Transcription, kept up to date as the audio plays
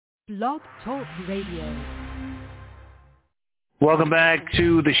Blog Talk Radio. Welcome back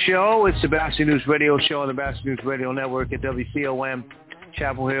to the show. It's the Batchelor News Radio Show on the Batchelor News Radio Network at WCOM,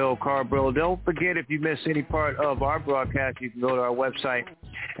 Chapel Hill, Carborough. Don't forget, if you miss any part of our broadcast, you can go to our website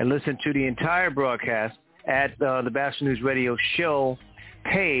and listen to the entire broadcast at the Batchelor News Radio Show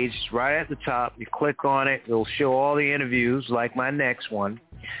page right at the top. You click on it. It'll show all the interviews like my next one.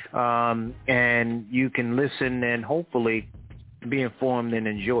 And you can listen and hopefully be informed and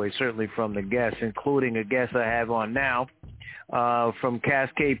enjoy, certainly from the guests, including a guest I have on now from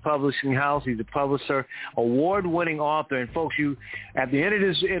Cascade Publishing House. He's a publisher, award-winning author. And folks, you at the end of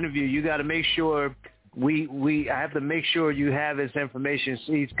this interview, you got to make sure I have to make sure you have his information.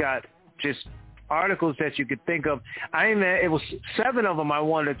 So he's got just articles that you could think of. It was 7 of them I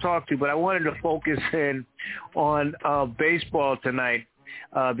wanted to talk to, but I wanted to focus in on baseball tonight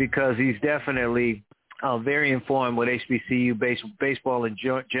because he's definitely very informed with HBCU baseball in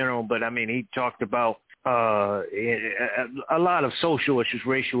general. But, I mean, he talked about a lot of social issues,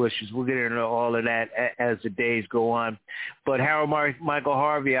 racial issues. We'll get into all of that as the days go on. But Harold Michael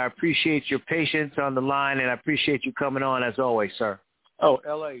Harvey, I appreciate your patience on the line, and I appreciate you coming on as always, sir. Oh,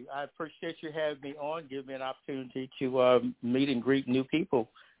 L.A., I appreciate you having me on, give me an opportunity to meet and greet new people,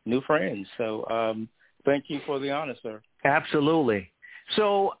 new friends. So thank you for the honor, sir. Absolutely.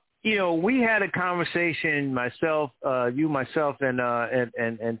 So, you know, we had a conversation, myself,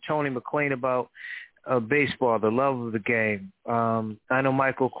 and Tony McLean about baseball, the love of the game. I know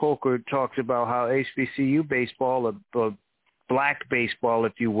Michael Coker talks about how HBCU baseball, or black baseball,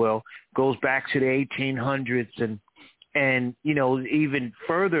 if you will, goes back to the 1800s and you know, even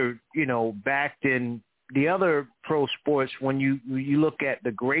further, you know, back in the other pro sports, when you look at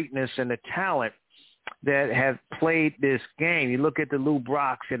the greatness and the talent that have played this game. You look at the Lou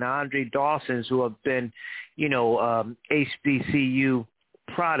Brocks and Andre Dawsons, who have been, you know, HBCU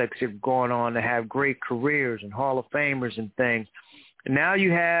products, have gone on to have great careers and Hall of Famers and things. And now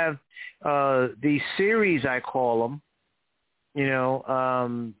you have these series, I call them, you know,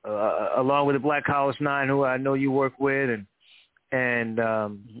 along with the Black College Nine, who I know you work with, and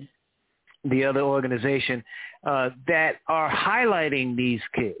the other organization that are highlighting these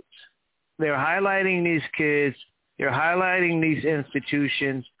kids. They're highlighting these kids. They're highlighting these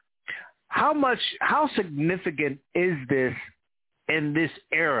institutions. How significant is this in this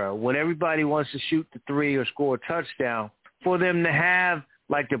era when everybody wants to shoot the three or score a touchdown, for them to have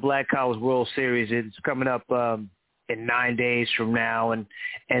like the Black College World Series? It's coming up in 9 days from now, and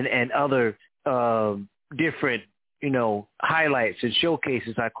other different, you know, highlights and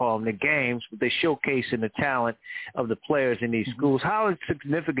showcases, I call them, the games, but they showcase in the talent of the players in these schools. How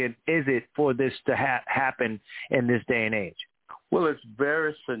significant is it for this to happen in this day and age? Well, it's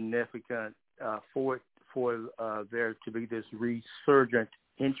very significant for there to be this resurgent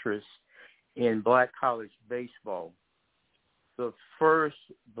interest in black college baseball. The first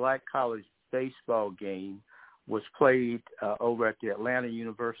black college baseball game was played over at the Atlanta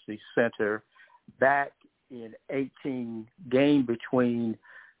University Center back in 18 game between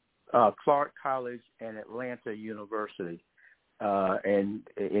Clark College and Atlanta University. And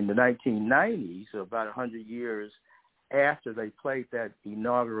in the 1990s, so about 100 years after they played that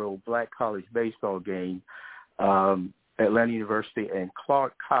inaugural black college baseball game, Atlanta University and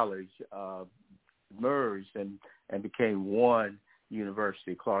Clark College merged and became one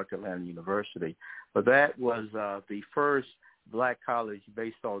university, Clark Atlanta University. But that was the first black college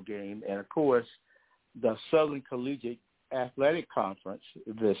baseball game. And, of course, the Southern Collegiate Athletic Conference,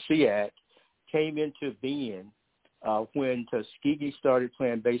 the SEAC, came into being when Tuskegee started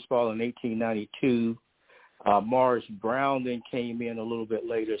playing baseball in 1892. Morris Brown then came in a little bit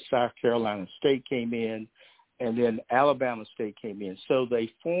later. South Carolina State came in, and then Alabama State came in. So they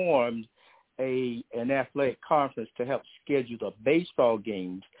formed an athletic conference to help schedule the baseball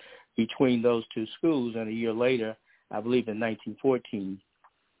games between those two schools. And a year later, I believe in 1914,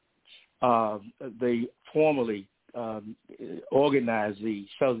 they formally organized the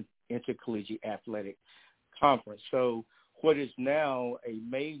Southern Intercollegiate Athletic Conference. So what is now a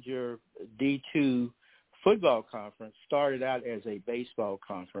major D2 football conference started out as a baseball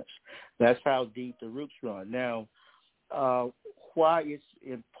conference. That's how deep the roots run. Now, why it's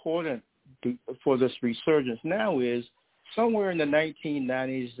important for this resurgence now is somewhere in the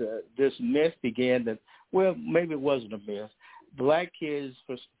 1990s, this myth began that, well, maybe it wasn't a myth. Black kids,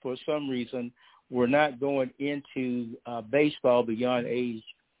 for some reason, were not going into baseball beyond age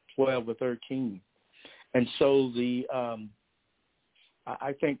 12 or 13. And so the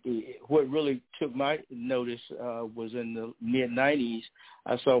I think what really took my notice was in the mid-'90s.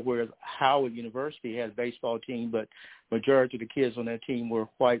 I saw where Howard University had a baseball team, but majority of the kids on that team were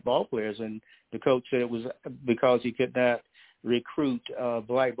white ball players, and the coach said it was because he could not recruit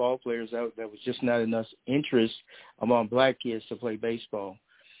black ball players. That was just not enough interest among black kids to play baseball.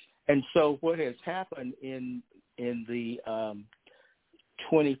 And so what has happened in the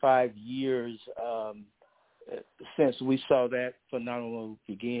 25 years since we saw that phenomenon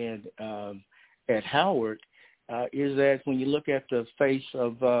begin at Howard is that when you look at the face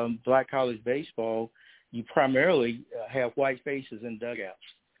of black college baseball, you primarily have white faces in dugouts.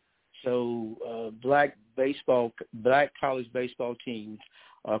 So black college baseball teams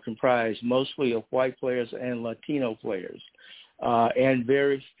are comprised mostly of white players and Latino players, and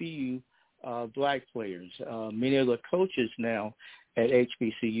very few black players. Many of the coaches now at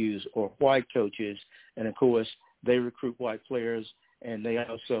HBCUs are white coaches, and of course they recruit white players, and they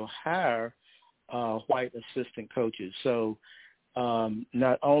also hire white assistant coaches. So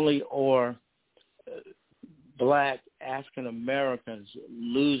not only are black African Americans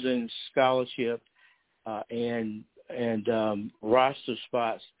losing scholarship and roster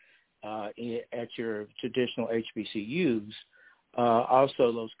spots at your traditional HBCUs,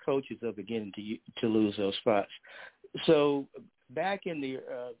 also those coaches are beginning to lose those spots. So back in the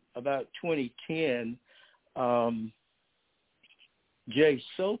about 2010, Jay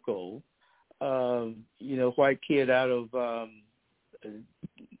Sokol, white kid out of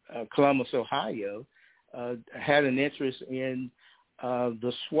Columbus, Ohio, had an interest in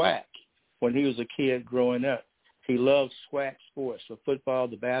the SWAC when he was a kid growing up. He loved SWAC sports, the football,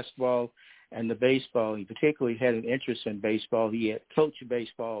 the basketball, and the baseball. He particularly had an interest in baseball. He had coached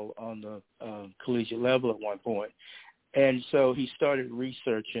baseball on the collegiate level at one point. And so he started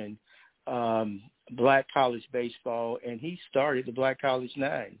researching black college baseball, and he started the Black College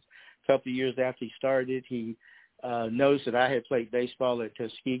Nines. A couple of years after he started, he noticed that I had played baseball at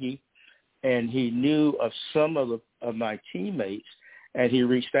Tuskegee, and he knew of some of my teammates, and he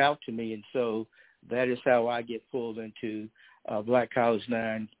reached out to me. And so that is how I get pulled into Black College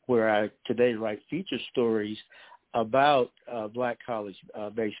Nine, where I today write feature stories about black college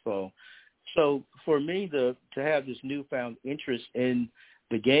baseball. So for me to have this newfound interest in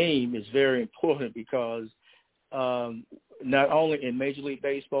the game is very important because not only in Major League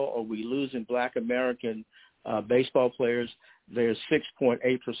Baseball are we losing black American baseball players, there's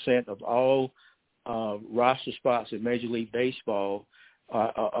 6.8% of all roster spots in Major League Baseball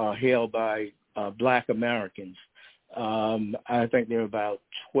are held by black Americans. I think there are about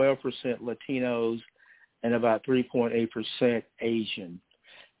 12% Latinos and about 3.8% Asian.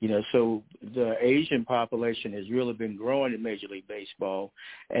 So the Asian population has really been growing in Major League Baseball.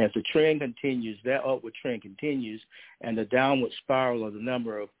 And if the trend continues, that upward trend continues, and the downward spiral of the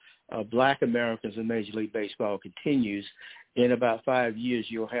number of black Americans in Major League Baseball continues, in about 5 years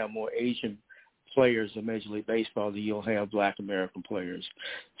you'll have more Asian players in Major League Baseball than you'll have black American players.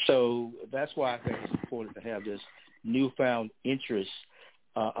 So that's why I think it's important to have this newfound interest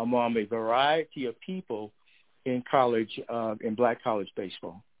among a variety of people in college, in black college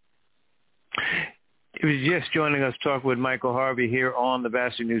baseball. It was just joining us talking with Michael Harvey here on the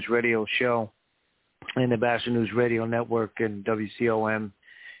Batchelor News Radio Show and the Batchelor News Radio Network and WCOM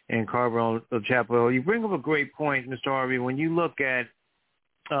in Carver, Chapel Hill. You bring up a great point, Mr. Harvey. When you look at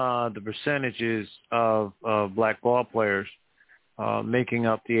the percentages of black ball players making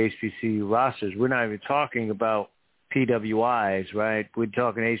up the HBCU rosters, we're not even talking about PWIs, right? We're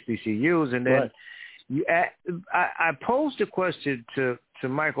talking HBCUs, and then Right. I posed a question to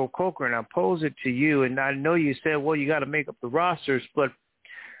Michael Coker, and I posed it to you, and I know you said, well, you got to make up the rosters, but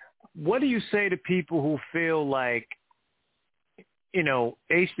what do you say to people who feel like,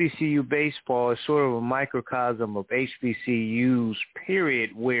 HBCU baseball is sort of a microcosm of HBCUs, period,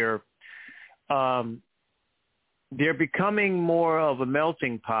 where they're becoming more of a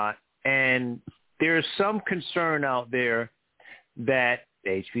melting pot, and there's some concern out there that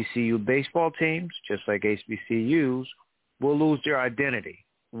HBCU baseball teams, just like HBCUs, will lose their identity.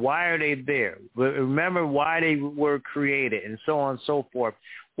 Why are they there? Remember why they were created and so on and so forth.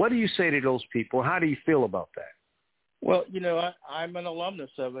 What do you say to those people? How do you feel about that? Well, I'm an alumnus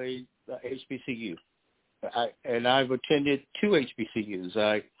of a HBCU, and I've attended two HBCUs.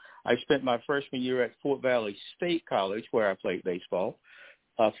 I spent my freshman year at Fort Valley State College, where I played baseball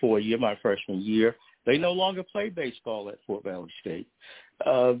for a year, my freshman year. They no longer play baseball at Fort Valley State.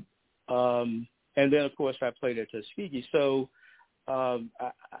 And then, of course, I played at Tuskegee. So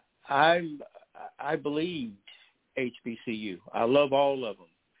I believed HBCU. I love all of them.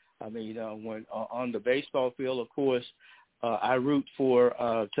 I mean, when on the baseball field, of course, I root for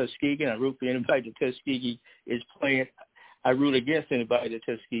Tuskegee, and I root for anybody that Tuskegee is playing. I root against anybody that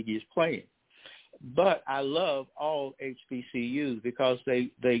Tuskegee is playing. But I love all HBCUs because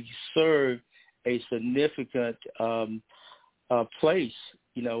they serve a significant place,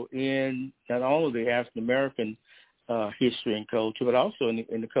 in not only the African American history and culture, but also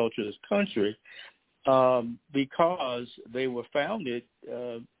in the culture of this country, because they were founded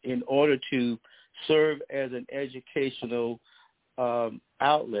in order to serve as an educational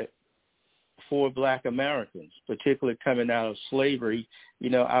outlet for Black Americans, particularly coming out of slavery.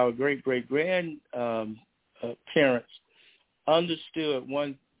 Our great-great-grand parents understood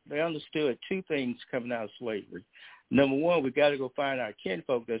two things coming out of slavery. Number one, we got to go find our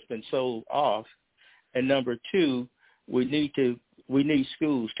kinfolk that's been sold off, and number two, we need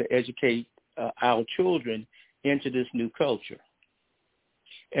schools to educate our children into this new culture.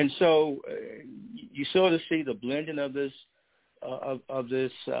 And so you sort of see the blending of this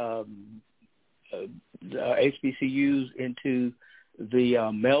HBCUs into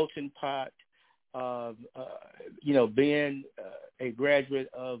the melting pot. Being a graduate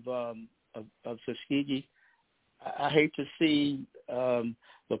of Tuskegee, I hate to see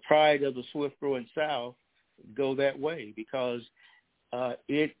the pride of the swift-growing South go that way, because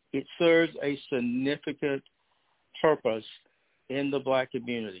it serves a significant purpose in the Black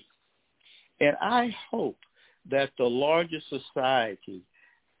community. And I hope that the larger society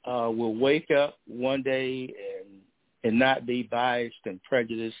will wake up one day and not be biased and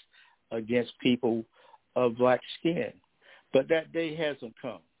prejudiced against people of Black skin. But that day hasn't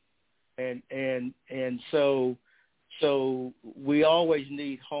come. And so we always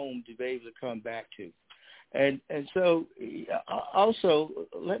need home to be able to come back to. And so also,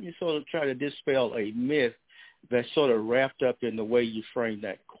 let me sort of try to dispel a myth that's sort of wrapped up in the way you frame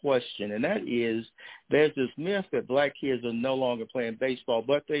that question, and that is there's this myth that Black kids are no longer playing baseball,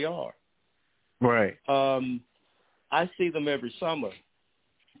 but they are. Right. I see them every summer.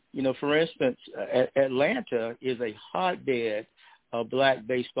 For instance, Atlanta is a hotbed of Black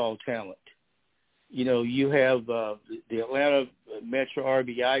baseball talent. You have the Atlanta Metro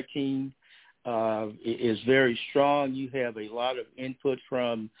RBI team is very strong. You have a lot of input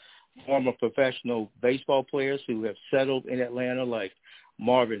from former professional baseball players who have settled in Atlanta, like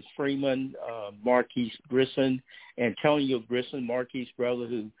Marvin Freeman, Marquise Grissom, Antonio Grissom, Marquise' brother,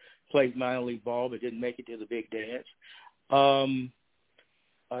 who played minor league ball but didn't make it to the big dance.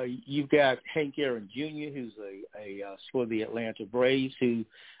 You've got Hank Aaron Jr., who's for the Atlanta Braves, who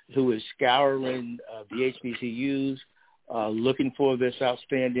is scouring the HBCUs, looking for this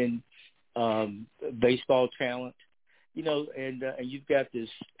outstanding baseball talent. And you've got this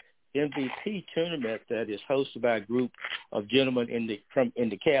MVP tournament that is hosted by a group of gentlemen in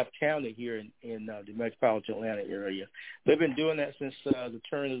DeKalb County here in the metropolitan Atlanta area. They've been doing that since the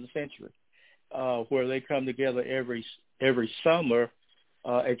turn of the century, where they come together every summer,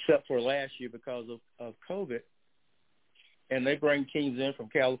 except for last year because of COVID. And they bring teams in from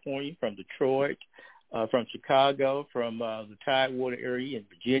California, from Detroit, from Chicago, from the Tidewater area in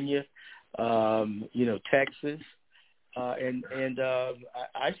Virginia, Texas. And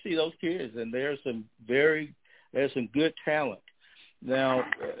I see those kids, and there's some good talent. Now,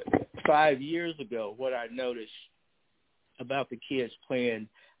 5 years ago, what I noticed about the kids playing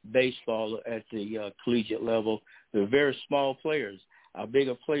baseball at the collegiate level, they're very small players. Our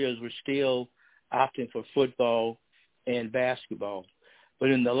bigger players were still opting for football and basketball. But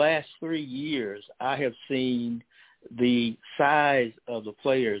in the last 3 years, I have seen the size of the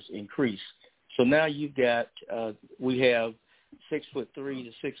players increase. So now you've got, we have 6'3"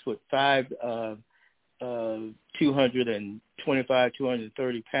 to 6'5", 225,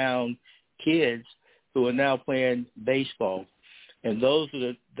 230-pound kids who are now playing baseball. And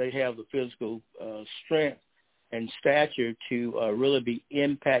they have the physical strength and stature to really be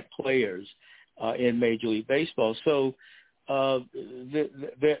impact players in Major League Baseball. So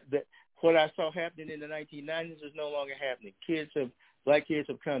what I saw happening in the 1990s is no longer happening. Black kids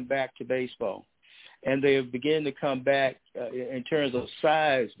have come back to baseball, and they have begun to come back in terms of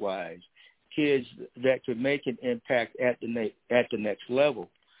size-wise. Kids that could make an impact at the next level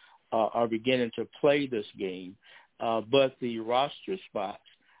are beginning to play this game. But the roster spots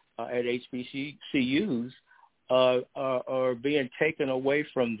at HBCUs are being taken away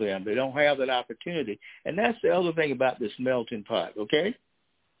from them. They don't have that opportunity. And that's the other thing about this melting pot, okay?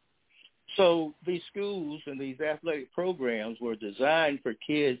 So these schools and these athletic programs were designed for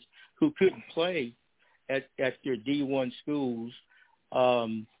kids who couldn't play at their D1 schools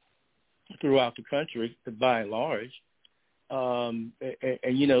throughout the country, by and large. And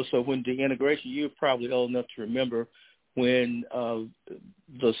so when the integration, you're probably old enough to remember when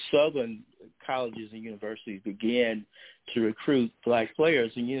the southern colleges and universities began to recruit black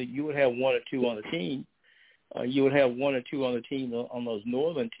players, and you would have one or two on the team. You would have one or two on the team on those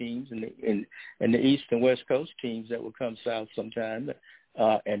northern teams and the East and West Coast teams that would come south sometime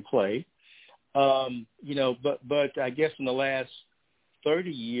and play. But I guess in the last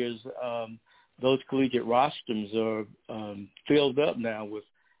 30 years, those collegiate rosters are filled up now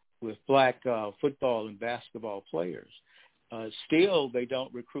with black football and basketball players. Still, they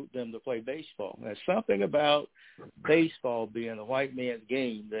don't recruit them to play baseball. There's something about baseball being a white man's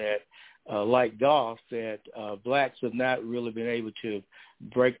game that, like golf, that blacks have not really been able to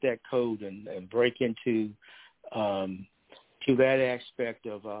break that code and break into to that aspect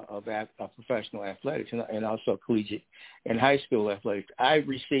of professional athletics and also collegiate and high school athletics. I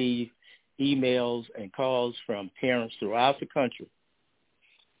receive emails and calls from parents throughout the country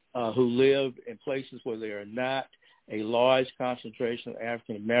who live in places where there are not a large concentration of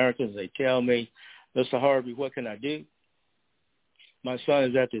African Americans. They tell me, Mr. Harvey, what can I do? My son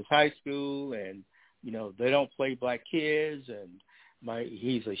is at this high school, and they don't play black kids, and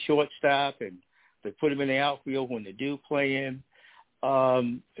he's a shortstop, and they put him in the outfield when they do play him.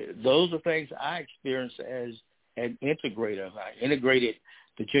 Those are things I experienced as an integrator. I integrated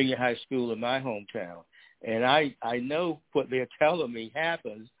the junior high school in my hometown, and I know what they're telling me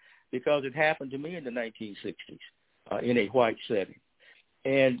happens because it happened to me in the 1960s in a white setting.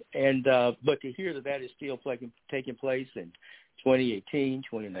 But to hear that is still taking place in 2018,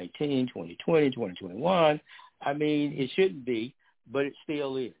 2019, 2020, 2021, I mean, it shouldn't be, but it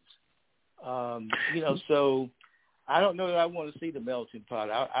still is. So I don't know that I want to see the melting pot.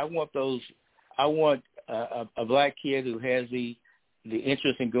 I want a black kid who has the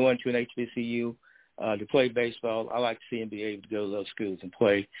interest in going to an HBCU to play baseball. I like to see him be able to go to those schools and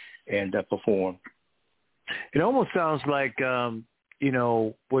play and perform. It almost sounds like, what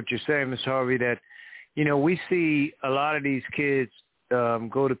you're saying, Mr. Harvey, that, we see a lot of these kids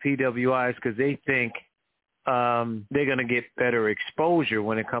go to PWIs because they think they're going to get better exposure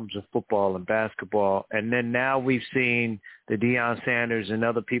when it comes to football and basketball. And then now we've seen the Deion Sanders and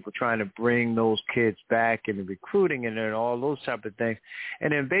other people trying to bring those kids back in the recruiting and all those type of things.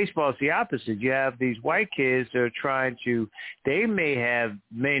 And in baseball, it's the opposite. You have these white kids that are trying to, they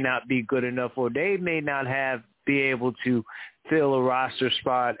may not be good enough, or they may not be able to fill a roster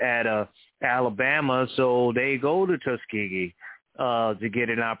spot at Alabama, so they go to Tuskegee to get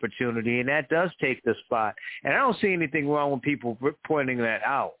an opportunity, and that does take the spot. And I don't see anything wrong with people pointing that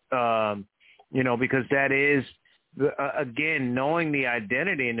out, because that is, again, knowing the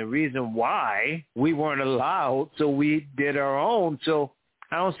identity and the reason why we weren't allowed, so we did our own. So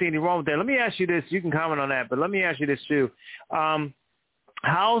I don't see anything wrong with that. Let me ask you this. You can comment on that, but let me ask you this too.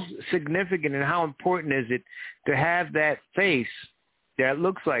 How significant and how important is it to have that face that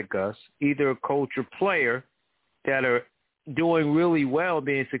looks like us, either a coach or player, that are doing really well,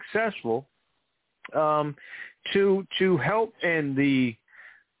 being successful, to help in the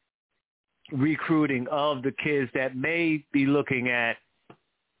recruiting of the kids that may be looking at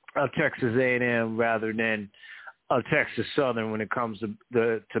a Texas A&M rather than a Texas Southern when it comes to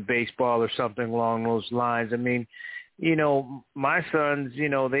baseball or something along those lines? I mean, my sons,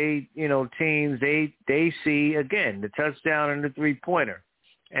 teams, they see, again, the touchdown and the three-pointer,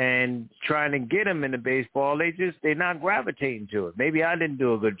 and trying to get them into baseball, they're not gravitating to it. Maybe I didn't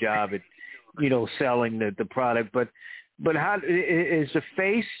do a good job at, selling the product, but how is the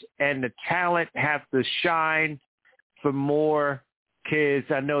face and the talent have to shine for more kids?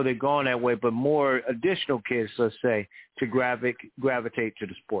 I know they're going that way, but more additional kids, let's say, to gravitate to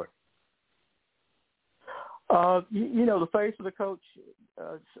the sport. The face of the coach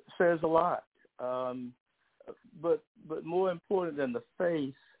says a lot. But more important than the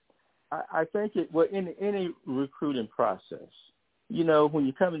face, I think in any recruiting process, when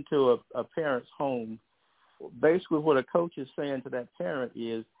you come into a parent's home, basically what a coach is saying to that parent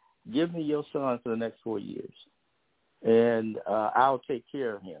is, give me your son for the next 4 years, and I'll take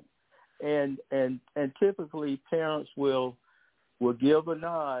care of him. And typically parents will give a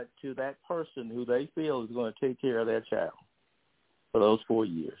nod to that person who they feel is going to take care of their child for those 4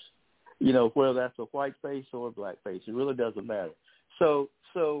 years. Whether that's a white face or a black face, it really doesn't matter. But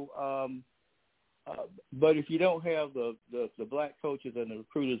if you don't have the black coaches and the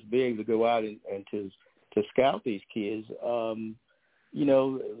recruiters be able to go out and to scout these kids, they'll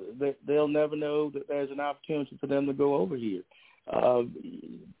never know that there's an opportunity for them to go over here.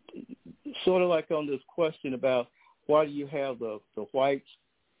 Sort of like on this question about why do you have the whites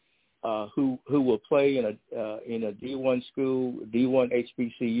who will play in a D1 school, D1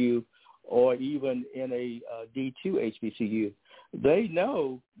 HBCU, or even in a D2 HBCU, they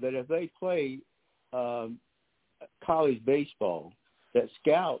know that if they play college baseball, that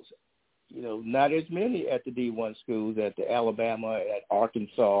scouts, not as many at the D1 schools, at the Alabama, at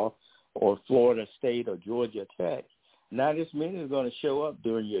Arkansas, or Florida State or Georgia Tech, not as many are going to show up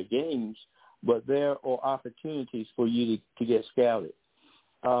during your games, but there are opportunities for you to get scouted.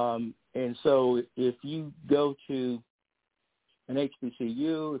 And so if you go to an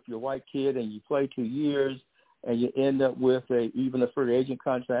HBCU, if you're a white kid and you play 2 years and you end up with even a free agent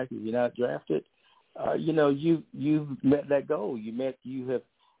contract if you're not drafted, you've met that goal. You have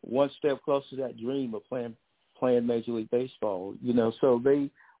one step closer to that dream of playing Major League Baseball. So they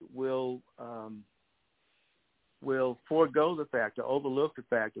will forego the fact or overlook the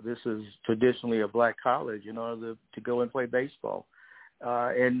fact that this is traditionally a black college in order to go and play baseball.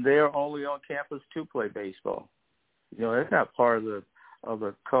 And they're only on campus to play baseball. That's not part of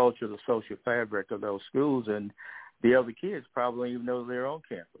the culture, the social fabric of those schools, and the other kids probably don't even know they're on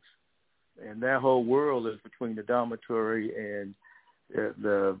campus. And that whole world is between the dormitory and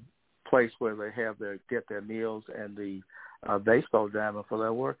the place where they get their meals and the baseball diamond for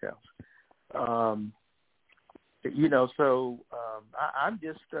their workouts. I'm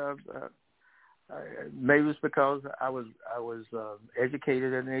just maybe it's because I was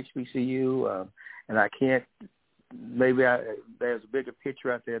educated at an HBCU, and I can't. Maybe there's a bigger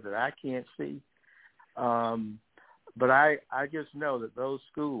picture out there that I can't see. But I just know that those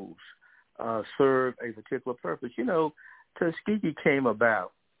schools serve a particular purpose. Tuskegee came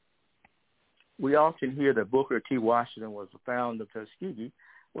about. We often hear that Booker T. Washington was the founder of Tuskegee.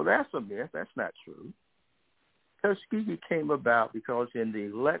 Well, that's a myth. That's not true. Tuskegee came about because in the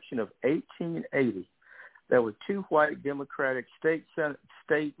election of 1880, there were two white Democratic state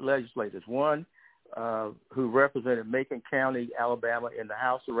legislators, one who represented Macon County, Alabama, in the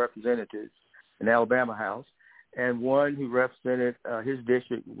House of Representatives, in the Alabama House, and one who represented his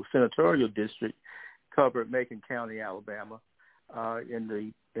district, senatorial district, covered Macon County, Alabama, in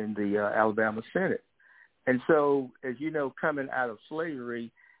the Alabama Senate. And so, as you know, coming out of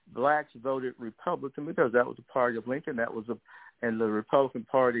slavery, blacks voted Republican because that was the party of Lincoln. And the Republican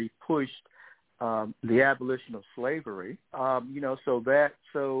Party pushed the abolition of slavery.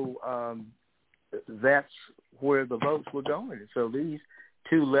 That's where the votes were going. And so these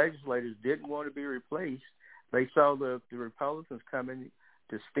two legislators didn't want to be replaced. They saw the Republicans coming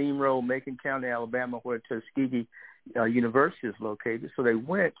to steamroll Macon County, Alabama, where Tuskegee University is located. So they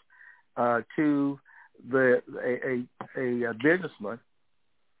went to a businessman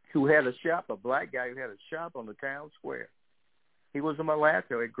who had a shop, a black guy who had a shop on the town square. He was a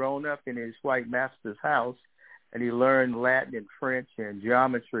mulatto. He'd grown up in his white master's house, and he learned Latin and French and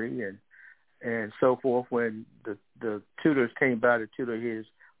geometry and so forth when the tutors came by to tutor his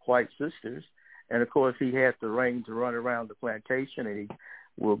white sisters. And, of course, he had the reins to run around the plantation, and he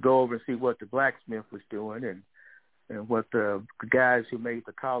will go over and see what the blacksmith was doing and what the guys who made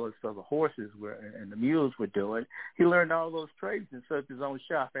the collars for the horses and the mules were doing. He learned all those trades and set up his own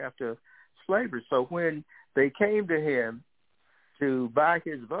shop after slavery. So when they came to him to buy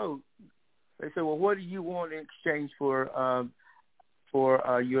his vote, they said, well, what do you want in exchange for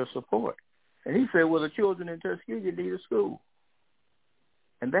your support? And he said, well, the children in Tuskegee need a school.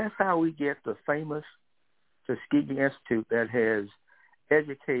 And that's how we get the famous Tuskegee Institute that has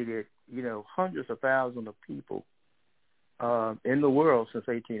educated, hundreds of thousands of people in the world since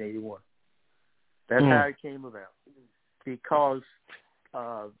 1881. That's how it came about. Because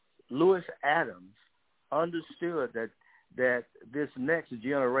Lewis Adams understood that this next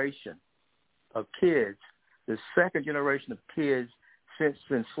generation of kids, the second generation of kids since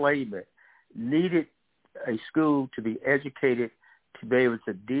enslavement, needed a school to be educated to be able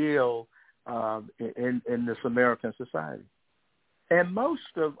to deal in this American society. And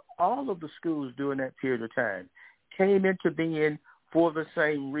most of all of the schools during that period of time came into being for the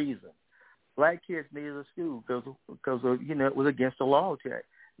same reason. Black kids needed a school because it was against the law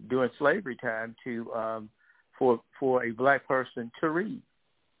during slavery time for a black person to read.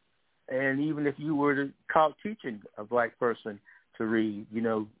 And even if you were caught teaching a black person to read,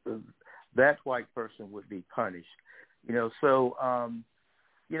 that white person would be punished. So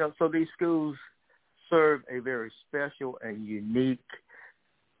these schools serve a very special and unique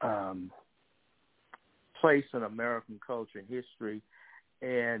place in American culture and history,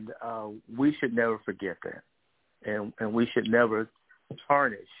 and we should never forget that, and we should never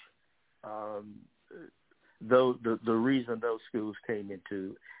tarnish the reason those schools came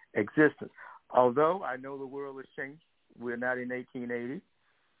into existence. Although I know the world has changed, we're not in 1880.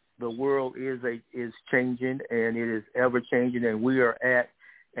 The world is changing, and it is ever changing, and we are at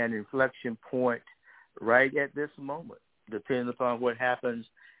an inflection point right at this moment, depending upon what happens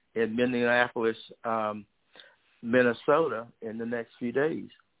in Minneapolis, Minnesota in the next few days.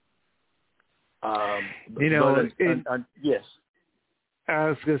 Yes. I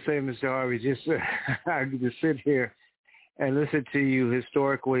was going to say, Mr. Harvey, just I could just sit here and listen to you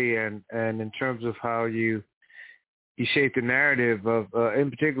historically and in terms of how you shape the narrative of, in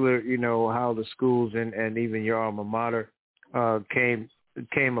particular, how the schools and even your alma mater came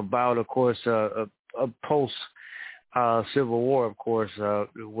about, of course, a post Civil War, of course,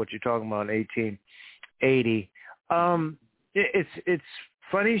 what you're talking about in 1880. It's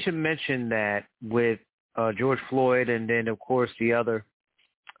funny you should mention that with George Floyd and then, of course, the other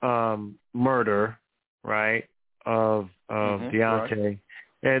murder, right, of Deontay, right.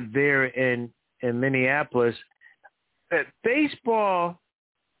 And there in Minneapolis. Baseball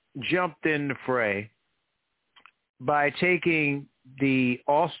jumped in the fray by taking the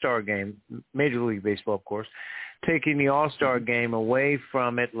All-Star game, Major League Baseball, of course, taking the All-Star game away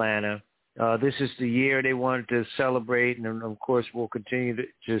from Atlanta. This is the year they wanted to celebrate, and, of course, we'll continue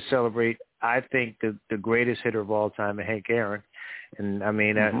to celebrate, I think, the greatest hitter of all time, Hank Aaron, and I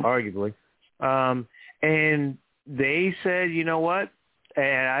mean, arguably. And they said, you know what?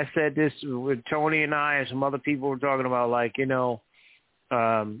 And I said this with Tony and I and some other people were talking about, like,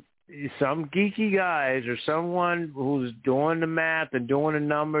 some geeky guys or someone who's doing the math and doing the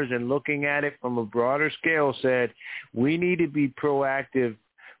numbers and looking at it from a broader scale said, we need to be proactive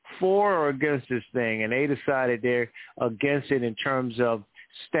for or against this thing. And they decided they're against it in terms of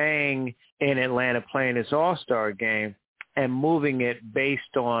staying in Atlanta playing this All-Star game and moving it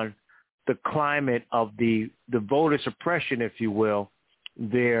based on the climate of the voter suppression, if you will,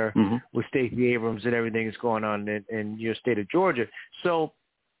 there with Stacey Abrams and everything that's going on in your state of Georgia. So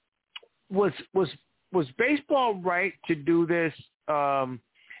was baseball right to do this, and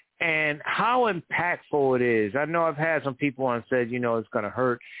how impactful it is? I know I've had some people on said, it's going to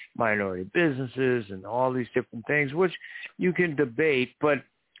hurt minority businesses and all these different things, which you can debate, but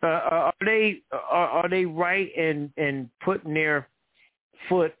are they right in putting their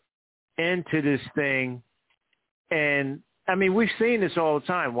foot into this thing? And I mean, we've seen this all the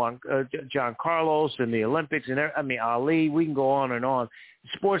time. John Carlos and the Olympics, and Ali. We can go on and on.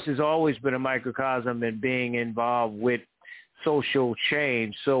 Sports has always been a microcosm in being involved with social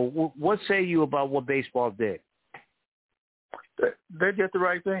change. So, what say you about what baseball did? They did the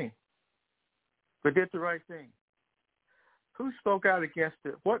right thing. Who spoke out against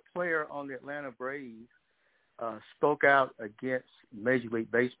it? What player on the Atlanta Braves spoke out against Major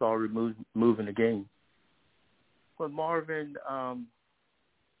League Baseball removing the game? Well, Marvin,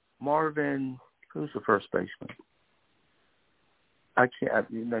 who's the first baseman? I can't.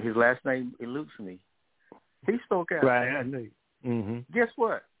 His last name eludes me. He spoke out. Right. I know. Mm-hmm. Guess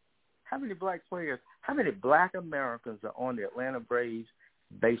what? How many black Americans are on the Atlanta Braves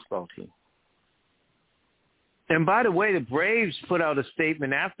baseball team? And by the way, the Braves put out a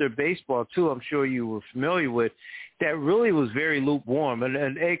statement after baseball, too, I'm sure you were familiar with, that really was very lukewarm.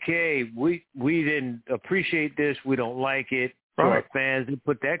 And AKA, we didn't appreciate this. We don't like it. Right. Our fans, they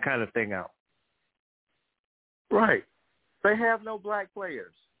put that kind of thing out. Right. They have no black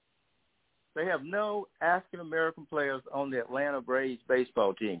players. They have no African-American players on the Atlanta Braves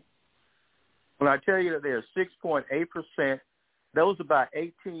baseball team. When I tell you that they're 6.8%, those about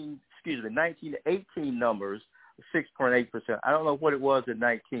 19 to 18 numbers, 6.8%. I don't know what it was in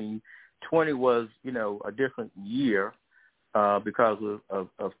 19. 20 was, a different year because of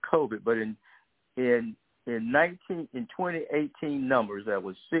COVID. But in 2018 numbers, that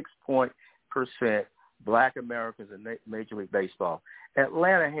was 6% black Americans in Major League Baseball.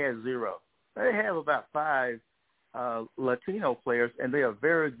 Atlanta has 0. They have about 5 Latino players, and they are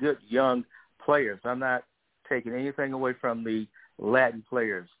very good young players. I'm not taking anything away from the Latin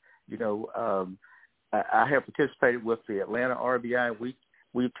players. I have participated with the Atlanta RBI.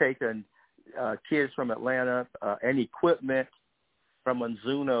 We've taken kids from Atlanta and equipment from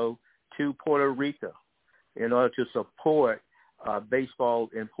Mizuno to Puerto Rico in order to support baseball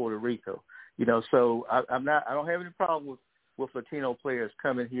in Puerto Rico. So I don't have any problem with Latino players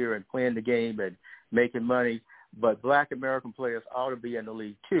coming here and playing the game and making money, but black American players ought to be in the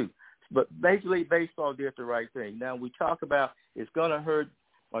league too. But Major League Baseball did the right thing. Now we talk about it's going to hurt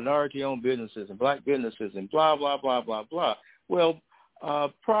minority-owned businesses and black businesses and blah, blah, blah, blah, blah. Well,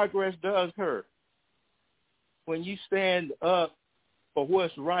 progress does hurt. When you stand up for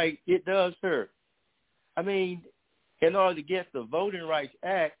what's right, it does hurt. I mean, in order to get the Voting Rights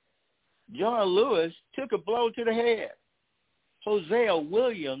Act, John Lewis took a blow to the head. Hosea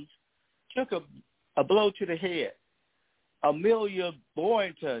Williams took a blow to the head. Amelia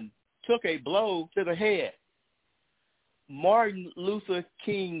Boynton took a blow to the head. Martin Luther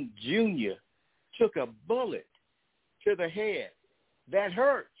King Jr. took a bullet to the head. That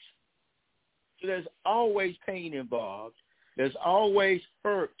hurts. So there's always pain involved. There's always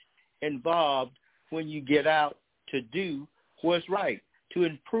hurt involved when you get out to do what's right, to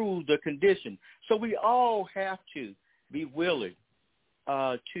improve the condition. So we all have to be willing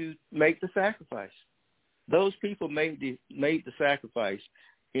to make the sacrifice. Those people made the sacrifice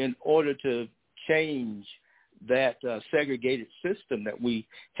in order to change that segregated system that we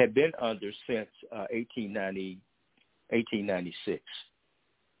have been under since 1896.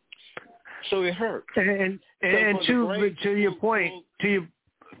 So it hurts. And to your point,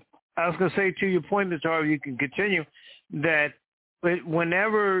 I was going to say to your point, Mr. Harvey, you can continue that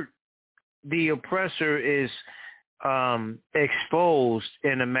whenever the oppressor is exposed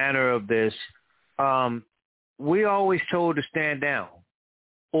in a manner of this, we always told to stand down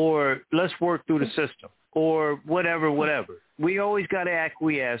or let's work through the system or whatever. We always got to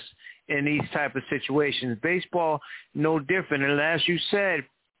acquiesce in these type of situations. Baseball, no different. And as you said,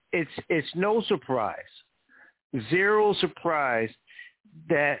 it's no surprise, zero surprise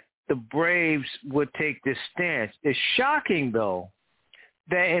that the Braves would take this stance. It's shocking, though,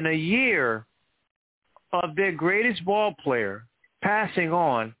 that in a year of their greatest ball player passing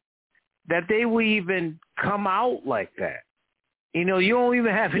on, that they would even come out like that. You know, you don't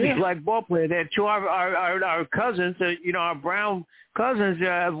even have any black ball players. That to our cousins, our brown cousins,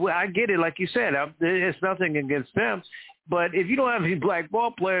 I get it, like you said. It's nothing against them. But if you don't have any black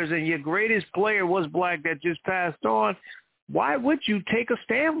ball players and your greatest player was black that just passed on, why would you take a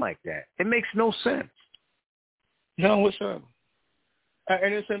stand like that? It makes no sense. No, whatsoever.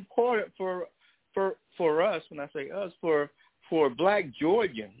 And it's important for us, when I say us, for black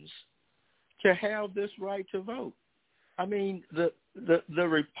Georgians to have this right to vote. I mean, the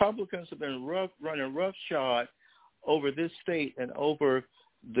Republicans have been running roughshod over this state and over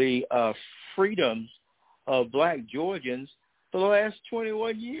the freedoms of black Georgians for the last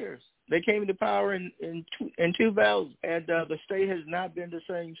 21 years. They came into power in 2000, and the state has not been the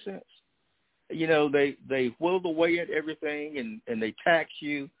same since. You know, they whittle away at everything, and they tax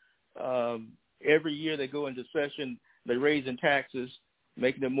you. Every year they go into session, they're raising taxes,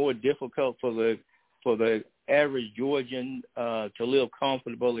 making it more difficult for the average Georgian to live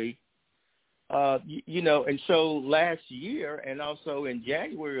comfortably. And so last year and also in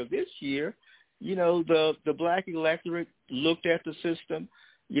January of this year, the black electorate looked at the system.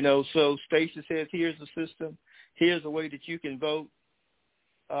 So Stacey says, here's the system. Here's the way that you can vote.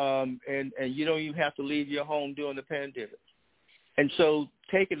 And you don't even have to leave your home during the pandemic. And so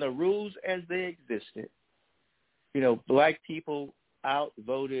taking the rules as they existed, black people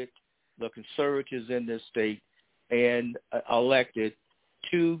outvoted the conservatives in this state and elected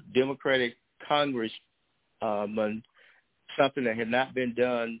 2 Democratic congressmen, something that had not been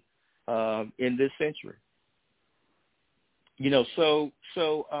done in this century.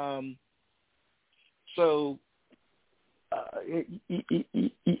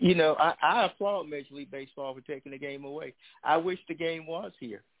 I applaud Major League Baseball for taking the game away. I wish the game was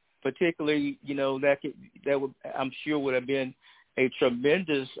here, particularly, that would, I'm sure, would have been a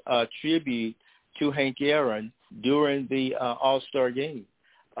tremendous tribute to Hank Aaron during the All-Star game.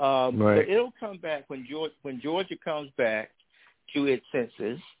 Right. But it'll come back when Georgia comes back to its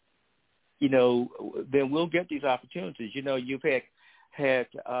senses. Then we'll get these opportunities. You've had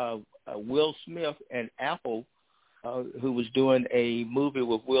Will Smith and Apple, who was doing a movie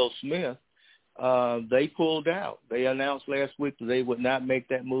with Will Smith. They pulled out. They announced last week that they would not make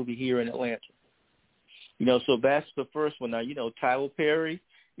that movie here in Atlanta. So that's the first one. Now, Tyler Perry,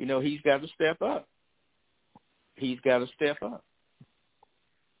 he's got to step up.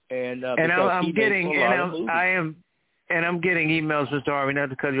 And I'm getting emails, Mr. Harvey,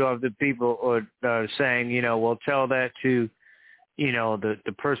 not to cut you off, the people are saying, well, tell that to,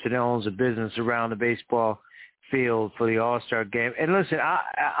 the person that owns a business around the baseball field for the All-Star game. And listen,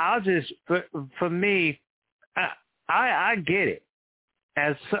 I'll just, for me, I get it.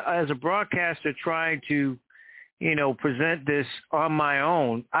 As a broadcaster trying to, present this on my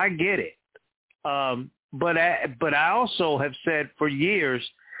own, I get it. But I also have said for years,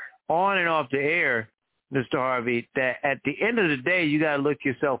 on and off the air, Mr. Harvey, that at the end of the day, you got to look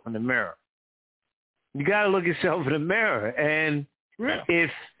yourself in the mirror. You got to look yourself in the mirror, and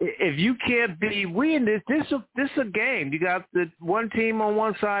if you can't be, this is a game. You got the one team on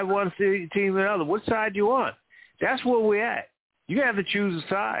one side, one team on the other. What side you on? That's where we're at. You have to choose a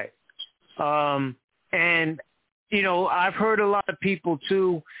side. And I've heard a lot of people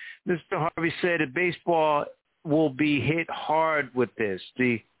too. Mr. Harvey said that baseball will be hit hard with this.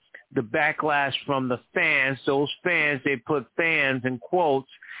 The backlash from the fans, those fans, they put fans in quotes,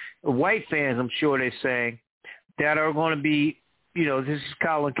 white fans, I'm sure they're saying, that are going to be, this is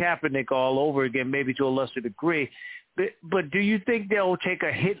Colin Kaepernick all over again, maybe to a lesser degree. But do you think they'll take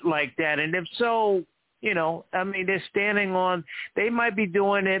a hit like that? And if so, they're standing on, they might be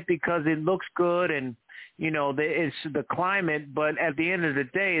doing it because it looks good and, it's the climate, but at the end of the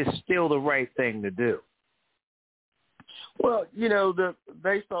day, it's still the right thing to do. Well, the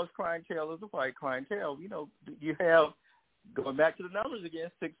baseball's clientele is a white clientele. You have, going back to the numbers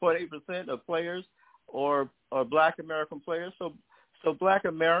again, 6.8% of players are Black American players. So Black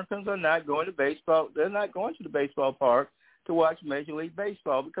Americans are not going to baseball. They're not going to the baseball park to watch Major League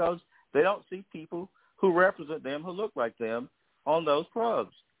Baseball because they don't see people who represent them, who look like them on those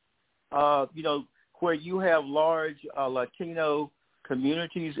clubs. Where you have large Latino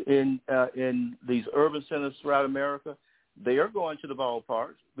communities in these urban centers throughout America, they are going to the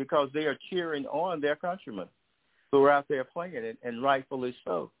ballparks because they are cheering on their countrymen who are out there playing it, and rightfully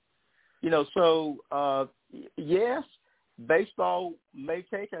so. Yes, baseball may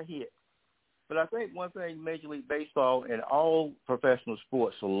take a hit, but I think one thing Major League Baseball and all professional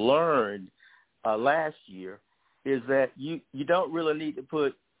sports learned last year is that you don't really need to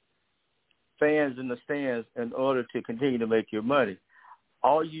put fans in the stands in order to continue to make your money.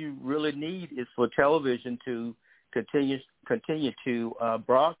 All you really need is for television to continue to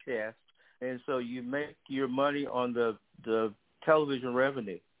broadcast, and so you make your money on the television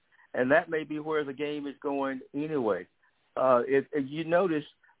revenue, and that may be where the game is going anyway. If you notice,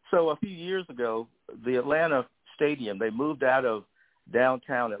 so a few years ago, the Atlanta Stadium, they moved out of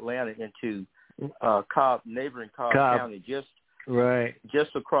downtown Atlanta into neighboring Cobb County,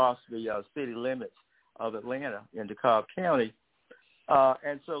 just across the city limits of Atlanta into Cobb County.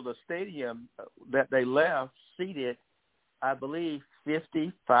 And so the stadium that they left seated, I believe,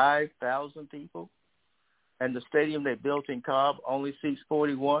 55,000 people. And the stadium they built in Cobb only seats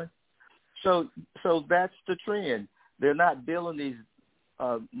 41. So that's the trend. They're not building these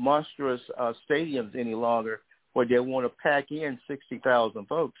monstrous stadiums any longer where they want to pack in 60,000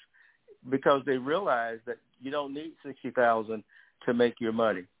 folks because they realize that you don't need 60,000 to make your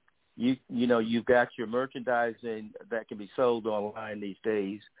money. You've got your merchandising that can be sold online these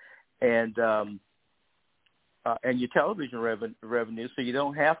days, and your television revenue, so you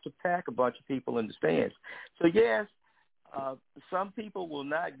don't have to pack a bunch of people in the stands. So yes, some people will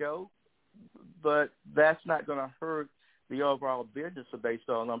not go, but that's not going to hurt the overall business of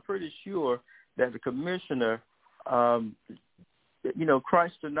baseball. And I'm pretty sure that the commissioner,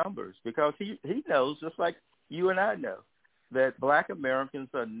 crunched the numbers because he knows, just like you and I know, that Black Americans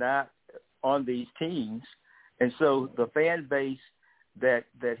are not on these teams, and so the fan base that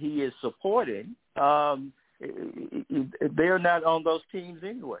he is supporting, they're not on those teams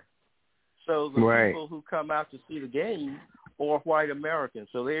anyway. So the people who come out to see the game are white Americans.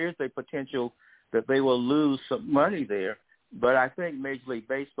 So there is a potential that they will lose some money there. But I think Major League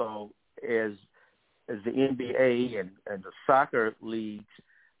Baseball, as the NBA and the soccer leagues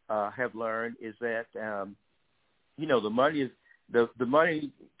have learned, is that the money is the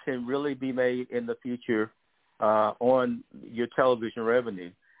money can really be made in the future on your television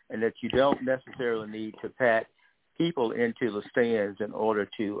revenue, and that you don't necessarily need to pack people into the stands in order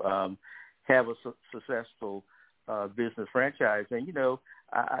to have a successful business franchise. And,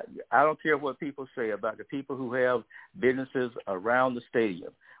 I don't care what people say about the people who have businesses around the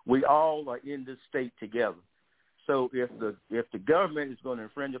stadium. We all are in this state together. So if the government is going to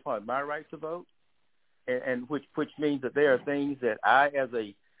infringe upon my right to vote, and which means that there are things that I, as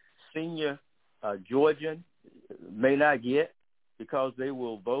a senior Georgian, may not get because they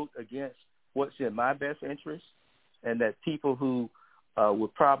will vote against what's in my best interest, and that people who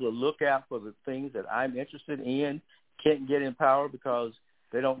would probably look out for the things that I'm interested in can't get in power because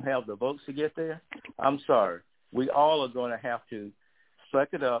they don't have the votes to get there. I'm sorry. We all are going to have to suck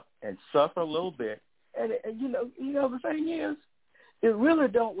it up and suffer a little bit. And the thing is, it really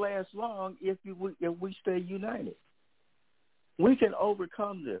don't last long if we stay united. We can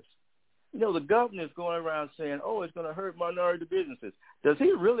overcome this. The governor is going around saying, oh, it's going to hurt minority businesses. Does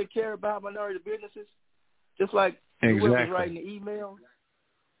he really care about minority businesses? Just like whoever's writing the emails,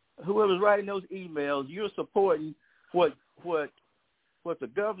 whoever's writing those emails, you're supporting what the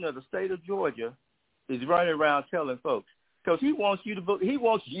governor of the state of Georgia is running around telling folks. Because he wants you to vote. He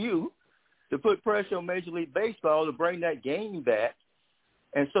wants you to put pressure on Major League Baseball to bring that game back,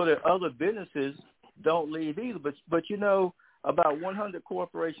 and so that other businesses don't leave either. But about 100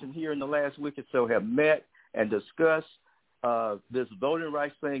 corporations here in the last week or so have met and discussed this voting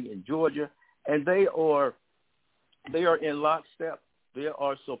rights thing in Georgia, and they are they are in lockstep. They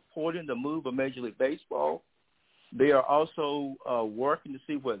are supporting the move of Major League Baseball. They are also working to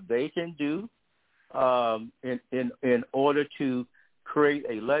see what they can do in order to create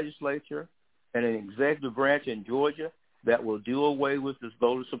a legislature and an executive branch in Georgia that will do away with this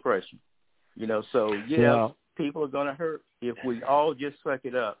voter suppression. So people are going to hurt. If we all just suck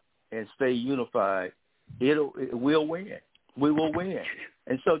it up and stay unified, we'll win. We will win.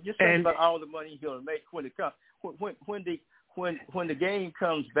 And so just think about all the money you're going to make when it comes. When the game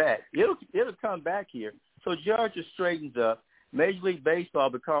comes back, it'll come back here. So Georgia straightens up. Major League Baseball,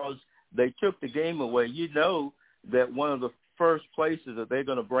 because they took the game away, that one of the first places that they're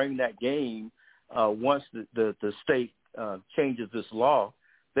going to bring that game once the state changes this law,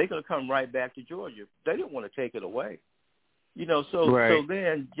 they're going to come right back to Georgia. They didn't want to take it away. So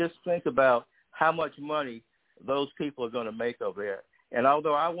then just think about how much money those people are going to make over there. And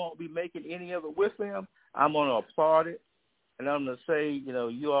although I won't be making any of it with them, I'm going to applaud it. And I'm going to say,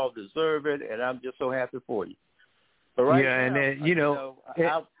 you all deserve it, and I'm just so happy for you. But right now,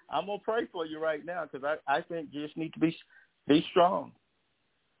 I'm going to pray for you right now because I think you just need to be strong.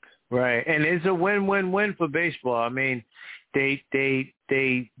 Right, and it's a win-win-win for baseball. I mean, they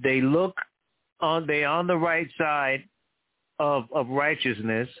look on the right side of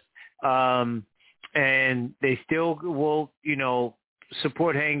righteousness, and they still will,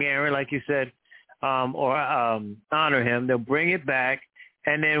 support Hank Aaron, like you said, or honor him. They'll bring it back,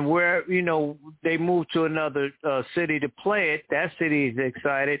 and then where they move to another city to play it, that city is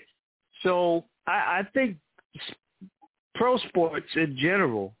excited. So I think pro sports in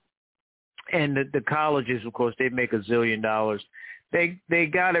general, and the colleges, of course, they make $1 zillion. They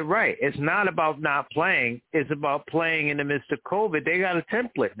got it right. It's not about not playing. It's about playing in the midst of COVID. They got a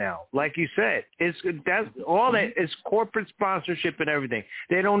template now, like you said. That's all that is corporate sponsorship and everything.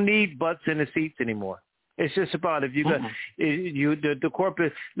 They don't need butts in the seats anymore. It's just about if you got the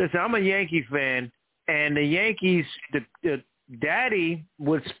corporate. Listen, I'm a Yankee fan, and the Yankees, the daddy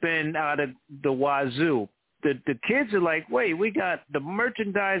would spend out of the wazoo. The kids are like, wait, we got the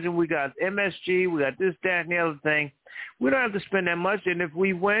merchandising, we got MSG, we got this, that, and the other thing. We don't have to spend that much, and if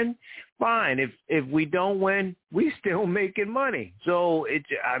we win, fine. If we don't win, we still making money. So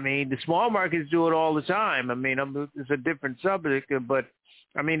the small markets do it all the time. It's a different subject, but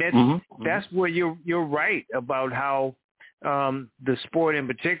that's where you're right about how the sport in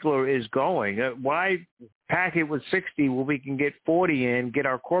particular is going. Why pack it with 60 where we can get 40 in, get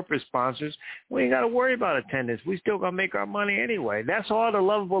our corporate sponsors? We ain't got to worry about attendance. We still going to make our money anyway. That's all the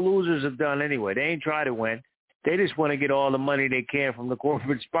lovable losers have done anyway. They ain't try to win. They just want to get all the money they can from the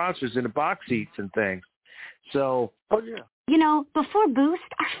corporate sponsors in the box seats and things. So, before Boost,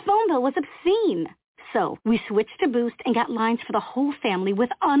 our phone bill was obscene. So we switched to Boost and got lines for the whole family with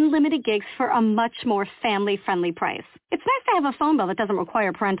unlimited gigs for a much more family-friendly price. It's nice to have a phone bill that doesn't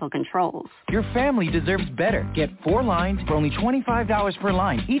require parental controls. Your family deserves better. Get 4 lines for only $25 per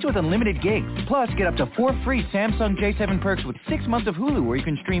line, each with unlimited gigs. Plus, get up to 4 free Samsung J7 perks with 6 months of Hulu, where you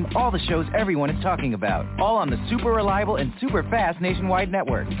can stream all the shows everyone is talking about. All on the super reliable and super fast nationwide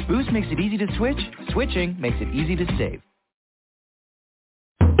network. Boost makes it easy to switch. Switching makes it easy to save.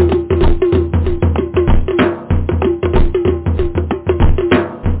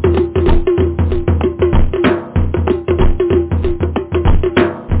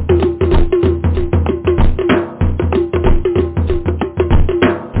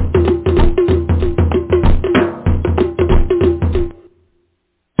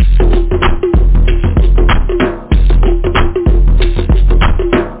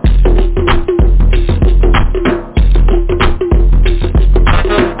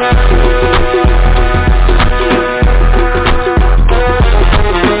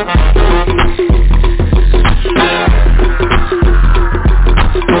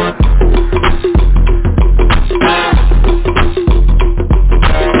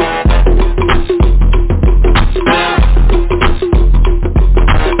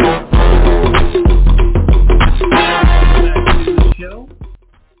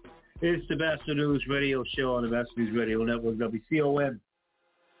 Batchelor News Radio Show on the Batchelor News Radio Network, WCOM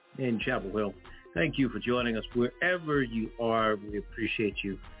in Chapel Hill. Thank you for joining us wherever you are. We appreciate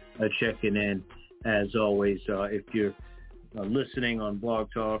you checking in. As always, if you're listening on Blog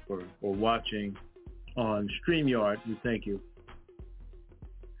Talk or watching on StreamYard, we thank you.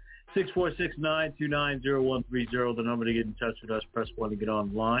 646-929-0130, the number to get in touch with us. Press 1 to get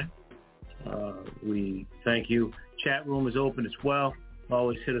online. We thank you. Chat room is open as well.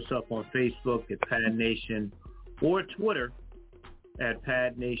 Always hit us up on Facebook at Pad Nation or Twitter at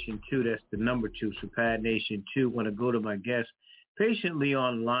Pad Nation 2. That's the number 2. So Pad Nation 2. Want to go to my guest patiently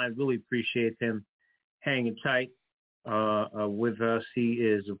online. Really appreciate him hanging tight. with us. He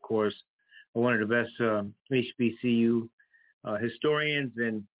is, of course, one of the best HBCU historians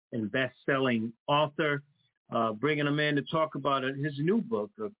and best-selling author, bringing him in to talk about his new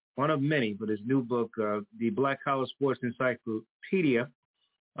book, one of many, but his new book, The Black College Sports Encyclopedia,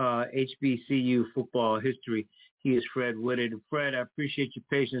 HBCU Football History. He is Fred Whitted. Fred, I appreciate your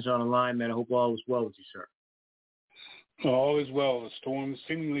patience on the line, man. I hope all is well with you, sir. All is well.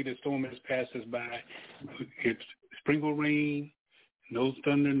 Seemingly the storm has passed us by. It's sprinkle rain, no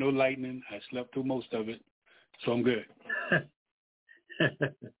thunder, no lightning. I slept through most of it, so I'm good.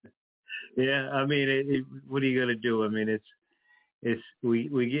 Yeah, I mean, what are you gonna do? I mean,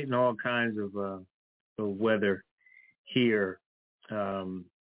 we're getting all kinds of weather here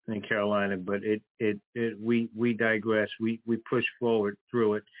in Carolina, but we digress. We push forward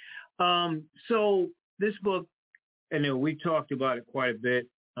through it. So this book, I know we talked about it quite a bit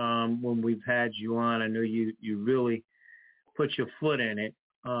when we've had you on. I know you really put your foot in it.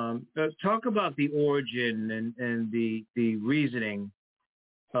 Talk about the origin and the reasoning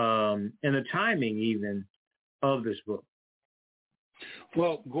and the timing even of this book.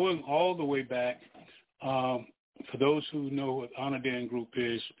 Well, going all the way back, for those who know what Honor Dan Group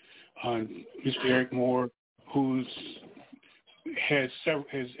is, Mr. Eric Moore, who has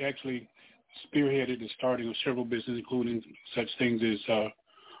actually spearheaded the starting of several businesses, including such things as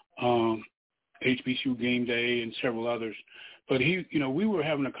HBCU Game Day and several others. But we were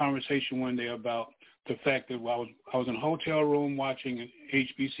having a conversation one day about the fact that I was in a hotel room watching an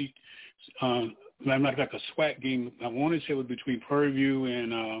HBC, matter of fact, a SWAC game. I want to say it was between Prairie View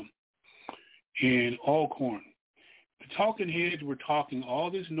and Alcorn. The talking heads were talking all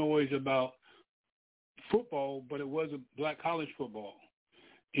this noise about football, but it wasn't black college football.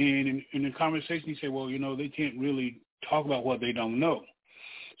 And in the conversation, he said, well, they can't really talk about what they don't know.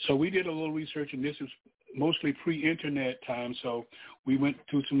 So we did a little research, and this is mostly pre-internet time. So we went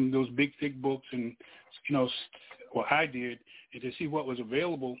through some of those big, thick books and, I did, and to see what was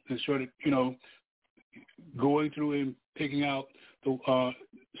available and started, going through and picking out the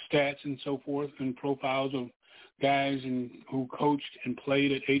stats and so forth and profiles of guys who coached and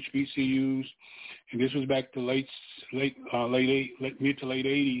played at HBCUs. And this was back to mid to late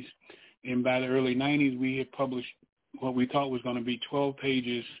 80s. And by the early 90s, we had published what we thought was going to be 12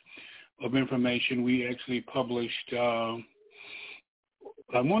 pages of information. We actually published, I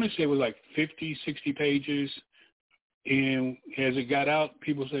want to say it was like 50, 60 pages. And as it got out,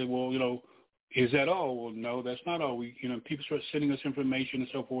 people said, well, is that all? Well, no, that's not all. People start sending us information and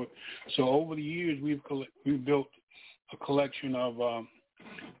so forth. So over the years, we've built a collection of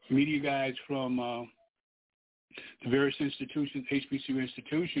media guides from the various institutions, HBCU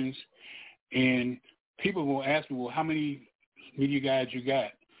institutions, and people will ask me, well, how many media guides you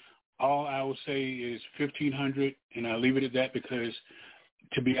got? All I will say is 1,500, and I'll leave it at that because,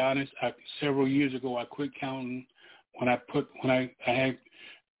 to be honest, several years ago I quit counting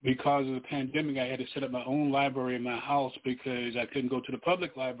because of the pandemic, I had to set up my own library in my house because I couldn't go to the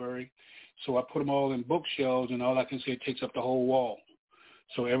public library. So I put them all in bookshelves, and all I can say, it takes up the whole wall.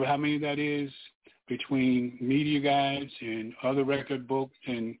 So how many that is between media guides and other record books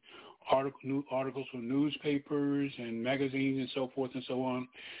and articles from newspapers and magazines and so forth and so on,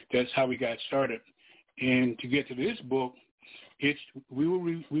 that's how we got started. And to get to this book, we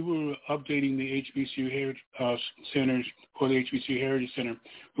were updating the HBCU Heritage Centers for the HBCU Heritage Center.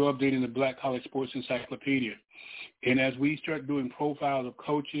 We were updating the Black College Sports Encyclopedia. And as we started doing profiles of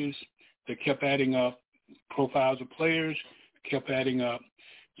coaches, they kept adding up. Profiles of players kept adding up.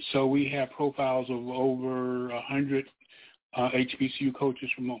 So we have profiles of over 100 HBCU coaches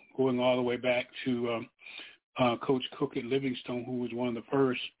from going all the way back to Coach Cook at Livingstone, who was one of the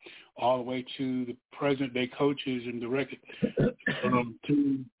first, all the way to the present-day coaches and the record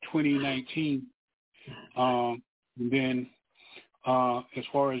to 2019. And then as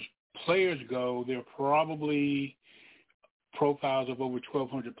far as players go, there are probably profiles of over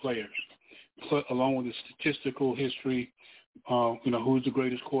 1,200 players, along with the statistical history, who's the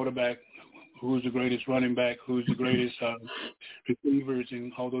greatest quarterback, who's the greatest running back, who's the greatest receivers,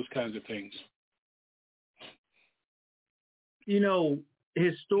 and all those kinds of things.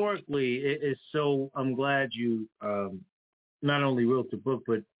 Historically, it's so, I'm glad you not only wrote the book,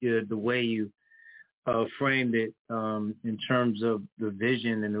 but the way you framed it in terms of the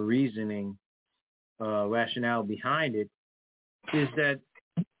vision and the reasoning, rationale behind it, is that,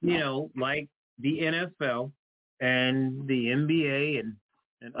 like the NFL and the NBA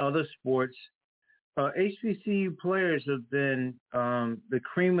and other sports, HBCU players have been the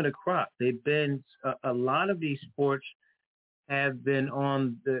cream of the crop. They've been, a lot of these sports have been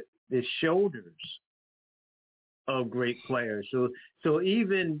on the shoulders of great players. So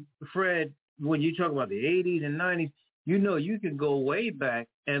even, Fred, when you talk about the 80s and 90s, you can go way back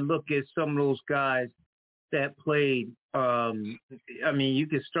and look at some of those guys that played. You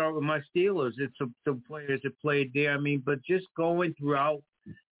can start with my Steelers. It's some players that played there. But just going throughout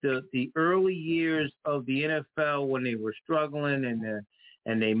the early years of the NFL when they were struggling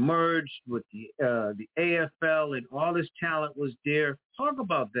and they merged with the AFL and all this talent was there. Talk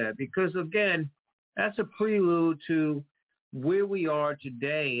about that, because again, that's a prelude to where we are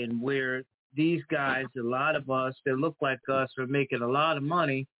today and where these guys, a lot of us that look like us, are making a lot of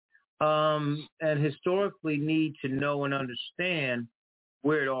money, and historically need to know and understand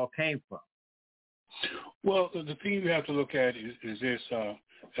where it all came from. Well, the thing you have to look at is this,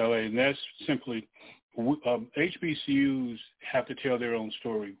 LA, and that's simply HBCUs have to tell their own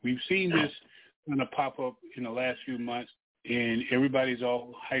story. We've seen this kind of pop up in the last few months, and everybody's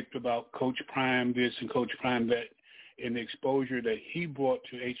all hyped about Coach Prime this and Coach Prime that, and the exposure that he brought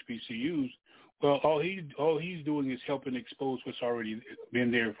to HBCUs. Well, all he's doing is helping expose what's already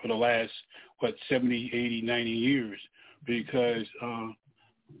been there for the last, 70, 80, 90 years, because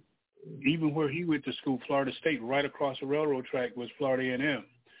even where he went to school, Florida State, right across the railroad track was Florida A&M.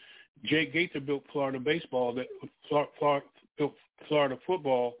 Jay Gaither built Florida baseball, built Florida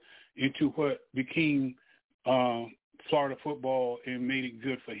football into what became Florida football and made it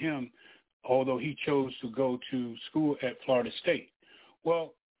good for him, although he chose to go to school at Florida State.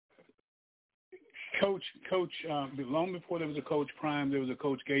 Well, Coach, long before there was a Coach Prime, there was a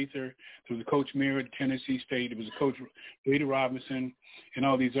Coach Gaither, there was a Coach Muir at Tennessee State, there was a Coach Ada Robinson, and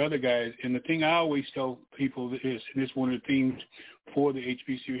all these other guys. And the thing I always tell people is, and this is one of the themes for the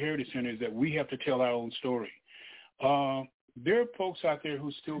HBCU Heritage Center, is that we have to tell our own story. There are folks out there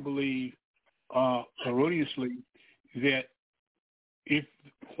who still believe erroneously that if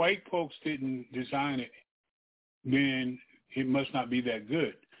white folks didn't design it, then it must not be that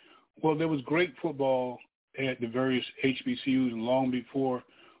good. Well, there was great football at the various HBCUs long before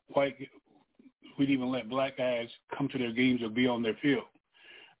we'd even let black guys come to their games or be on their field.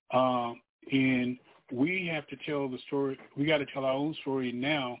 And we have to tell the story. We got to tell our own story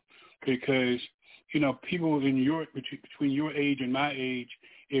now, because, people between your age and my age,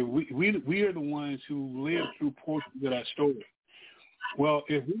 we are the ones who lived through portions of that story. Well,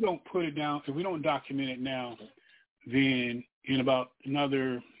 if we don't put it down, if we don't document it now, then in about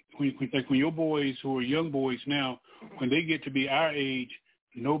another, when your boys who are young boys now, when they get to be our age,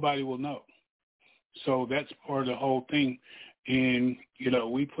 nobody will know. So that's part of the whole thing. And,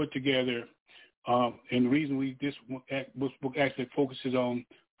 we put together, and the reason this book actually focuses on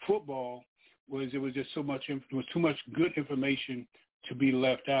football was it was just too much good information to be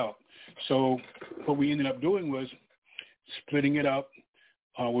left out. So what we ended up doing was splitting it up.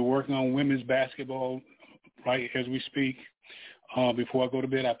 We're working on women's basketball right as we speak. Before I go to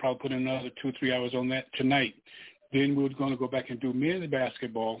bed, I probably put in another 2 or 3 hours on that tonight. Then we're going to go back and do men's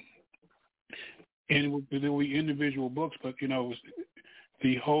basketball. And there'll be individual books, but,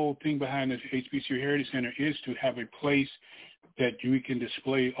 the whole thing behind the HBCU Heritage Center is to have a place that we can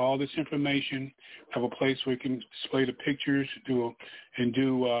display all this information, have a place where we can display the pictures, do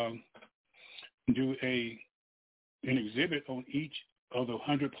an exhibit on each of the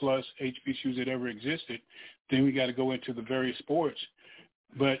 100-plus HBCUs that ever existed. Then we got to go into the various sports.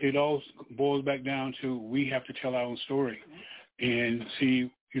 But it all boils back down to we have to tell our own story. And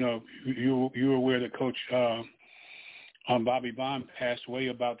see, you're aware that Coach Bobby Bond passed away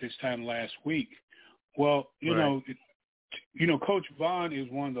about this time last week. Well, Coach Bond is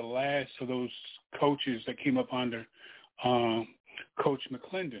one of the last of those coaches that came up under Coach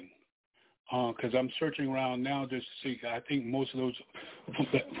McClendon. Because I'm searching around now just to see. I think most of those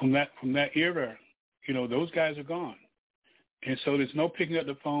from that era, those guys are gone, and so there's no picking up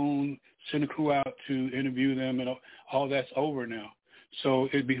the phone, send a crew out to interview them, and all that's over now. So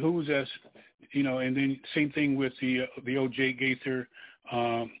it behooves us, and then same thing with the O.J. Gaither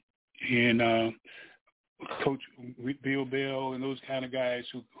and Coach Bill Bell and those kind of guys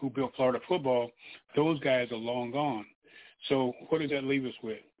who built Florida football. Those guys are long gone. So what does that leave us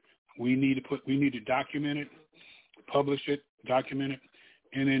with? We need to document it, publish it, document it,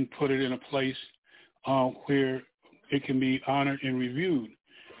 and then put it in a place where it can be honored and reviewed.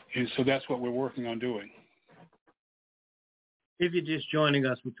 And so that's what we're working on doing. If you're just joining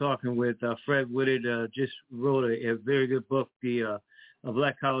us, we're talking with Fred Whitted. Just wrote a very good book, the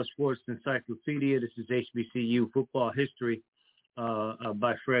Black College Sports Encyclopedia. This is HBCU Football History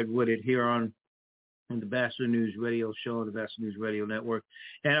by Fred Whitted here on the Batchelor News Radio Show, the Batchelor News Radio Network,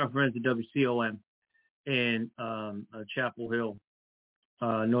 and our friends at WCOM in Chapel Hill,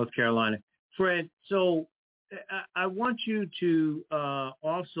 North Carolina. Fred, so I want you to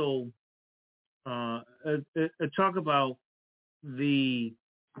also talk about this.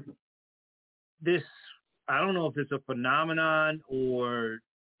 I don't know if it's a phenomenon or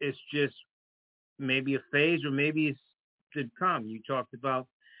it's just maybe a phase or maybe it's to come. You talked about,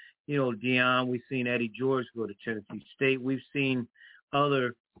 Deion. We've seen Eddie George go to Tennessee State. We've seen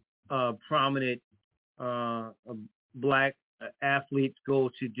other prominent black athletes go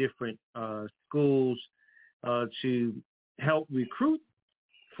to different schools to help recruit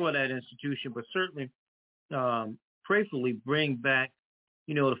for that institution, but certainly prayerfully bring back,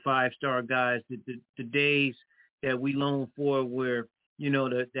 the five-star guys, the days that we long for where,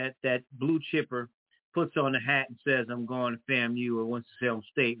 that blue chipper puts on a hat and says, I'm going to FAMU or Winston-Salem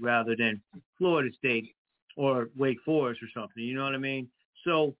State rather than Florida State or Wake Forest or something. You know what I mean?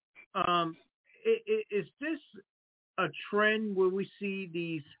 So is this a trend where we see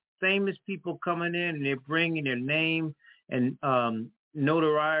these famous people coming in and they're bringing their name and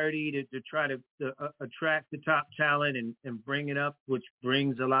notoriety to try to attract the top talent and bring it up, which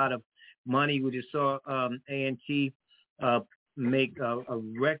brings a lot of money? We just saw A&T make a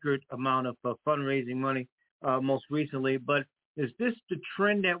record amount of fundraising money most recently. But is this the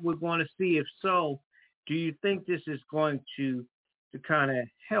trend that we're going to see? If so, do you think this is going to kind of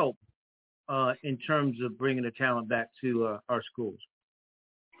help in terms of bringing the talent back to our schools?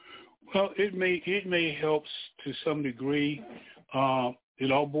 Well, it may help to some degree.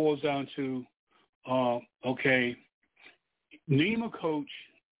 It all boils down to, okay, name a coach,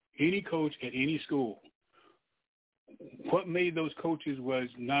 any coach at any school. What made those coaches was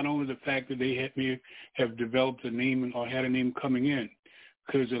not only the fact that they may have developed a name or had a name coming in,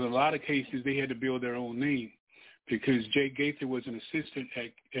 because in a lot of cases they had to build their own name. Because Jay Gaither was an assistant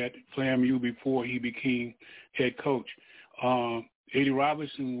at FAMU before he became head coach. Eddie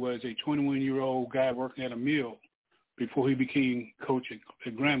Robinson was a 21-year-old guy working at a mill before he became coach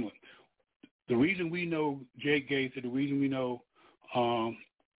at Grambling. The reason we know Jay Gaither, the reason we know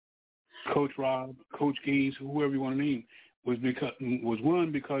Coach Rob, Coach Gaines, whoever you want to name, was because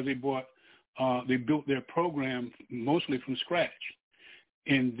they built their program mostly from scratch.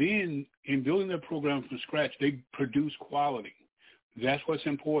 And then in building their program from scratch, they produce quality. That's what's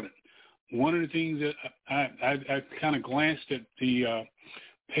important. One of the things that I kind of glanced at the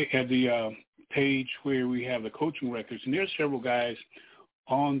page where we have the coaching records, and there's several guys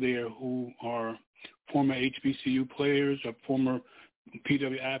on there who are former HBCU players or former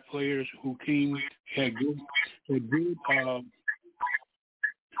PWI players who had good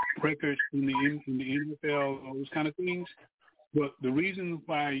records in the NFL, all those kind of things. But the reason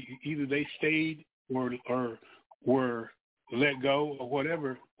why either they stayed or were let go or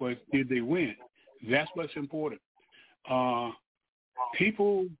whatever was, did they win? That's what's important.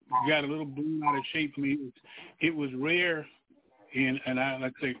 People got a little blown out of shape. I mean, it was rare, and I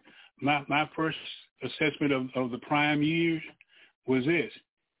like to say my first assessment of the prime years was this: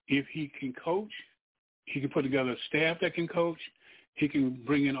 if he can coach, he can put together a staff that can coach. He can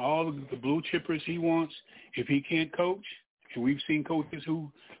bring in all of the blue chippers he wants. If he can't coach, and we've seen coaches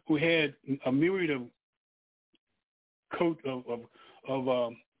who had a myriad of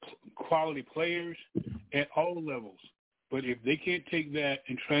quality players at all levels. But if they can't take that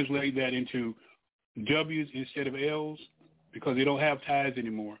and translate that into W's instead of L's, because they don't have ties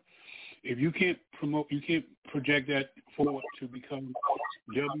anymore, if you can't project that forward to become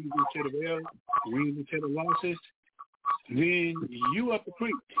W's instead of L's, wins instead of losses, then you up the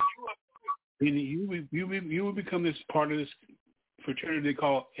creek. And you will become this part of this fraternity they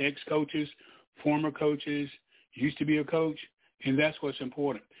call ex-coaches, former coaches, used to be a coach, and that's what's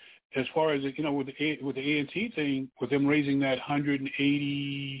important. As far as, with the A&T thing, with them raising that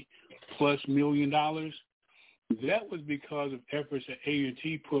 $180+ million, that was because of efforts that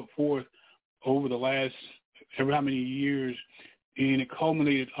A&T put forth over the last ever how many years, and it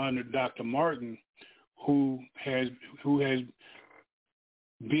culminated under Dr. Martin, who has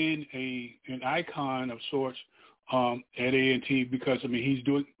been an icon of sorts at A&T, because he's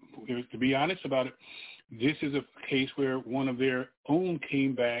doing, to be honest about it, this is a case where one of their own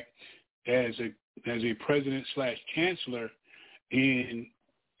came back as a president / chancellor and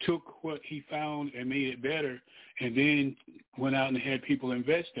took what he found and made it better, and then went out and had people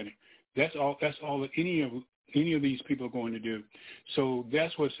invest in it. That's all that any of these people are going to do. So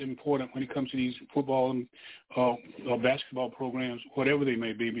that's what's important when it comes to these football and or basketball programs, whatever they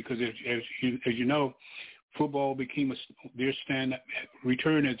may be, because as you know, football became their stand-up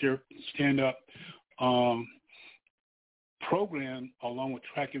program, along with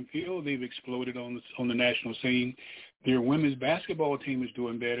track and field. They've exploded on the national scene. Their women's basketball team is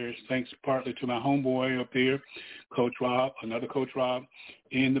doing better, thanks partly to my homeboy up there, Coach Rob, another Coach Rob.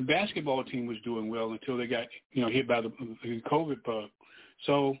 And the basketball team was doing well until they got, hit by the COVID bug.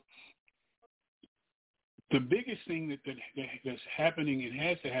 So the biggest thing that's happening and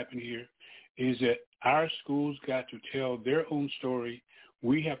has to happen here is that our schools got to tell their own story.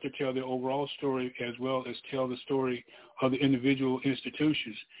 We have to tell the overall story as well as tell the story of the individual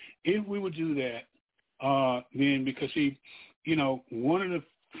institutions. If we would do that, then because, one of the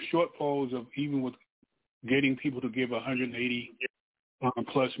shortfalls of even with getting people to give $180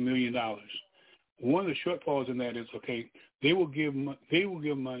 plus $1 million, one of the shortfalls in that is, okay, they will give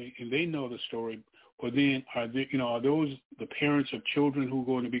money and they know the story, but then are those the parents of children who are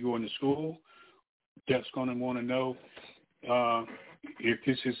going to be going to school that's going to want to know if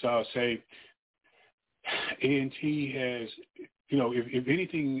this is, say, A&T has, if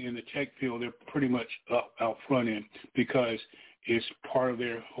anything in the tech field, they're pretty much out front end because it's part of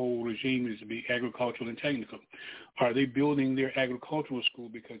their whole regime is to be agricultural and technical. Are they building their agricultural school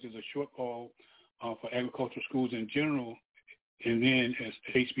because there's a shortfall for agricultural schools in general, and then as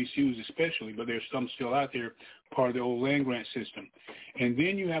HBCUs especially, but there's some still out there, part of the old land grant system. And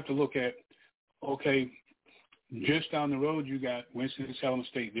then you have to look at, okay, just down the road you got Winston-Salem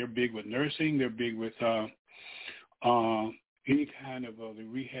State. They're big with nursing. They're big with any kind of the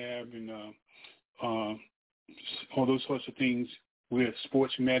rehab and all those sorts of things with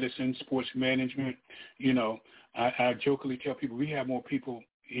sports medicine, sports management. I jokingly tell people we have more people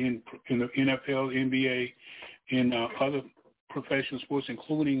in the NFL, NBA, and other professional sports,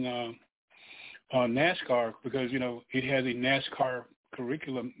 including NASCAR, because, it has a NASCAR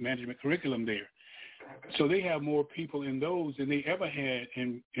management curriculum there. So they have more people in those than they ever had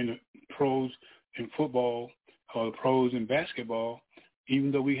in the pros in football or the pros in basketball,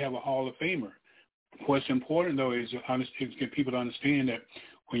 even though we have a Hall of Famer. What's important, though, is to get people to understand that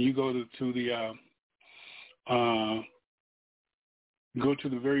when you go to the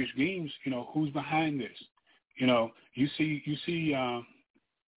various games, who's behind this. You see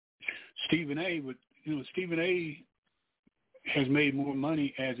Stephen A., but Stephen A. has made more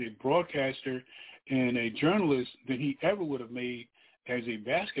money as a broadcaster and a journalist than he ever would have made as a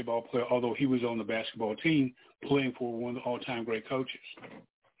basketball player, although he was on the basketball team playing for one of the all-time great coaches.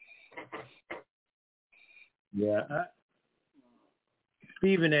 Yeah.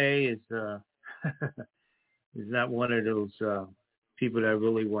 Stephen A. is is not one of those people that I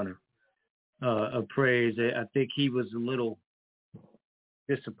really want to appraise. I think he was a little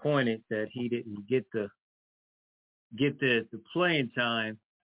disappointed that he didn't get the playing time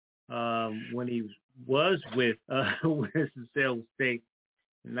when he was with Winston-Salem State.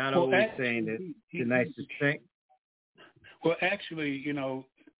 Not always saying that the nicest thing. Well, actually,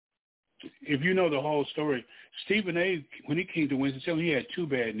 if you know the whole story, Stephen A., when he came to Winston-Salem, he had two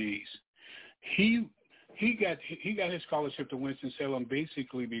bad knees. He got his scholarship to Winston-Salem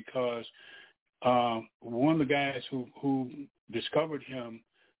basically because one of the guys who discovered him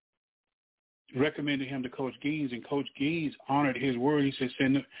recommended him to Coach Gaines, and Coach Gaines honored his word. He said,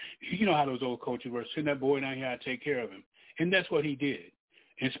 you know how those old coaches were, send that boy down here, I'll take care of him. And that's what he did.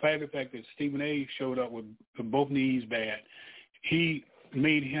 In spite of the fact that Stephen A. showed up with both knees bad, he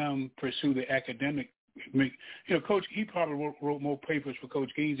made him pursue the academic. Coach, he probably wrote more papers for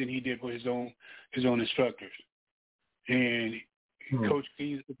Coach Gaines than he did for his own instructors. And Coach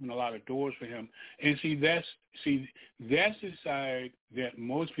Gaines opened a lot of doors for him. And that's the side that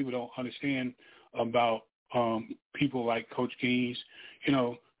most people don't understand about people like Coach Gaines.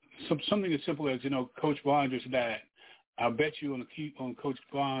 Something as simple as, Coach Vaughn just died. I bet you on Coach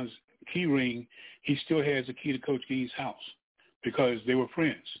Vaughn's key ring, he still has the key to Coach Gaines' house because they were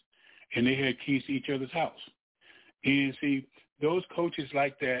friends and they had keys to each other's house. And see, those coaches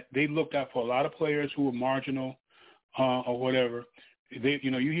like that, they looked out for a lot of players who were marginal or whatever. They,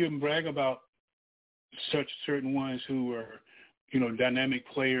 you hear them brag about certain ones who were, dynamic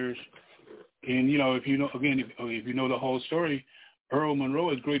players. And, if you know the whole story, Earl Monroe,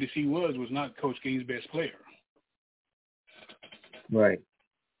 as great as he was not Coach Gaines' best player. Right.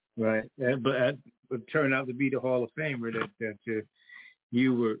 But it turned out to be the Hall of Famer that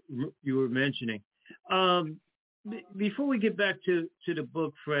you were mentioning. Before we get back to the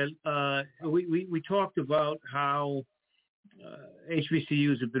book, Fred, we talked about how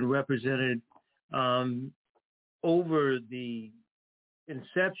HBCUs have been represented over the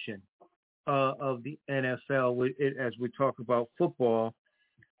inception of the NFL as we talk about football,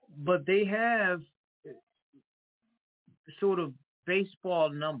 but they have sort of baseball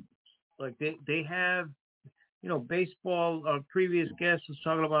numbers. Like they have, baseball. Our previous guest was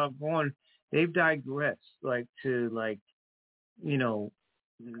talking about going they've digressed to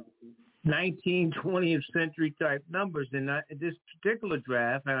 19th, 20th century type numbers in this particular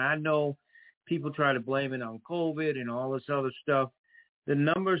draft. And I know people try to blame it on COVID and all this other stuff. The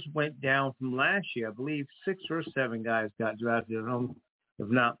numbers went down from last year. I believe 6 or 7 guys got drafted, if I'm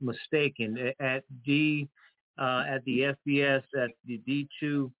not mistaken, at the FBS, at the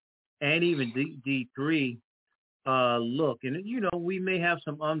D2, and even D3 look. And, we may have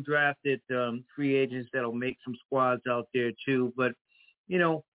some undrafted free agents that'll make some squads out there too. But,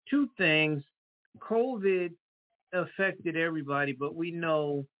 2 things. COVID affected everybody, but we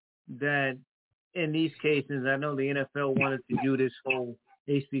know that in these cases, I know the NFL wanted to do this whole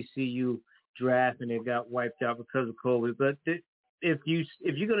HBCU draft, and it got wiped out because of COVID. But if you're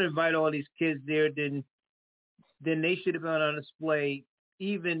going to invite all these kids there, then they should have been on display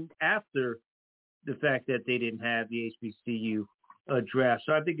even after the fact that they didn't have the HBCU draft.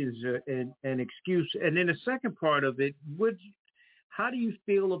 So I think it's an excuse. And then the second part of it, how do you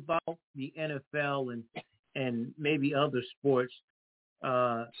feel about the NFL and maybe other sports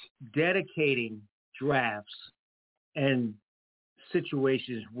dedicating drafts and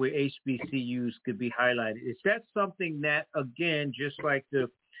situations where HBCUs could be highlighted? Is that something that, again, just like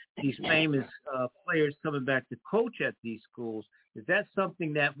these famous players coming back to coach at these schools, is that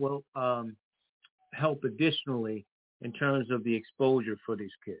something that will help additionally in terms of the exposure for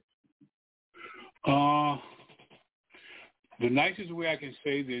these kids? The nicest way I can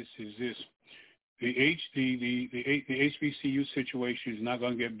say this is this. The HBCU situation is not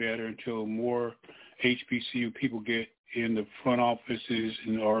going to get better until more HBCU people get in the front offices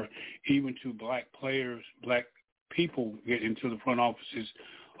or even to black players, black people get into the front offices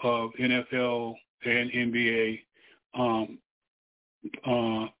of NFL and NBA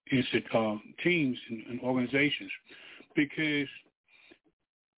teams and organizations, because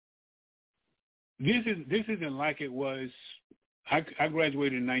this isn't like it was. I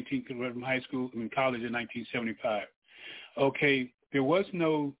graduated from high school and college in 1975. Okay, there was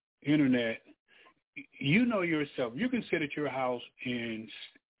no internet. You know yourself. You can sit at your house and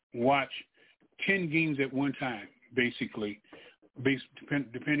watch 10 games at one time, basically,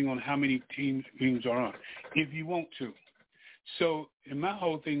 depending on how many games are on, if you want to. So, and my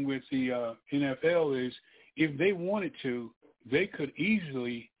whole thing with the NFL is, if they wanted to, they could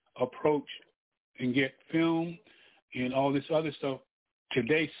easily approach and get film and all this other stuff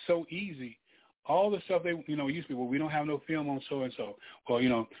today so easy. All the stuff they, used to be, well, we don't have no film on so and so. Well,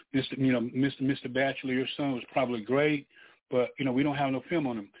 Mr. Batchelor, your son was probably great, but we don't have no film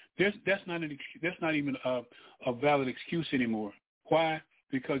on him. That's not even a valid excuse anymore. Why?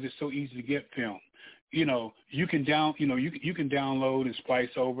 Because it's so easy to get film. You can you can download and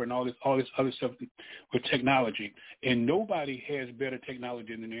splice over and all this other stuff with technology. And nobody has better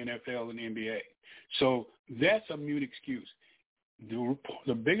technology than the NFL and the NBA. So that's a mute excuse.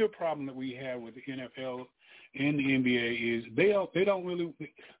 The bigger problem that we have with the NFL and the NBA is they don't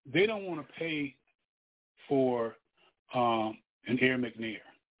want to pay for an Aaron McNair.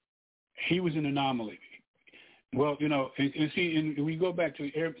 He was an anomaly. Well, and we go back to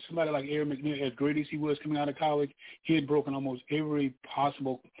somebody like Aaron McNair, as great as he was coming out of college, he had broken almost every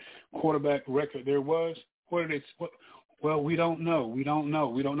possible quarterback record there was. Well, we don't know. We don't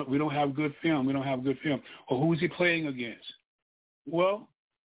have good film. Or who is he playing against? Well,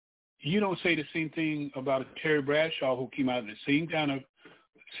 you don't say the same thing about Terry Bradshaw, who came out of the same kind of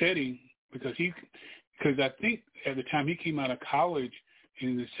setting, because I think at the time he came out of college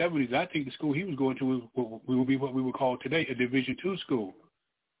in the 70s, I think the school he was going to would be what we would call today a Division II school.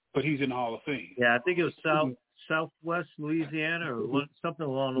 But he's in the Hall of Fame. Yeah, I think it was Southwest Louisiana or something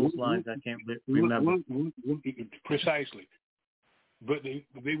along those lines. I can't remember. Precisely. But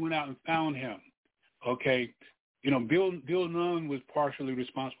they went out and found him. Okay. Bill Nunn was partially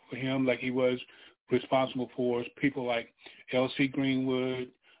responsible for him, like he was responsible for people like L.C.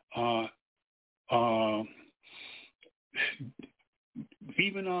 Greenwood,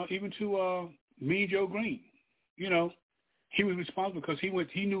 even to Mean Joe Green. He was responsible because he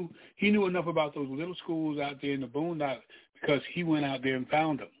knew enough about those little schools out there in the boondocks because he went out there and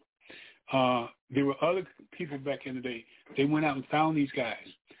found them. There were other people back in the day. They went out and found these guys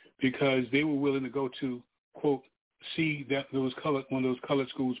because they were willing to go to, quote, see that one of those colored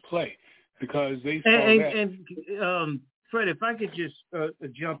schools play, because they saw that. And Fred, if I could just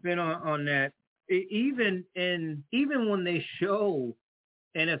jump in on that, even when they show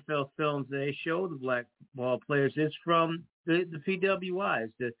NFL films, they show the black ball players. It's from the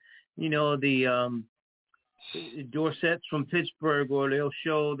PWIs, the Dorsett's from Pittsburgh, or they'll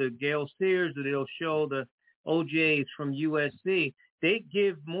show the Gale Sears, or they'll show the OJs from USC. they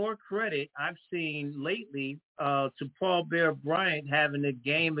give more credit, I've seen lately, to Paul Bear Bryant having a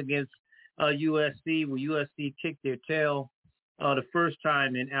game against USC where USC kicked their tail the first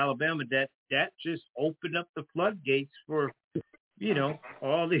time in Alabama. That just opened up the floodgates for,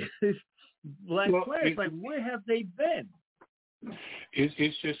 all these black players. Like, where have they been?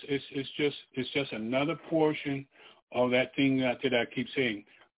 It's just another portion of that thing that I keep saying.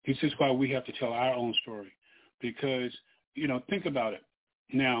 This is why we have to tell our own story, because think about it.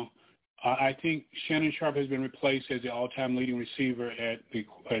 Now, I think Shannon Sharp has been replaced as the all-time leading receiver at the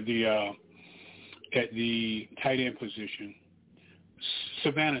tight end position.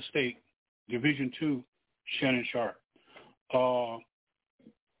 Savannah State, Division II, Shannon Sharp.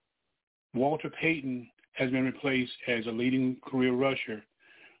 Walter Payton has been replaced as a leading career rusher,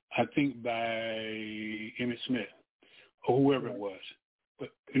 I think by Emmitt Smith or whoever it was. But,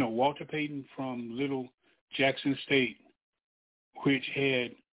 Walter Payton from Little Jackson State, which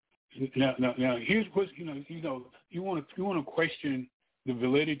had now here's what you want to question the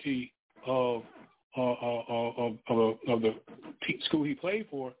validity of the school he played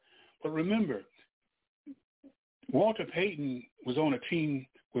for, but remember, Walter Payton was on a team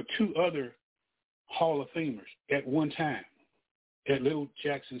with two other Hall of Famers at one time at Little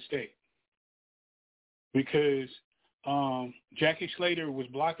Jackson State, because Jackie Slater was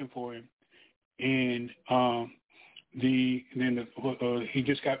blocking for him, and he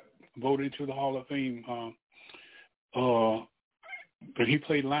just got voted into the Hall of Fame, but he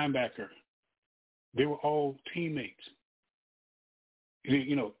played linebacker. They were all teammates.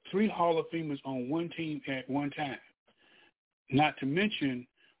 Three Hall of Famers on one team at one time. Not to mention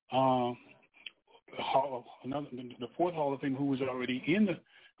the fourth Hall of Fame who was already in the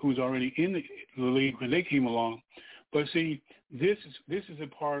league when they came along. But see, this is a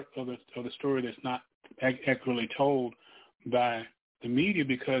part of the story that's not accurately told by the media,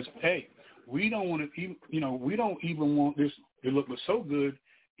 because we don't want to we don't even want this to look so good,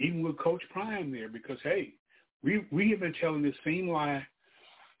 even with Coach Prime there, because we have been telling this same lie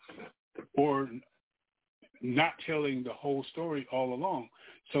or not telling the whole story all along.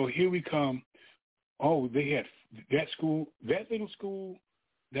 So here we come. Oh, they had that little school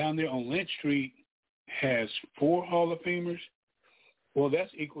down there on Lynch Street has 4 Hall of Famers. Well,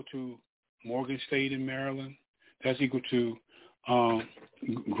 that's equal to Morgan State in Maryland. That's equal to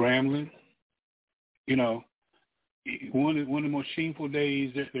Grambling. One of the most shameful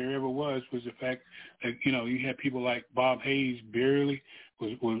days that there ever was the fact that you had people like Bob Hayes barely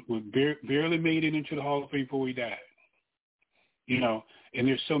made it into the Hall of Fame before he died. And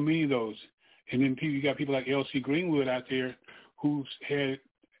there's so many of those. And then you got people like L.C. Greenwood out there who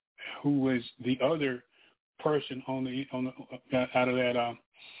was the other person out of that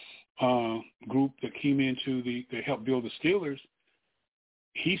group that came into that helped build the Steelers.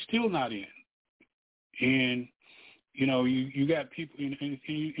 He's still not in. And you got people, and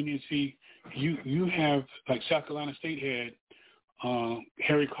you see, you have, like, South Carolina State had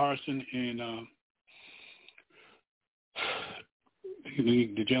Harry Carson and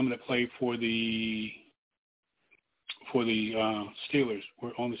the gentleman that played for the Steelers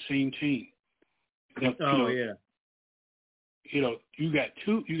were on the same team. You got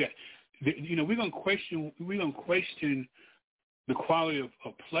two. We're gonna question the quality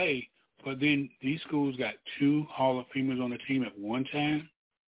of play. But then these schools got 2 Hall of Famers on the team at one time.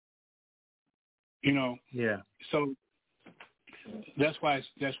 Yeah. So that's why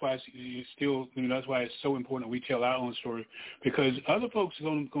it's still. That's why it's so important that we tell our own story, because other folks are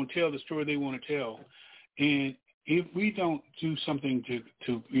going to tell the story they want to tell, and if we don't do something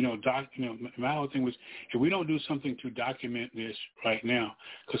to my whole thing was, if we don't do something to document this right now,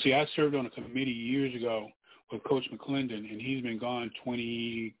 because see, I served on a committee years ago with Coach McClendon, and he's been gone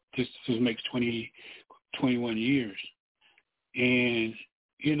 21 years. And,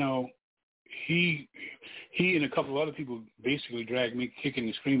 he and a couple of other people basically dragged me kicking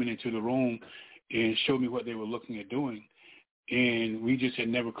and screaming into the room and showed me what they were looking at doing. And we just had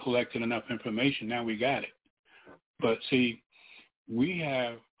never collected enough information. Now we got it. But see, we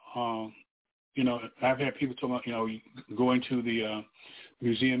have, I've had people talk about, going to the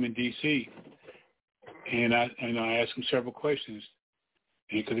museum in D.C., and I asked them several questions,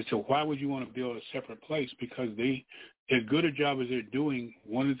 because they said, why would you want to build a separate place? Because as good a job as they're doing,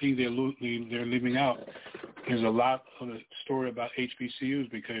 one of the things they're leaving out is a lot of the story about HBCUs,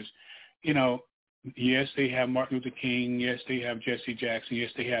 because, yes, they have Martin Luther King, yes, they have Jesse Jackson,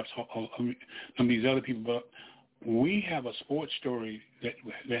 yes, they have some of these other people, but we have a sports story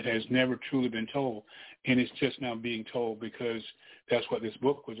that has never truly been told, and it's just now being told because that's what this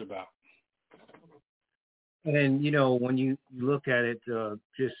book was about. And, when you look at it,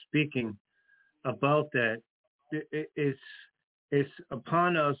 just speaking about that, it's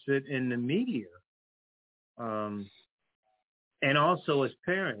upon us that in the media, and also as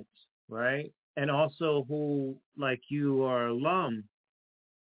parents, right? And also who, like you, are alum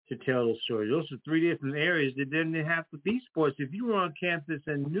to tell those stories. Those are three different areas that didn't have to be sports. If you were on campus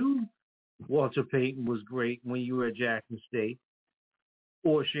and knew Walter Payton was great when you were at Jackson State,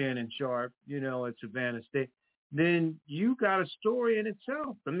 or Shannon Sharp, at Savannah State, then you got a story in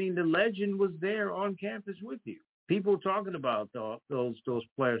itself. I mean, the legend was there on campus with you. People talking about those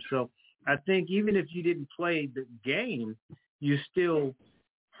players. So I think even if you didn't play the game, you still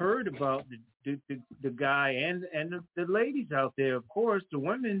heard about the guy and the ladies out there, of course, the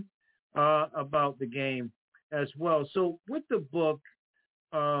women, about the game as well. So with the book,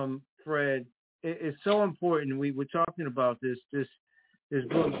 Fred, it's so important. We were talking about this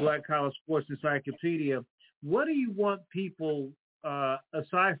book, Black College Sports Encyclopedia. What do you want people,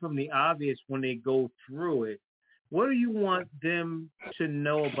 aside from the obvious when they go through it, what do you want them to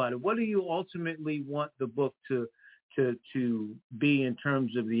know about it? What do you ultimately want the book to be in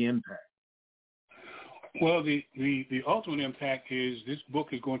terms of the impact? Well, the ultimate impact is this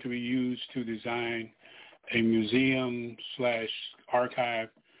book is going to be used to design a museum/archive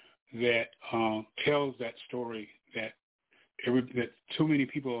that tells that story that too many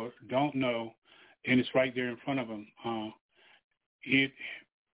people don't know, and it's right there in front of them.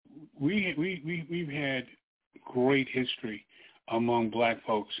 We've had great history among Black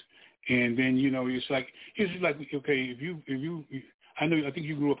folks, and then it's like okay, I think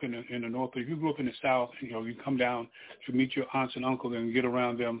you grew up in the North, but if you grew up in the South, you come down to meet your aunts and uncles and get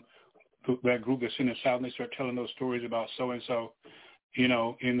around them, that group that's in the South, and they start telling those stories about so and so,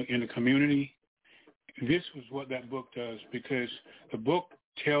 in the community. This was what that book does, because the book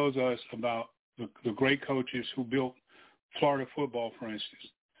tells us about the great coaches who built Florida football, for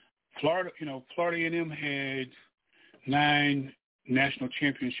instance. Florida A&M had 9 national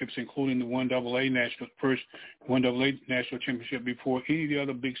championships, including the first 1AA national championship, before any of the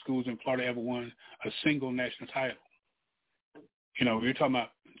other big schools in Florida ever won a single national title. You're talking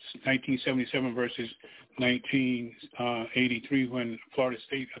about 1977 versus 1983 when Florida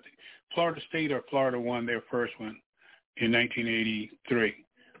State or Florida won their first one in 1983.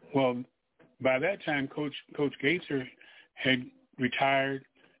 Well, by that time, Coach Gaither had retired,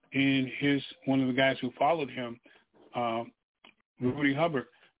 and one of the guys who followed him, Rudy Hubbard,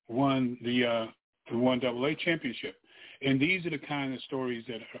 won the 1AA championship. And these are the kind of stories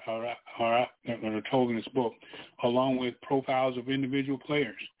that are told in this book, along with profiles of individual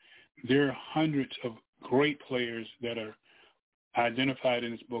players. There are hundreds of great players that are identified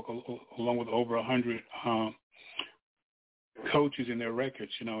in this book, along with over 100 coaches in their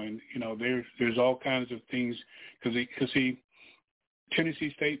records. There's all kinds of things, because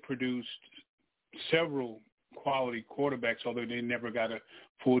Tennessee State produced several quality quarterbacks, although they never got a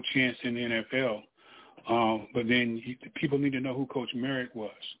full chance in the NFL. But then people need to know who Coach Merritt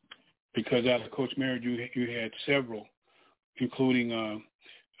was, because out of Coach Merritt, you had several, including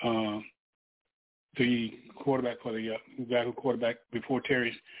the quarterback for the guy who quarterback before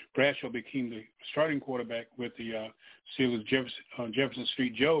Terry Bradshaw became the starting quarterback with the Steelers. Jefferson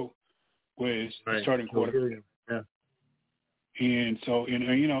Street Joe was the starting quarterback. Yeah. And so,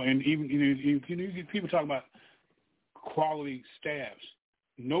 and even people talk about quality staffs.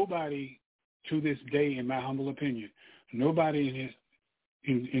 Nobody to this day, in my humble opinion, nobody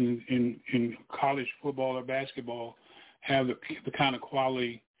in college football or basketball have the kind of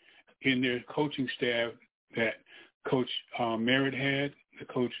quality in their coaching staff that Coach Merritt had, the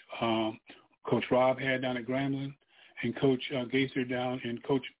Coach Rob had down at Grambling, and Coach Gaither and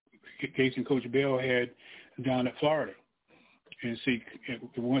Coach Bell had down at Florida. And see,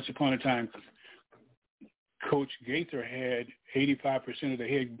 once upon a time, Coach Gaither had 85% of the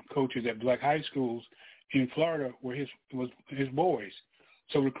head coaches at black high schools in Florida were his boys.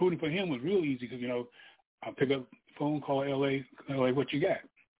 So recruiting for him was real easy, because I'll pick up the phone, call LA, what you got?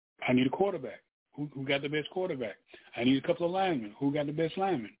 I need a quarterback. Who got the best quarterback? I need a couple of linemen. Who got the best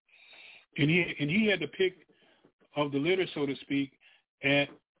linemen? And he had the pick of the litter, so to speak, at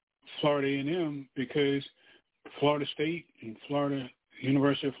Florida A&M, because Florida State and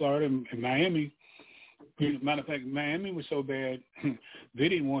University of Florida and Miami. Matter of fact, Miami was so bad they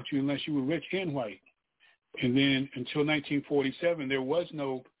didn't want you unless you were rich and white. And then until 1947, there was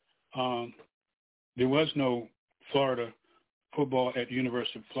no Florida football at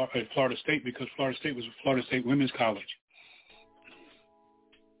University of Florida State, because Florida State was a Florida State Women's College.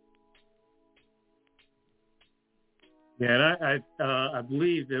 Yeah, and I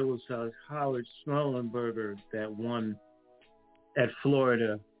believe it was Howard Schnellenberger that won at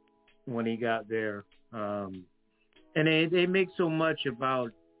Florida when he got there. And they make so much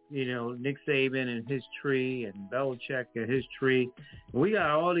about, Nick Saban and his tree and Belichick and his tree. We got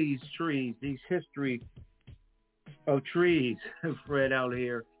all these trees, these history of trees, Fred, out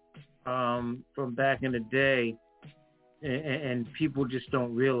here from back in the day. And people just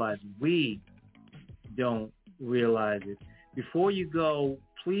don't realize it. We don't realize it. Before you go,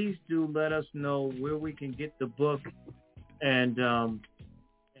 please do let us know where we can get the book, and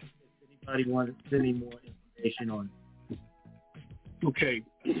if anybody wants any more information on it. Okay.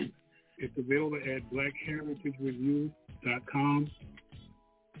 It's available at blackheritagereview.com.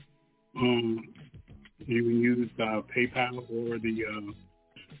 You can use PayPal or the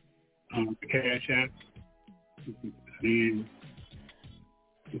Cash App. And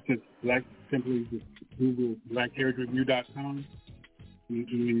it's just simply just Google blackheritagereview.com.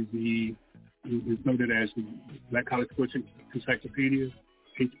 And it's noted as the Black College Sports Encyclopedia,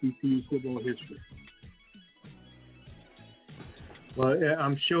 HBCU football history. Well,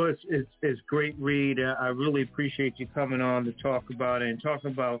 I'm sure it's great read. I really appreciate you coming on to talk about it and talk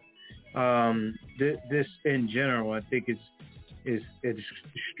about this in general. I think it's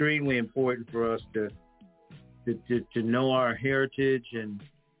extremely important for us to know our heritage and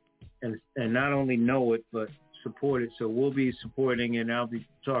not only know it but support it. So we'll be supporting, and I'll be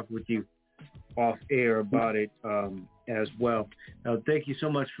talking with you off air about it as well. Thank you so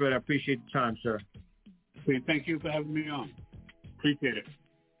much, Fred. I appreciate the time, sir. Okay, thank you for having me on. Appreciate it.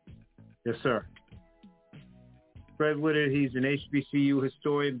 Yes, sir. Fred Whitted, he's an HBCU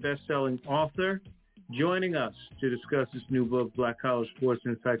historian, best-selling author, joining us to discuss his new book, Black College Sports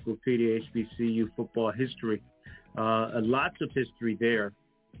Encyclopedia, HBCU Football History. Lots of history there.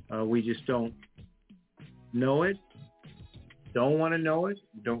 We just don't know it, don't want to know it,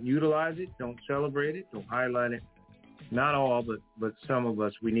 don't utilize it, don't celebrate it, don't highlight it. Not all, but some of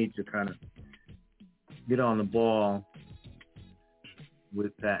us, we need to kind of get on the ball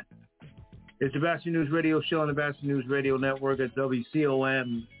with that. It's the Batchelor News Radio Show on the Batchelor News Radio Network at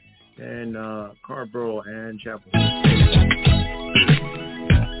WCOM and Carborough and Chapel.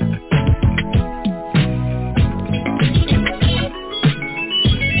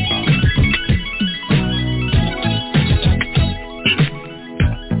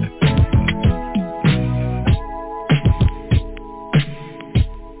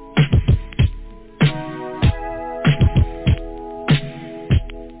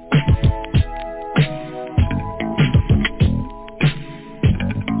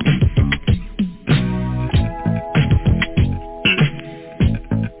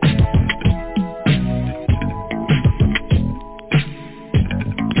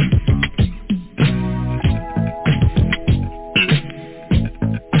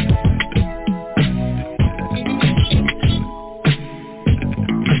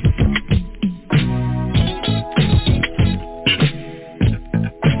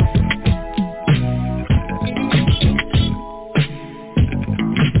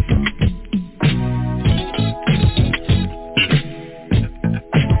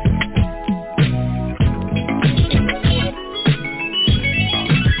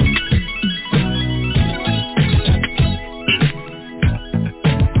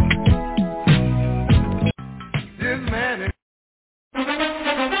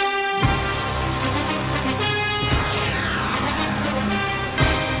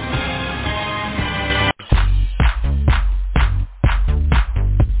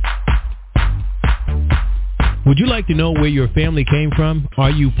 Would you like to know where your family came from?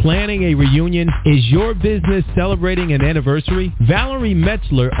 Are you planning a reunion? Is your business celebrating an anniversary? Valerie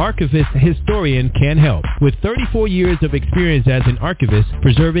Metzler, archivist historian, can help. With 34 years of experience as an archivist,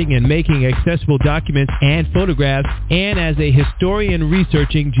 preserving and making accessible documents and photographs, and as a historian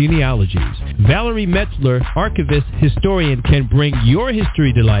researching genealogies, Valerie Metzler, archivist historian, can bring your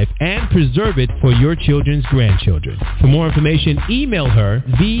history to life and preserve it for your children's grandchildren. For more information, email her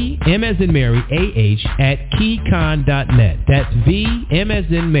M as in Mary, AH at keycon.net. That's M as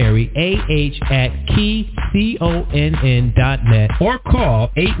in Mary, AH at KeyConn.net, or call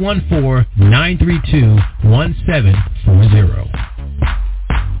 814-932-1740.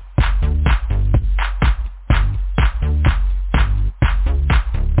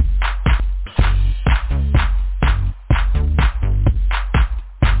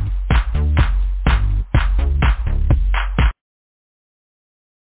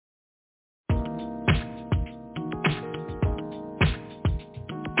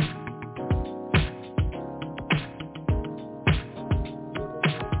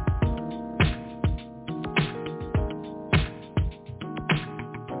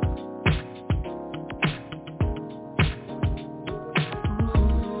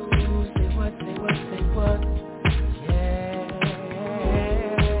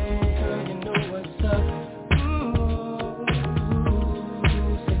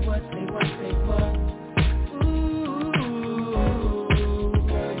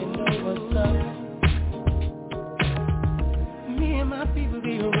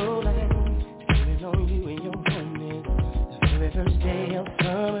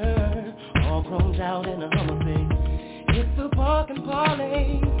 out in a Hummer bay. It's a park and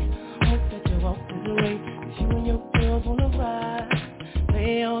parlay. Hope that you walk this way. If you and your girls wanna ride,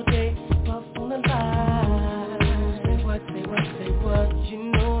 play all day, puff on the line. Say what, say what, say what.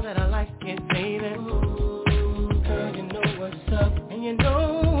 You know that I like it, baby. Ooh, girl, you know what's up, and you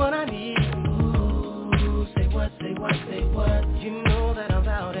know what I need. Ooh, say what, say what, say what. You know that I'm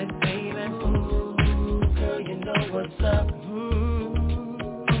about it, baby. Ooh, girl, you know what's up.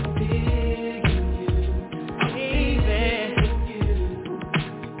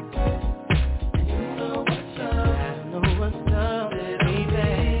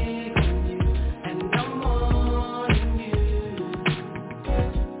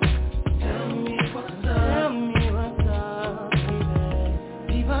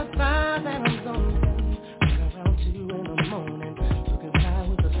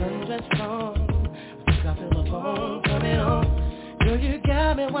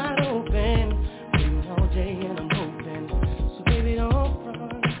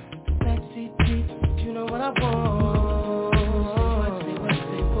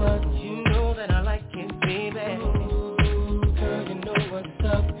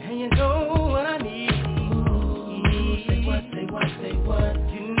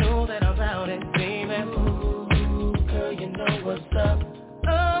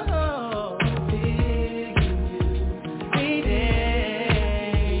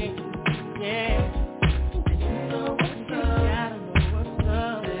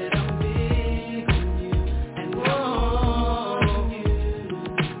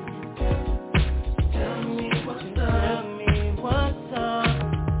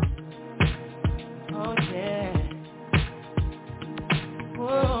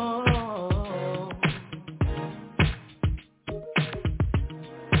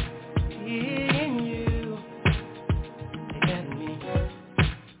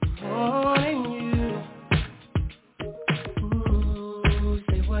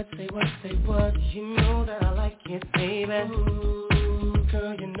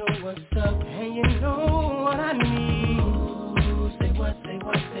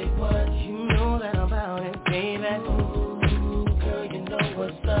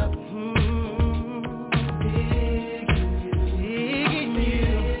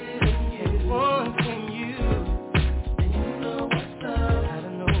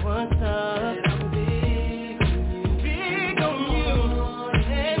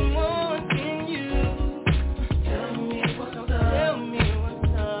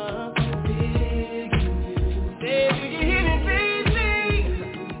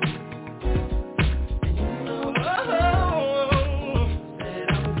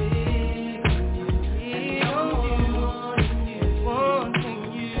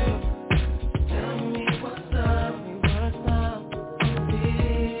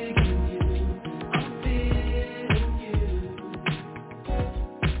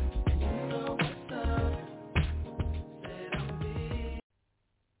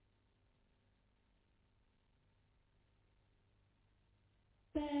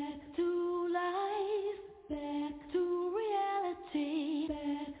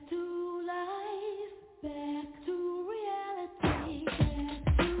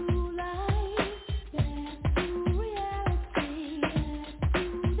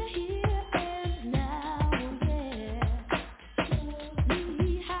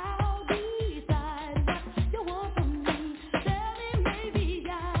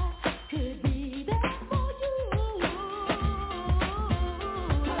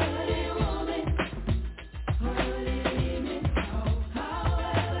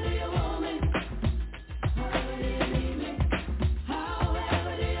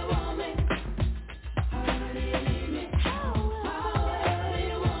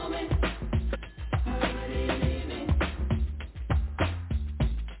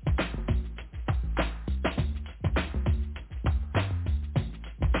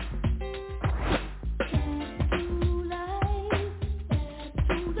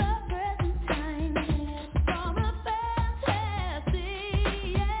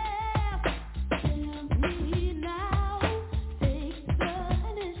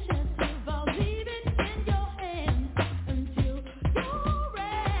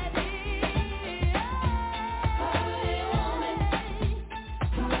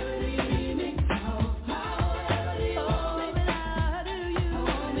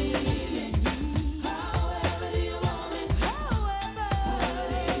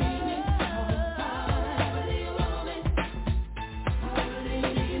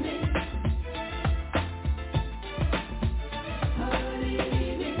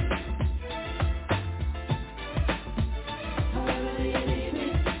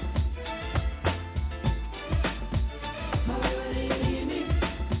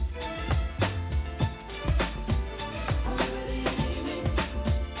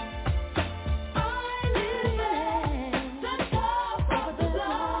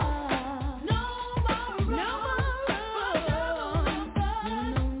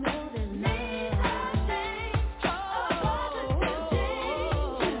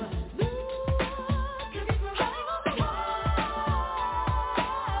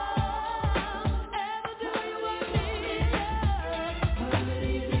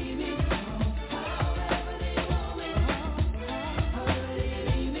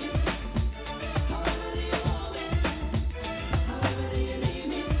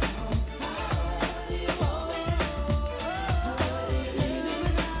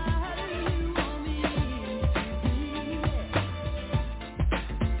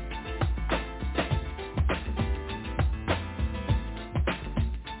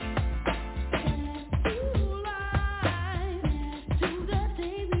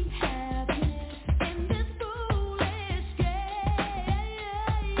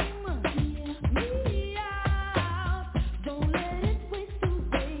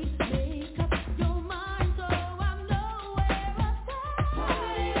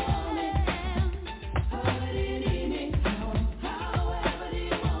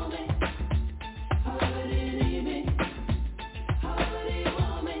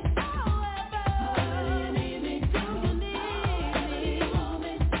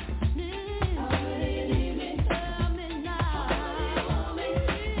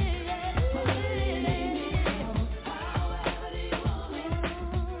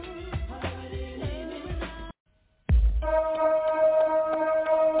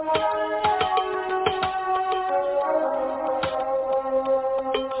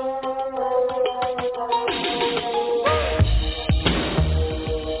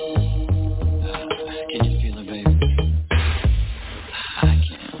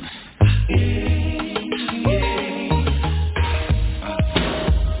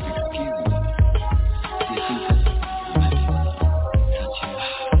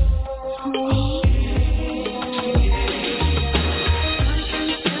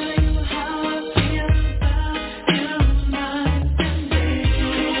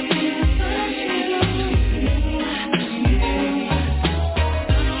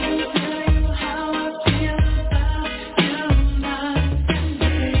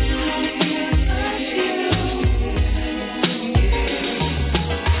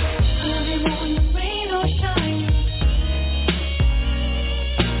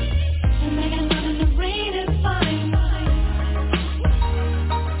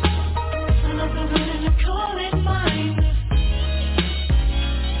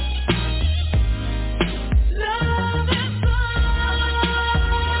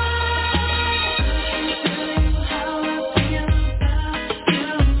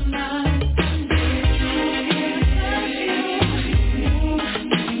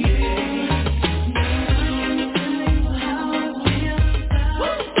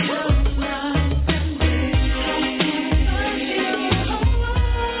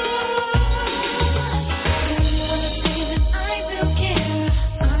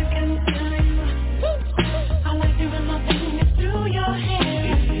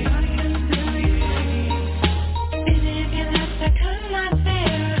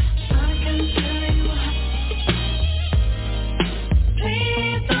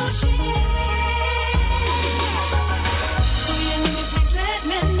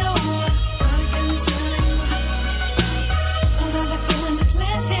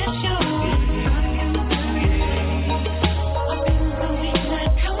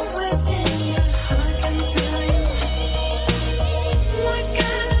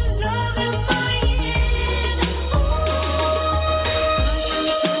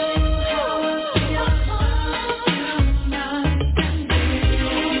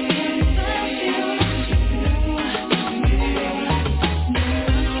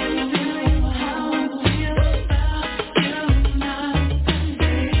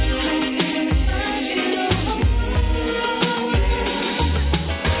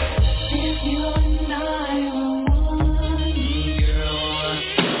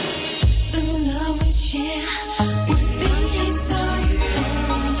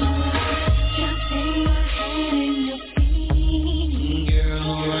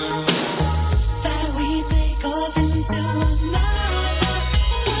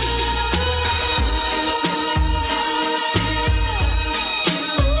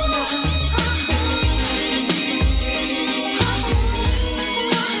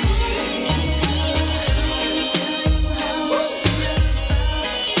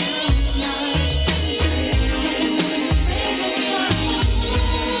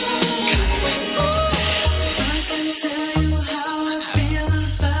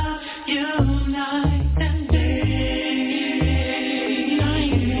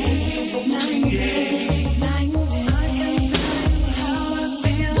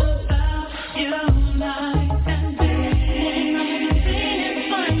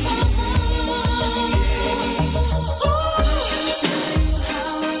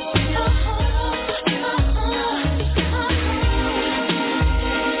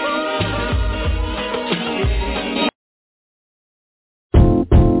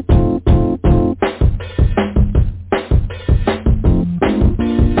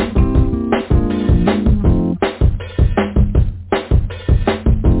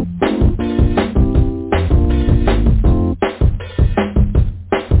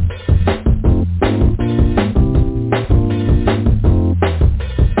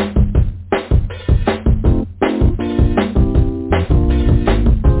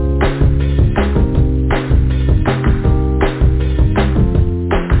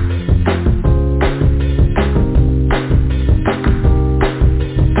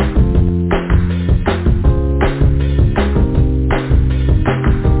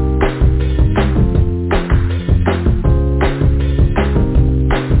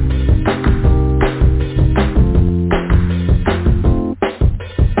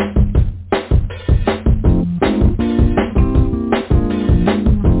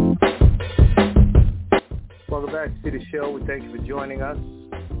 to the show. We thank you for joining us.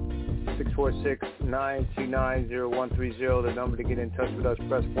 646-929-0130, the number to get in touch with us.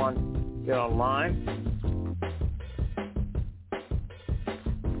 Press 1, get online.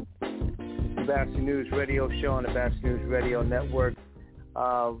 The Batchelor News Radio Show on the Batchelor News Radio Network.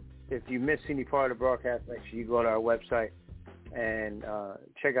 If you miss any part of the broadcast, make sure you go to our website and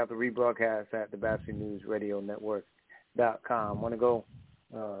check out the rebroadcast at the Batchelor News Radio Network.com. I want to go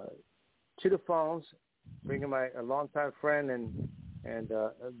to the phones, bring in a longtime friend and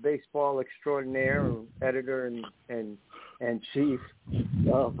a baseball extraordinaire, editor and chief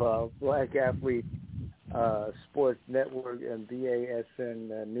of Black Athlete Sports Network and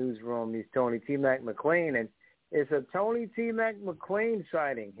BASN Newsroom. He's Tony T. Mac McLean, and it's a Tony T. Mac McLean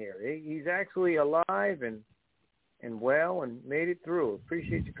sighting here. He's actually alive and well and made it through.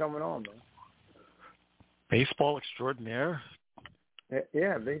 Appreciate you coming on, man. Baseball extraordinaire?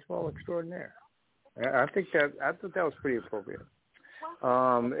 Yeah, baseball extraordinaire. I think that was pretty appropriate.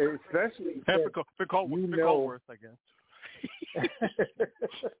 Especially worse, I guess.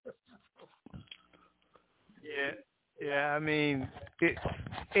 Yeah. I mean,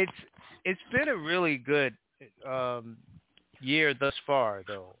 it's been a really good year thus far,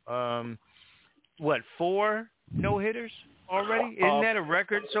 though. 4 no-hitters already? Isn't that a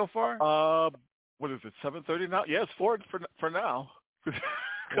record so far? What is it? 7:30 now? Yeah, it's 4 for now.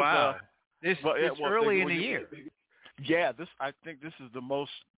 Wow. It's early in the year. Yeah, I think this is the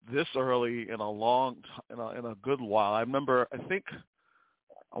most this early in a good while. I remember, I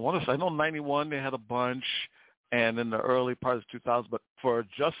know 91 they had a bunch, and in the early part of 2000, but for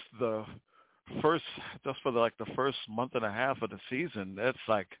the first month and a half of the season, that's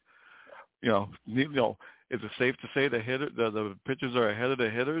like, is it safe to say the pitchers are ahead of the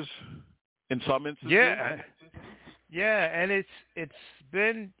hitters in some instances? Yeah, and it's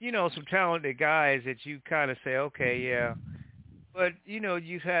been, some talented guys that you kind of say, okay, yeah. But,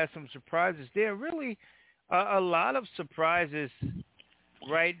 you've had some surprises. There are really a lot of surprises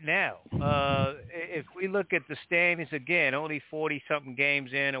right now. If we look at the standings, again, only 40-something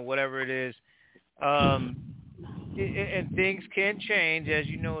games in or whatever it is, and things can change, as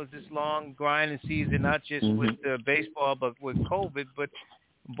you know, it's this long grinding season, not just with baseball, but with COVID. But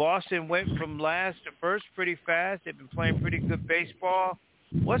Boston went from last to first pretty fast. They've been playing pretty good baseball.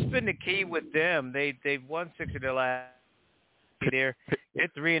 What's been the key with them? They've won 6 of their last. They're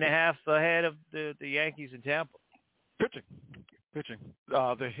 3.5 ahead of the Yankees in Tampa. Pitching.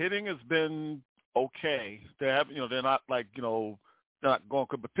 The hitting has been okay. They have, they're not like, they're not going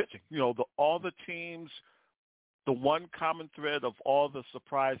good, but pitching. All the teams. The one common thread of all the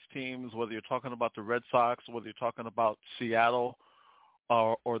surprise teams, whether you're talking about the Red Sox, whether you're talking about Seattle,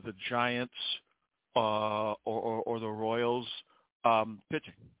 or the Giants, or the Royals,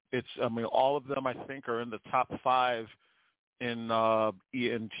 pitching. All of them I think are in the top 5 in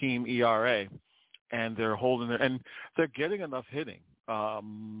team ERA, and they're holding it, and they're getting enough hitting.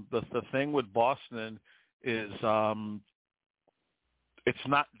 The thing with Boston is it's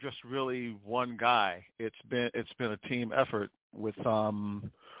not just really one guy. It's been a team effort with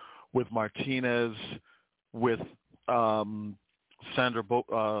Martinez, with Xander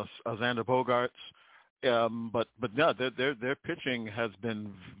Bogaerts, but no, their pitching has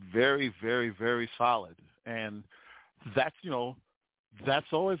been very, very, very solid, and that's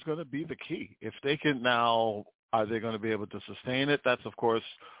always going to be the key. If they can now, are they going to be able to sustain it? That's of course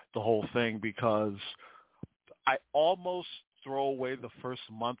the whole thing, because I almost throw away the first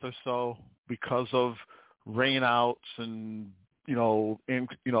month or so because of rainouts and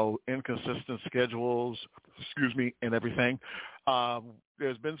inconsistent schedules, and everything.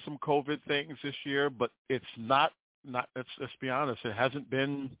 There's been some COVID things this year, but it's not. Let's be honest. It hasn't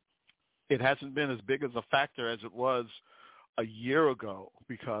been as big as a factor as it was a year ago,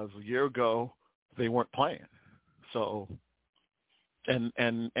 because a year ago they weren't playing. So, and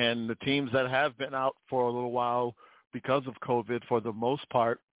the teams that have been out for a little while because of COVID, for the most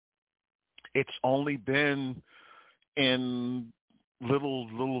part, it's only been in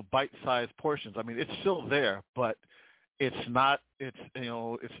little bite-sized portions. I mean, it's still there, but it's not. It's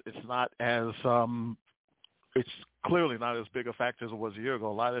not as. It's clearly not as big a factor as it was a year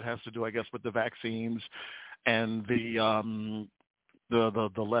ago. A lot of it has to do, I guess, with the vaccines and the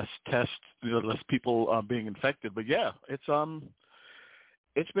less tests, less people being infected. But yeah, it's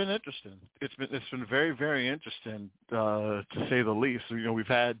been interesting. It's been very, very interesting to say the least. We've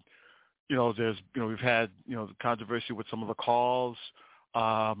had the controversy with some of the calls.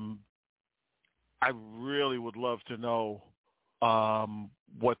 I really would love to know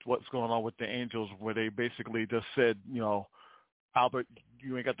what's going on with the Angels, where they basically just said, Albert,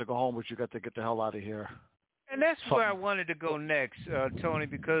 you ain't got to go home, but you got to get the hell out of here. And that's where I wanted to go next, Tony,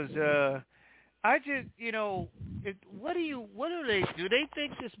 because I just, what do they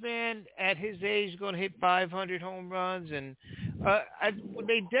think this man at his age is going to hit 500 home runs? And when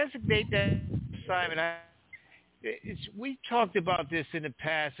they designate that assignment, we talked about this in the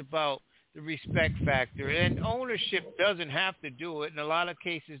past about the respect factor, and ownership doesn't have to do it. In a lot of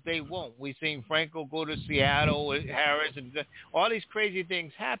cases, they won't. We've seen Franco go to Seattle, Harris, and all these crazy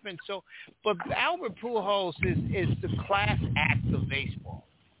things happen. So, but Albert Pujols is the class act of baseball,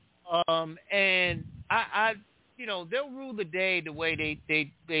 and I they'll rule the day the way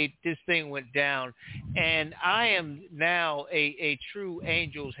they this thing went down, and I am now a true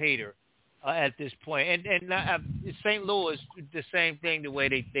Angels hater. At this point, and St. Louis, the same thing, the way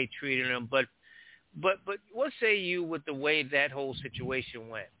they treated him. But what say you with the way that whole situation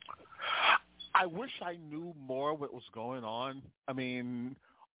went? I wish I knew more what was going on. I mean,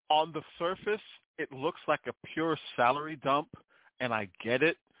 on the surface, it looks like a pure salary dump, and I get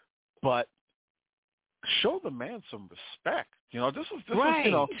it, but show the man some respect. This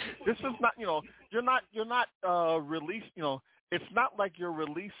is not, you're not released. It's not like you're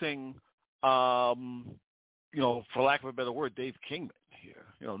releasing. For lack of a better word, Dave Kingman here.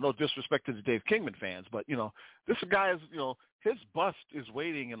 No disrespect to the Dave Kingman fans, but this guy is, his bust is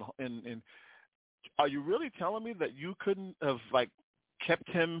waiting. And are you really telling me that you couldn't have kept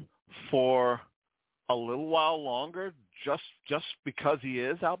him for a little while longer just because he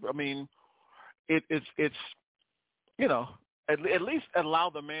is Albert? I mean, it's at least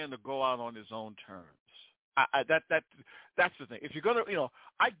allow the man to go out on his own terms. That's the thing. If you're gonna,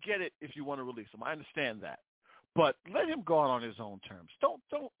 I get it. If you want to release him, I understand that, but let him go out on his own terms. Don't.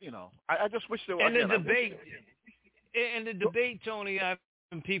 I just wish there was. And the debate, Tony,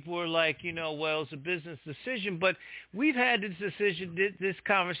 people are like, well, it's a business decision, but we've had this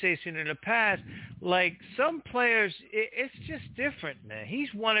conversation in the past. Like some players, it's just different, man.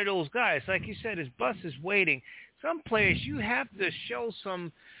 He's one of those guys. Like you said, his bus is waiting. Some players, you have to show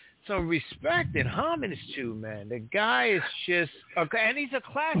some respect and homage to, man. The guy is just, and he's a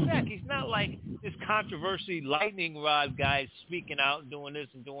class act. He's not like this controversy lightning rod guy speaking out and doing this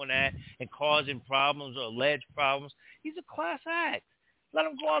and doing that and causing problems or alleged problems. He's a class act. Let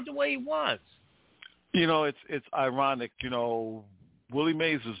him go out the way he wants. It's ironic. Willie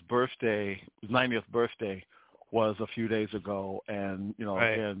Mays' birthday, his 90th birthday, was a few days ago, and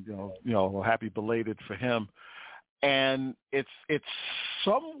right. and happy belated for him. And it's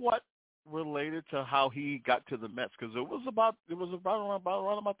somewhat related to how he got to the Mets, because it was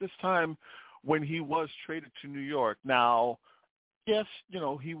around about this time when he was traded to New York. Now, yes,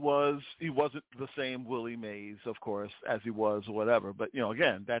 he wasn't the same Willie Mays, of course, as he was or whatever. But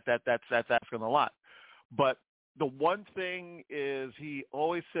again, that's asking a lot. But the one thing is, he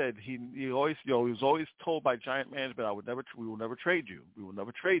always said he was always told by Giant management, we will never trade you. We will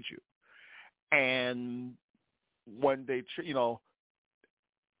never trade you. And when they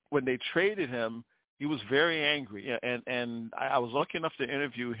traded him, he was very angry, and I was lucky enough to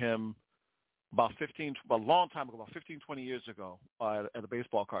interview him a long time ago, about 15, 20 years ago, at a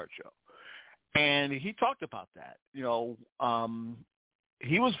baseball card show, and he talked about that. He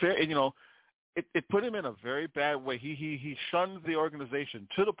was very, it put him in a very bad way. He shunned the organization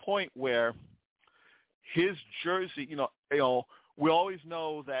to the point where his jersey, we always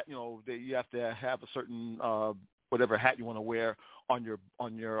know that that you have to have a certain whatever hat you want to wear on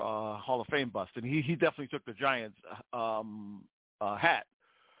your Hall of Fame bust, and he definitely took the Giants hat.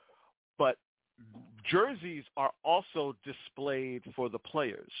 But jerseys are also displayed for the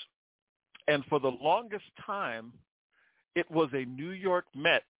players, and for the longest time, it was a New York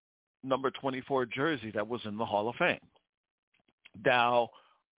Met number 24 jersey that was in the Hall of Fame. Now,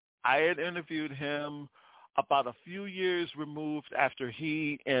 I had interviewed him about a few years removed after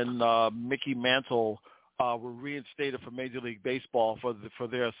he and Mickey Mantle were reinstated for Major League Baseball for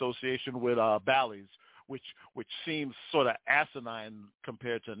their association with Bally's, which seems sort of asinine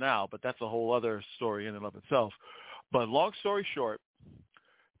compared to now, but that's a whole other story in and of itself. But long story short,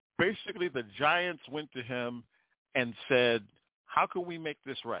 basically the Giants went to him and said, how can we make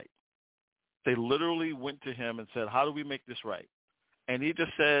this right? They literally went to him and said, how do we make this right? And he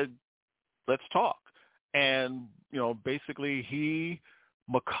just said, let's talk. And, basically he,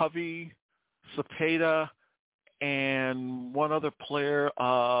 McCovey, Cepeda, and one other player,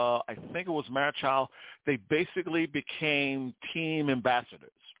 I think it was Marichal, they basically became team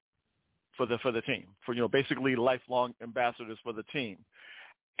ambassadors for the team, for basically lifelong ambassadors for the team.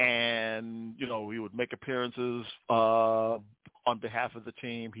 And he would make appearances on behalf of the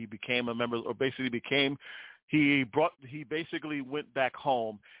team. He became a member, or basically he basically went back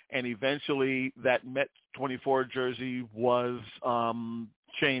home, and eventually that Met 24 jersey was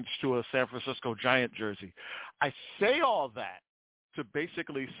changed to a San Francisco Giant jersey. I say all that to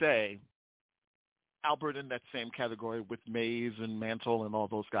basically say Albert in that same category with Mays and Mantle and all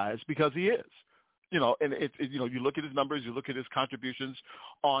those guys, because he is. You know, and you look at his numbers, you look at his contributions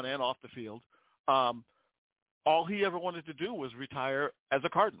on and off the field. All he ever wanted to do was retire as a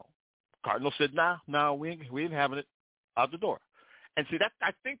Cardinal. Cardinal said, "Nah, we ain't having it, out the door." And see, that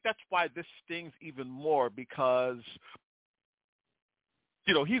I think that's why this stings even more, because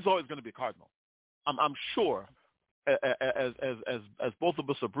he's always going to be a Cardinal. I'm sure, as both of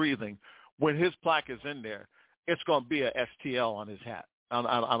us are breathing, when his plaque is in there, it's going to be a STL on his hat.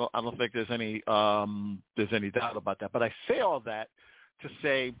 I don't think there's any doubt about that. But I say all that to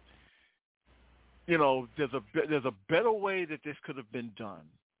say, there's a better way that this could have been done,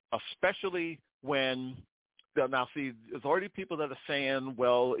 especially when now see, there's already people that are saying,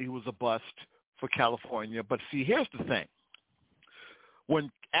 well, he was a bust for California. But see, here's the thing: when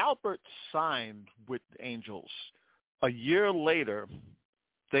Albert signed with the Angels, a year later,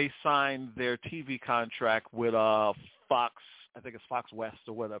 they signed their TV contract with Fox. I think it's Fox West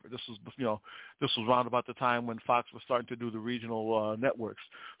or whatever. This was around about the time when Fox was starting to do the regional networks.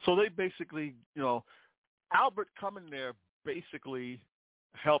 So they basically, Albert coming there basically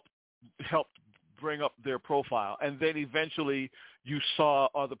helped bring up their profile. And then eventually you saw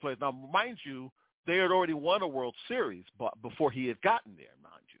other players. Now, mind you, they had already won a World Series before he had gotten there,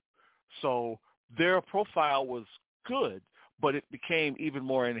 mind you. So their profile was good, but it became even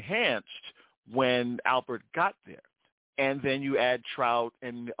more enhanced when Albert got there. And then you add Trout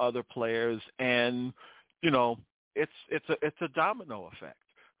and other players, and it's a domino effect.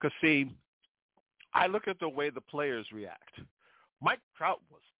 Because see, I look at the way the players react. Mike Trout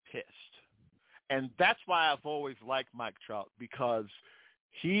was pissed, and that's why I've always liked Mike Trout, because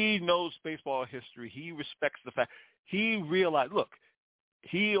he knows baseball history. He respects the fact. He realized. Look,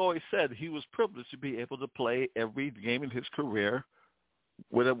 he always said he was privileged to be able to play every game in his career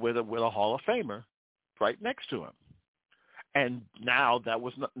with a Hall of Famer right next to him. And now that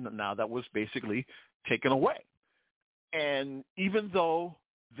was basically taken away. And even though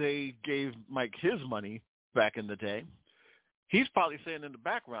they gave Mike his money back in the day, he's probably saying in the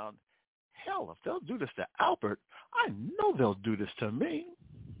background, hell, if they'll do this to Albert, I know they'll do this to me.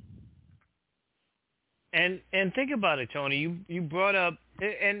 And think about it, Tony. You brought up,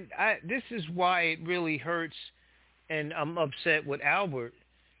 and this is why it really hurts, and I'm upset with Albert,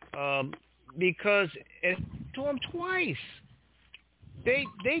 because it to him twice. They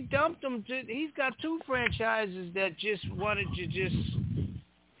dumped him. He's got two franchises that just wanted to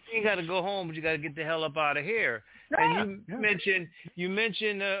you got to go home, but you got to get the hell up out of here. Yeah, and you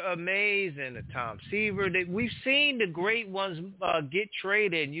mentioned a Mays and a Tom Seaver. That we've seen the great ones get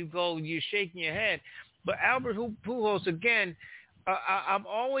traded, and you're shaking your head. But Albert Pujols, again, I'm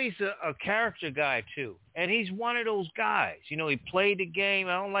always a character guy too, and he's one of those guys. He played the game.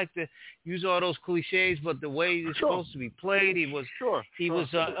 I don't like to use all those cliches, but the way it's supposed to be played, he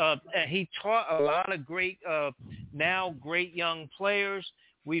taught a lot of great young players.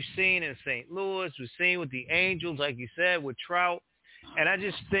 We've seen in St. Louis, we've seen with the Angels, like you said, with Trout, and I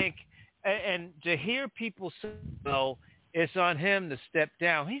just think, and to hear people say, it's on him to step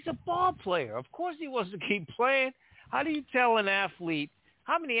down. He's a ball player. Of course, he wants to keep playing. How do you tell an athlete?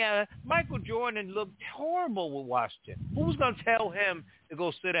 Michael Jordan looked horrible with Washington. Who's going to tell him to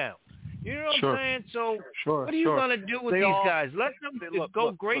go sit down? You know what I'm saying? So what are you going to do with these guys? Let them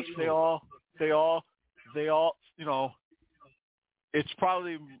go gracefully. They all. It's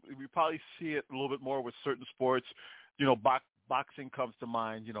probably, we probably see it a little bit more with certain sports. Boxing comes to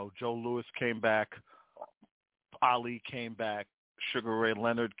mind. Joe Louis came back. Ali came back. Sugar Ray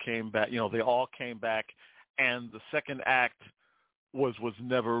Leonard came back. They all came back. And the second act was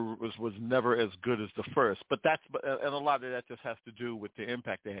never as good as the first. But and a lot of that just has to do with the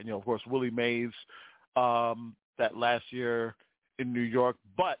impact they had. Of course, Willie Mays that last year in New York.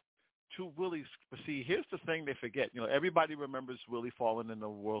 But to Willie's, see, here's the thing they forget. Everybody remembers Willie falling in the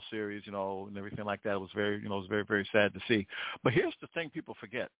World Series, and everything like that. It was very, very, very sad to see. But here's the thing people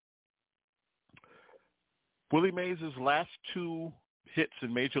forget. Willie Mays' last two hits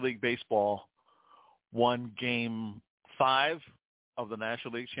in Major League Baseball won Game 5 of the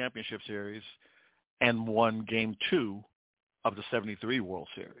National League Championship Series and won Game 2 of the 73 World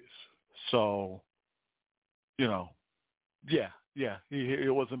Series. So, it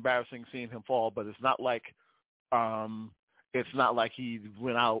was embarrassing seeing him fall, but it's not like he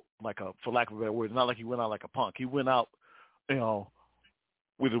went out like for lack of a better word, it's not like he went out like a punk. He went out you know,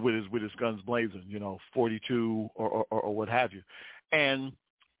 with his guns blazing, 42 or what have you. And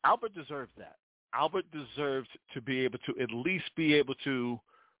Albert deserved that. Albert deserved to be able to at least be able to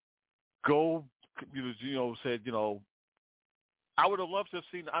go, I would have loved to have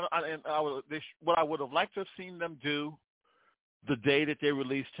seen, what I would have liked to have seen them do the day that they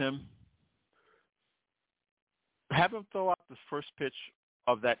released him, have him throw out the first pitch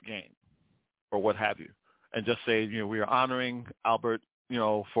of that game or what have you, and just say, we are honoring Albert,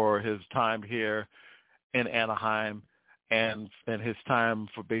 for his time here in Anaheim and his time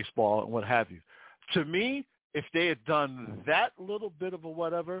for baseball and what have you. To me, if they had done that little bit of a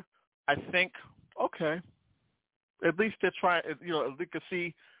whatever, I think, okay, at least they're trying, they could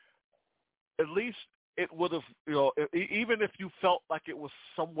see, at least it would have, even if you felt like it was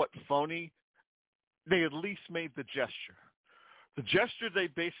somewhat phony, they at least made the gesture. The gesture they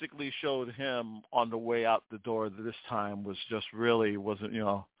basically showed him on the way out the door this time was just really wasn't,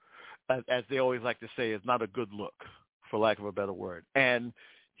 as they always like to say, is not a good look, for lack of a better word. And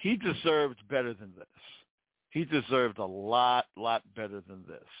he deserved better than this. He deserved a lot better than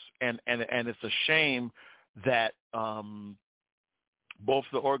this. And it's a shame that both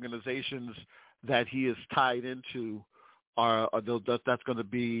the organizations that he is tied into that's going to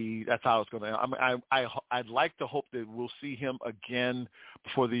be, that's how it's going to. I'd like to hope that we'll see him again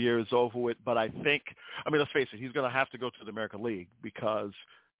before the year is over with. But I think, let's face it, he's going to have to go to the American League, because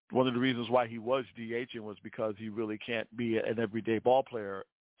one of the reasons why he was DHing was because he really can't be an everyday ball player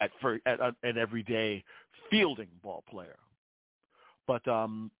an everyday fielding ball player. But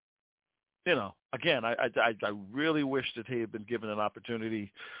again, I really wish that he had been given an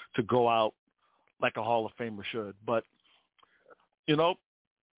opportunity to go out like a Hall of Famer should. But I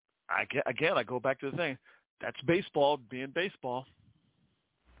go back to the thing. That's baseball being baseball.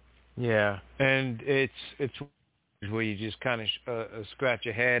 Yeah, and it's where you just kind of scratch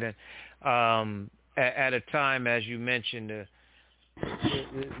your head. And at a time, as you mentioned,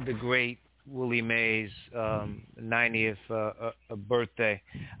 the great Willie Mays' 90th birthday,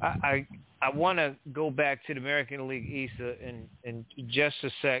 I want to go back to the American League East in just a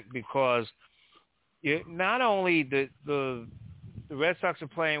sec, because not only the Red Sox are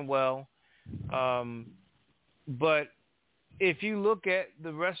playing well, but if you look at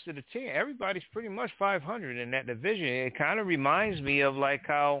the rest of the team, everybody's pretty much 500 in that division. It kind of reminds me of like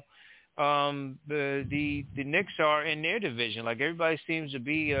how the Knicks are in their division. Like, everybody seems to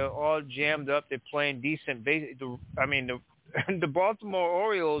be all jammed up. They're playing decent base. The Baltimore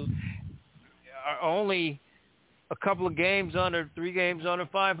Orioles are only a couple of games under, 3 games under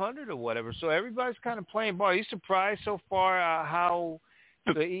 500 or whatever. So everybody's kind of playing ball. Are you surprised so far how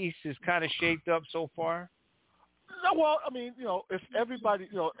the East is kind of shaped up so far? No, well, if everybody,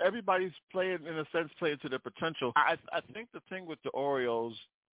 everybody's playing, in a sense, playing to their potential. I think the thing with the Orioles,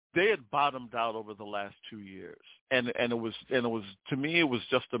 they had bottomed out over the last 2 years, and it was to me, it was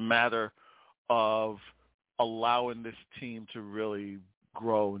just a matter of allowing this team to really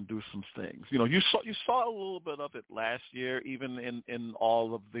grow and do some things. You saw a little bit of it last year, even in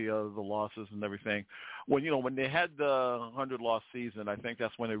all of the losses and everything. When they had the 100-loss season, I think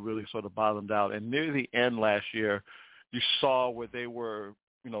that's when it really sort of bottomed out. And near the end last year, you saw where they were,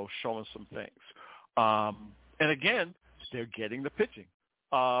 showing some things. And again, they're getting the pitching.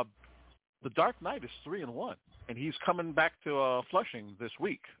 The Dark Knight is 3-1, and he's coming back to Flushing this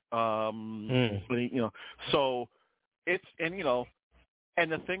week. So it's and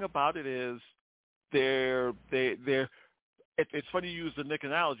the thing about it is, it's funny you use the Knick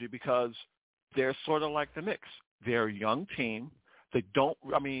analogy, because they're sort of like the Knicks. They're a young team. They don't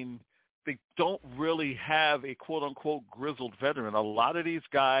really have a quote unquote grizzled veteran. A lot of these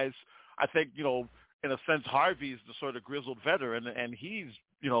guys, I think, in a sense, Harvey's the sort of grizzled veteran, and he's,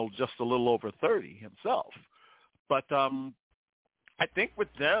 just a little over 30 himself. But I think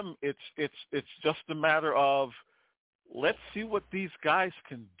with them, it's just a matter of, let's see what these guys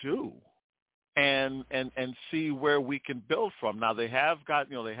can do, and see where we can build from. Now they have got,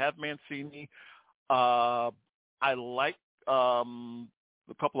 they have Mancini. I like a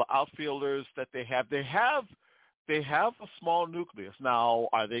couple of outfielders that they have. They have a small nucleus. Now,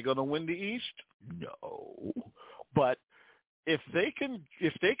 are they going to win the East? No, but if they can,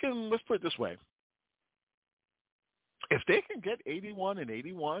 let's put it this way: if they can get 81 and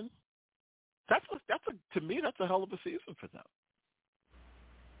 81. To me, that's a hell of a season for them.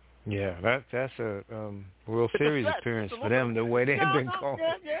 Yeah, that's a World Series appearance for them. The way they've been going.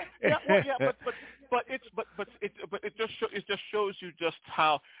 But it just shows you just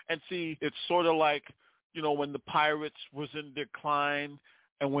how. And see, it's sort of like when the Pirates was in decline,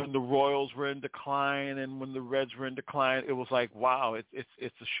 And when the Royals were in decline and when the Reds were in decline, it was like, wow, it's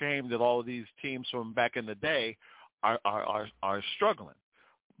a shame that all of these teams from back in the day are struggling.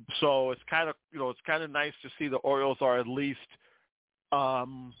 So it's kind of nice to see the Orioles are at least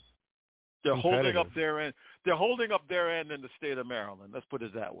they're holding up their end. They're holding up their end in the state of Maryland. Let's put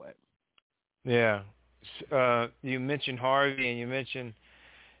it that way. Yeah. You mentioned Harvey and you mentioned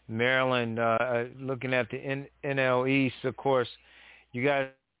Maryland. Looking at the NL East, of course, you guys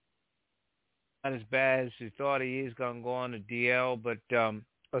not as bad as you thought he is going to go on the DL, but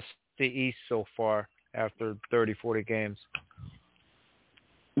the East so far after 30, 40 games.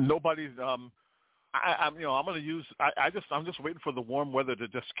 Nobody's. I'm going to use. I'm just waiting for the warm weather to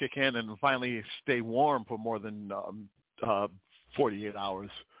just kick in and finally stay warm for more than 48 hours,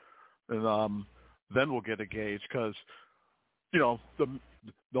 and then we'll get a gauge because, the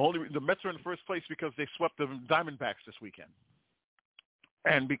Mets are in first place because they swept the Diamondbacks this weekend,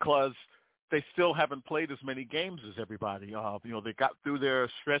 and because they still haven't played as many games as everybody. They got through their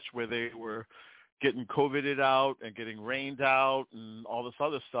stretch where they were getting COVIDed out and getting rained out and all this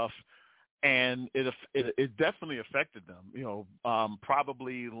other stuff. And it definitely affected them,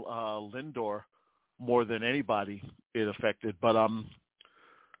 probably Lindor more than anybody it affected. But,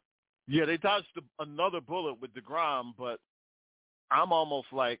 they dodged another bullet with DeGrom, but I'm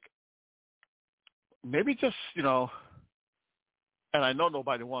almost like maybe just, and I know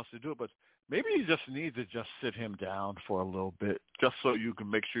nobody wants to do it, but maybe you just need to just sit him down for a little bit just so you can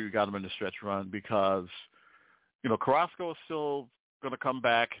make sure you got him in the stretch run because, Carrasco is still going to come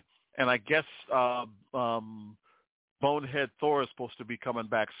back. And I guess Bonehead Thor is supposed to be coming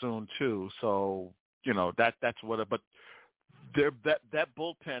back soon too. So that's what. But that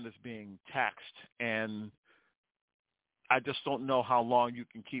bullpen is being taxed, and I just don't know how long you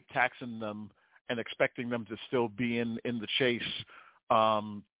can keep taxing them and expecting them to still be in the chase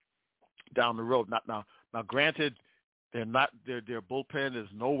down the road. Now, granted, they're not. Their bullpen is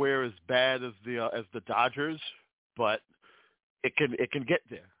nowhere as bad as the Dodgers, but it can get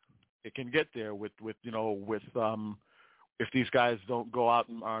there. It can get there with if these guys don't go out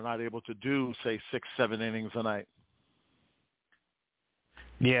and are not able to do, say, 6-7 innings a night.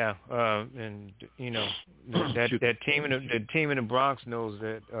 Yeah, and that team in the Bronx knows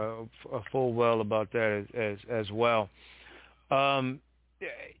that full well about that as well. As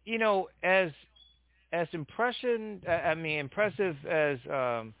impressive as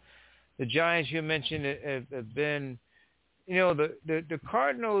the Giants you mentioned have been. The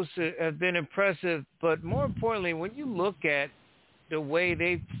Cardinals have been impressive, but more importantly, when you look at the way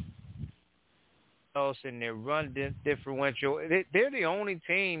they've and their run differential, they're the only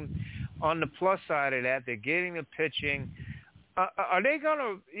team on the plus side of that. They're getting the pitching. Are they going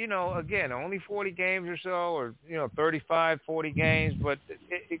to, again, only 40 games or so, or 35, 40 games, but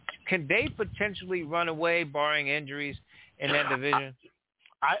can they potentially run away, barring injuries, in that division?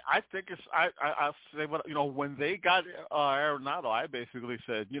 I think I'll say when they got Arenado, I basically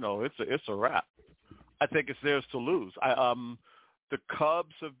said it's a wrap. I think it's theirs to lose. The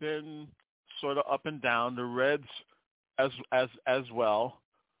Cubs have been sort of up and down. The Reds as well.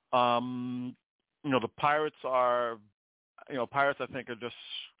 The Pirates are Pirates I think are just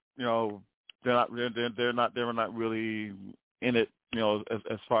they're not really in it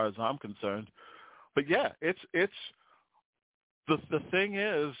as far as I'm concerned. But yeah, it's. The thing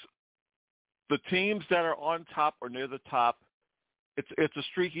is, the teams that are on top or near the top, it's a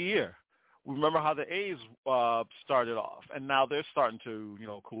streaky year. Remember how the A's started off, and now they're starting to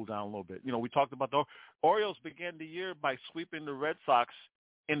cool down a little bit. We talked about the Orioles began the year by sweeping the Red Sox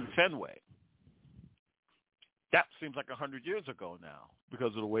in Fenway. That seems like 100 years ago now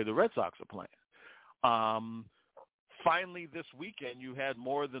because of the way the Red Sox are playing. Finally, this weekend you had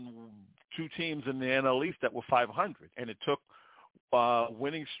more than two teams in the NL East that were 500, and it took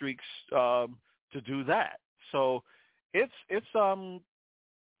winning streaks to do that. So it's we're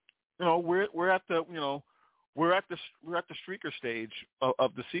at the streaker stage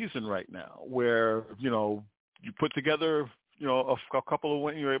of the season right now, where you put together a couple of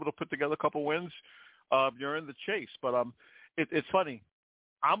wins, you're able to put together a couple of wins, you're in the chase. But it's funny.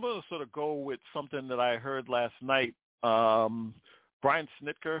 I'm going to sort of go with something that I heard last night. Brian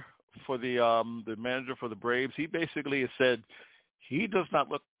Snitker, for the manager for the Braves, he basically said he does not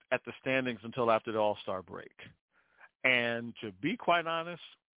look at the standings until after the All-Star break. And to be quite honest,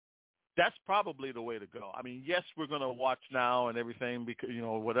 that's probably the way to go. I mean, yes, we're going to watch now and everything because,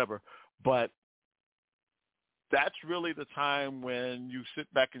 whatever, but that's really the time when you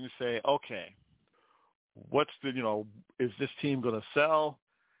sit back and you say, okay, what's the, is this team going to sell?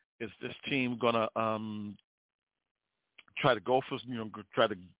 Is this team going to try to go for, try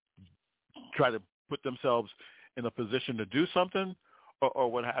to put themselves in a position to do something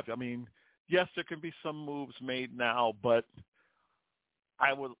or what have you. I mean, yes, there can be some moves made now, but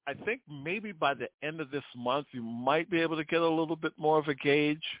I think maybe by the end of this month you might be able to get a little bit more of a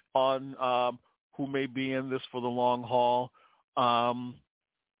gauge on who may be in this for the long haul.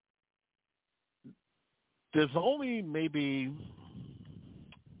 There's only maybe,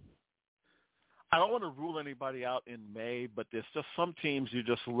 I don't want to rule anybody out in May, but there's just some teams you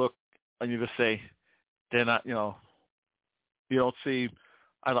just look and you just say they're not, you don't see,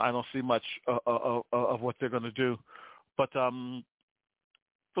 I don't see much of what they're going to do. But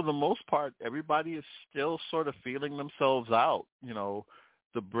for the most part, everybody is still sort of feeling themselves out.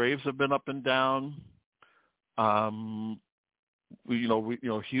 The Braves have been up and down.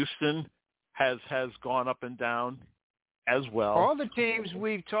 Houston has gone up and down as well. All the teams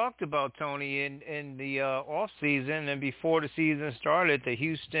we've talked about, Tony, in the off season and before the season started, the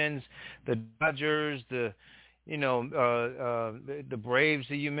Houstons, the Dodgers, the Braves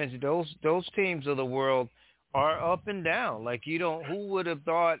that you mentioned, those teams of the world are up and down. Like, who would have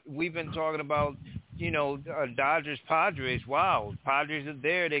thought? We've been talking about, Dodgers, Padres. Wow, Padres are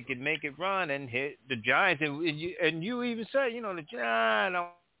there. They could make it run and hit the Giants. And you even said, the Giants.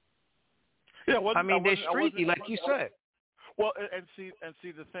 Yeah, they're streaky, like you said. Well, and see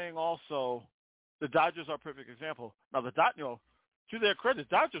the thing also, the Dodgers are a perfect example. Now the Dodgers, to their credit,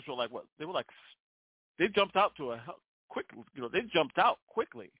 Dodgers were like what? They jumped out they jumped out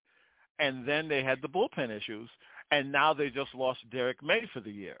quickly, and then they had the bullpen issues, and now they just lost Derek May for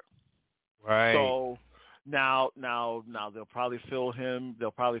the year. Right. So now they'll probably fill him.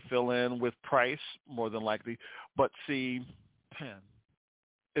 They'll probably fill in with Price more than likely. But see, man,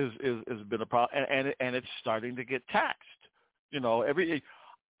 is been a problem, and it's starting to get taxed.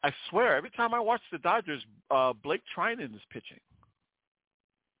 I swear, every time I watch the Dodgers, Blake Trinan is pitching.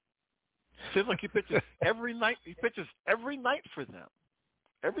 Seems like he pitches every night. He pitches every night for them.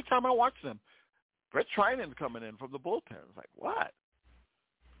 Every time I watch them, Brett Trinan coming in from the bullpen. It's like, what?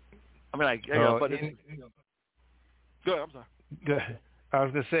 I mean, but it's good. I'm sorry. Good. I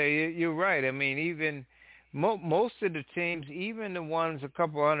was gonna say you're right. I mean, even most of the teams, even the ones a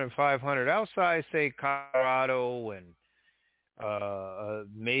couple 500 outside, say Colorado and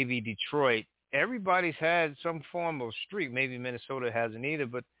maybe Detroit, everybody's had some form of streak. Maybe Minnesota hasn't either,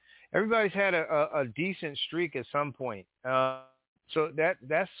 but everybody's had a decent streak at some point. So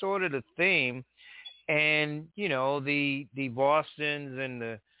that's sort of the theme. And, the Bostons and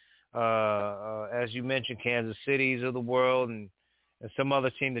the, as you mentioned, Kansas Cities of the world and some other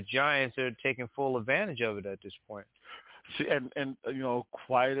team, the Giants, are taking full advantage of it at this point. See, and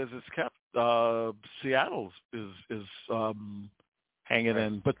quiet as it's kept, Seattle is hanging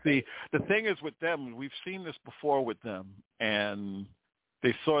in. But the thing is with them, we've seen this before with them, and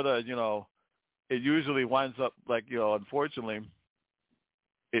they sort of, it usually winds up like, unfortunately,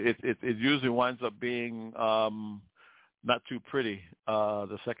 it usually winds up being not too pretty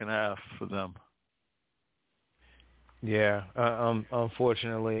the second half for them. Yeah,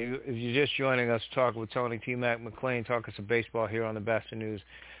 unfortunately. If you're just joining us, talking with Tony T. Mac McLean, talking some baseball here on the Batchelor News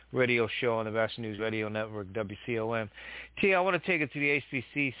radio show on the Batchelor News Radio Network, WCOM. T, I want to take it to the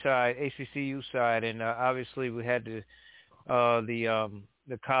HBCU side, and obviously we had the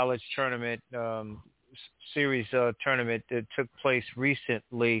college tournament series tournament that took place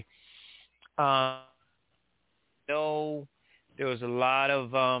recently. There was a lot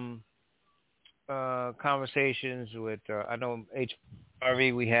of conversations with, I know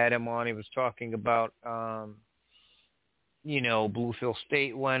HRV, we had him on. He was talking about, Bluefield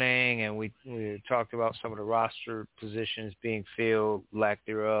State winning, and we talked about some of the roster positions being filled, lack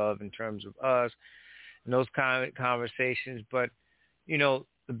thereof, in terms of us, and those kind of conversations. But, the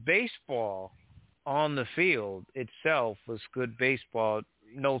baseball on the field itself was good baseball,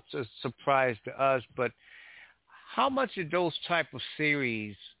 no surprise to us. But how much of those type of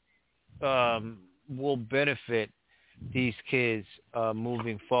series will benefit these kids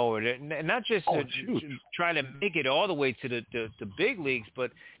moving forward, and not just to try to make it all the way to the big leagues,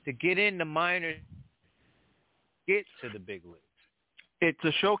 but to get in the minors, get to the big leagues. It's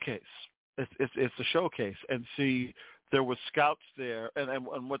a showcase. It's a showcase, and see, there were scouts there, and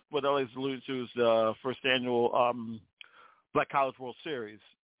what Ellie's alluded to is the first annual Black College World Series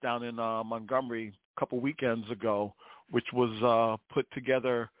down in Montgomery a couple weekends ago, which was put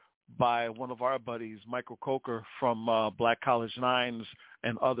together by one of our buddies, Michael Coker from Black College Nines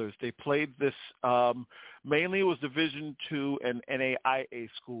and others. They played this, mainly it was Division II and NAIA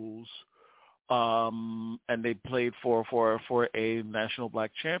schools, and they played for a national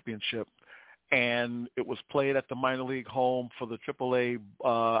black championship. and it was played at the minor league home for the AAA,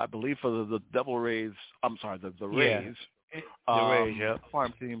 I believe for the Devil Rays. I'm sorry, the Rays. The Rays, yeah.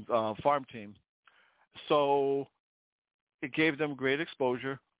 Farm team. So it gave them great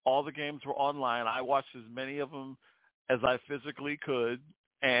exposure. All the games were online. I watched as many of them as I physically could,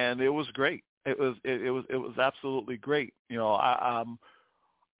 and it was great. It was absolutely great.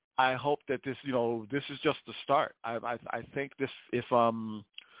 I hope that this is just the start. I think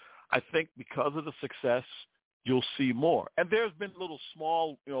I think because of the success, you'll see more. And there's been little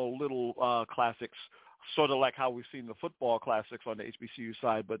small, classics, sort of like how we've seen the football classics on the HBCU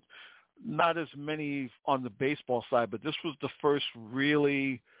side, but not as many on the baseball side. But this was the first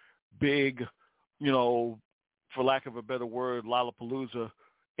really big, for lack of a better word, Lollapalooza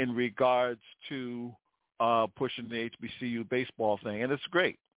in regards to pushing the HBCU baseball thing. And it's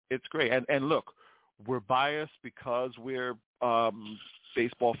great. It's great. And look, we're biased because we're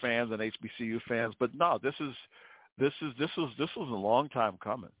baseball fans and HBCU fans, but no, this is a long time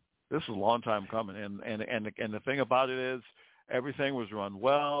coming. This is a long time coming, and the thing about it is everything was run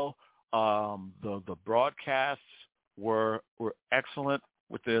well. The broadcasts were excellent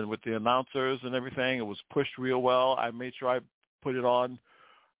with the announcers and everything. It was pushed real well. I made sure I put it on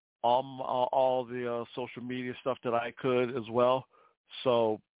all the social media stuff that I could as well.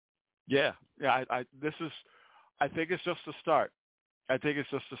 So yeah. I think it's just a start.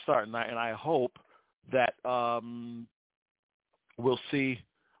 And I hope that we'll see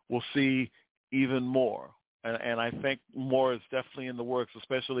even more. And I think more is definitely in the works,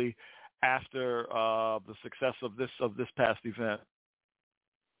 especially after the success of this past event.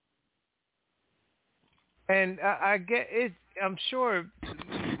 And I get it. I'm sure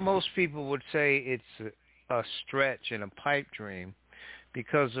most people would say it's a stretch and a pipe dream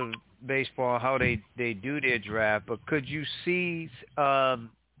because of baseball, how they do their draft. But could you see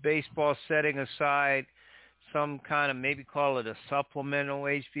baseball setting aside some kind of, maybe call it a supplemental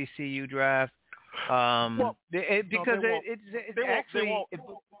HBCU draft? They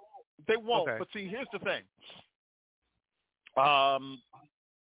won't. Okay. But see, here's the thing.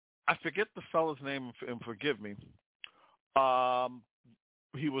 I forget the fellow's name, and forgive me.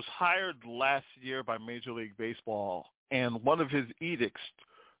 He was hired last year by Major League Baseball, and one of his edicts,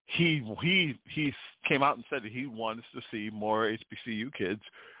 he came out and said that he wants to see more HBCU kids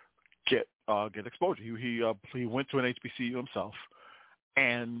get exposure. He went to an HBCU himself,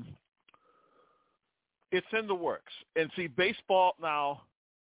 and it's in the works. And see, baseball,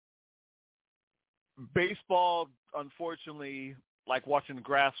 unfortunately, like watching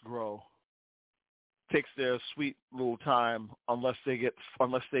grass grow, takes their sweet little time unless they get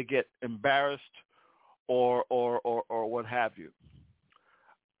embarrassed or what have you.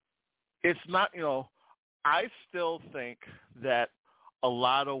 It's not, I still think that a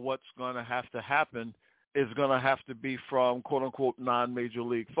lot of what's going to have to happen is going to have to be from quote unquote non-major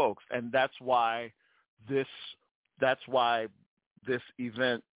league folks, and that's why this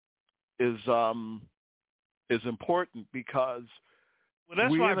event is important, because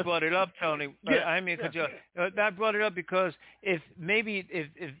that's why I brought it up, Tony. Yeah, I brought it up because if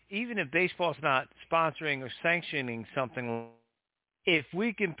even if baseball's not sponsoring or sanctioning something, if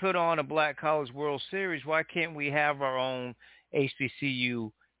we can put on a Black College World Series, why can't we have our own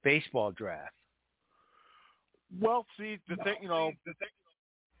HBCU baseball draft? Well, see, the thing, well,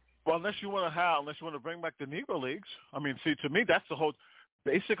 unless you want to bring back the Negro Leagues, I mean, see, to me, that's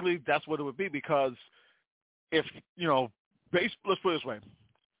basically that's what it would be, because if, let's put it this way,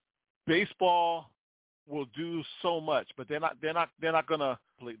 baseball will do so much, but they're not going to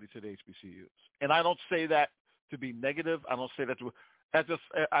completely to the HBCUs. And I don't say that to be negative. I don't say that to,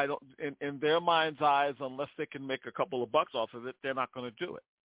 I don't, in their mind's eyes, unless they can make a couple of bucks off of it, they're not going to do it.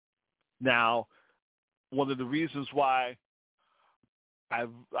 Now, one of the reasons why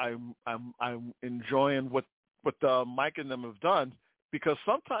I'm enjoying what Mike and them have done, because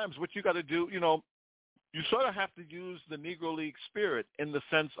sometimes what you got to do, you sort of have to use the Negro League spirit in the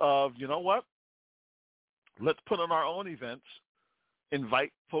sense of, you know what? Let's put on our own events,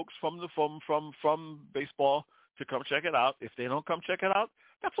 invite folks from baseball to come check it out. If they don't come check it out,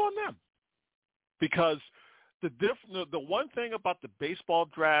 that's on them. Because the one thing about the baseball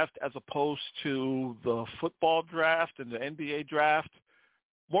draft as opposed to the football draft and the NBA draft,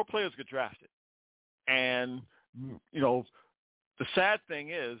 more players get drafted. And, the sad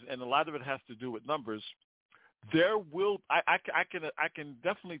thing is, and a lot of it has to do with numbers, I can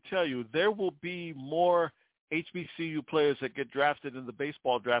definitely tell you there will be more HBCU players that get drafted in the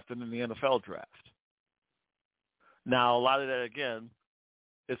baseball draft than in the NFL draft. Now, a lot of that, again,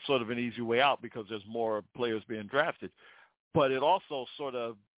 it's sort of an easy way out because there's more players being drafted. But it also sort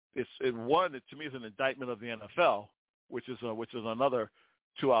of to me is an indictment of the NFL, which is another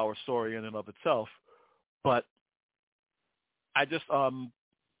 2-hour story in and of itself. But I just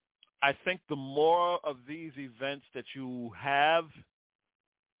I think the more of these events that you have,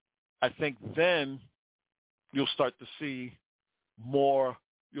 I think then you'll start to see more.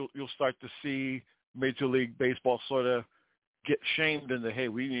 You'll start to see Major League Baseball sort of get shamed into, hey,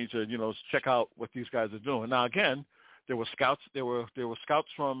 we need to check out what these guys are doing. Now again, there were scouts. There were scouts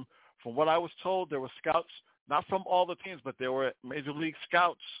from what I was told. There were scouts not from all the teams, but there were Major League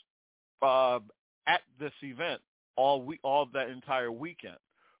scouts at this event all that entire weekend.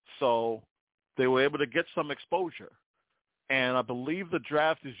 So they were able to get some exposure. And I believe the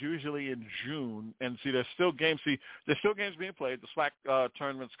draft is usually in June. And there's still games. There's still games being played. The SWAC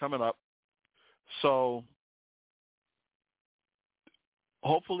tournament's coming up. So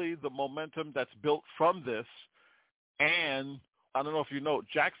hopefully the momentum that's built from this, and I don't know if you know,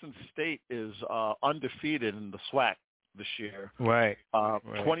 Jackson State is undefeated in the SWAC this year. Right.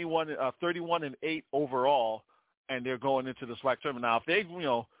 31-8 overall, and they're going into the SWAC tournament. Now, if they,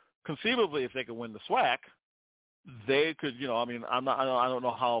 conceivably, if they could win the SWAC, they could, I don't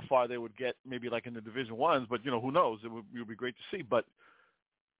know how far they would get, maybe like in the Division Ones, but who knows? It would be great to see. But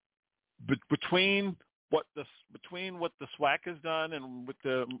between what the SWAC has done and with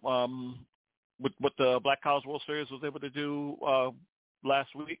what the Black College World Series was able to do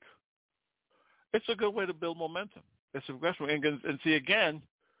last week, it's a good way to build momentum. It's a great way. And see, again,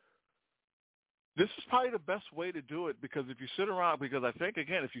 this is probably the best way to do it, because if you sit around, I think,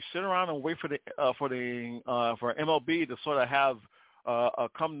 again, if you sit around and wait for MLB to sort of have a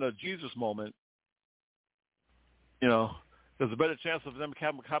come to Jesus moment, there's a better chance of them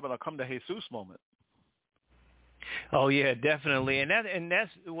having a come to Jesus moment. Oh yeah, definitely, and that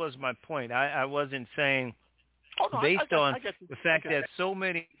was my point. I wasn't saying based on the fact that so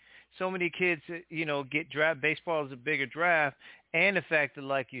many kids get draft. Baseball is a bigger draft, and the fact that,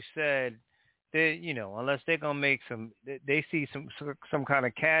 like you said, they unless they're gonna make they see some kind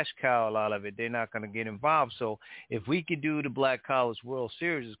of cash cow out of it, they're not gonna get involved. So if we could do the Black College World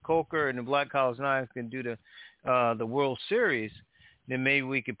Series, Coker and the Black College Nines can do the World Series, then maybe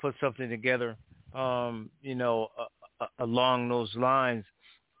we could put something together. Along those lines.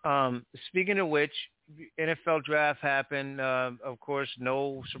 Speaking of which, NFL draft happened. Of course,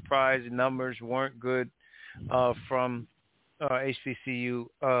 no surprise. The numbers weren't good from HBCU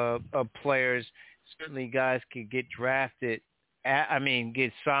players. Certainly, guys could get drafted.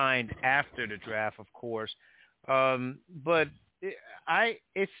 Get signed after the draft, of course. But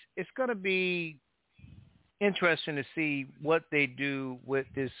it's going to be interesting to see what they do with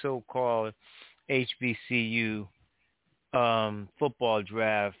this so-called HBCU football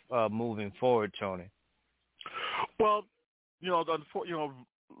draft moving forward, Tony. Well,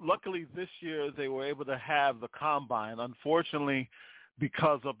 luckily this year they were able to have the combine. Unfortunately,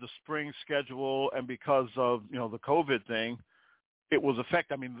 because of the spring schedule and because of the COVID thing, it was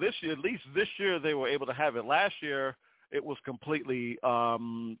affected. This year, at least this year, they were able to have it. Last year, it was completely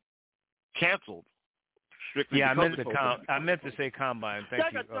canceled. Strictly I meant to say combine.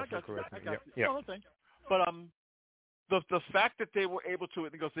 Thank you for correcting me. But the fact that they were able to,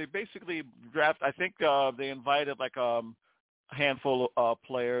 because they basically draft, I think they invited like a handful of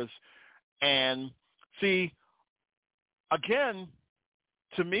players, and see, again,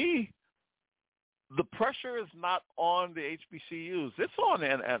 to me, the pressure is not on the HBCUs; it's on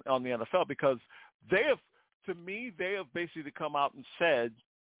the NFL, because they have basically come out and said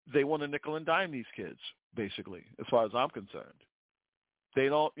they want to nickel and dime these kids. Basically, as far as I'm concerned, they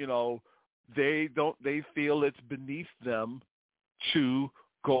feel it's beneath them to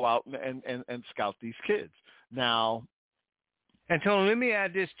go out and scout these kids. Now, and Tony, let me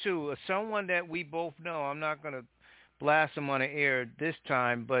add this too. Someone that we both know, I'm not going to blast him on the air this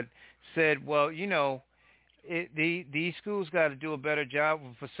time, but said, well, these schools got to do a better job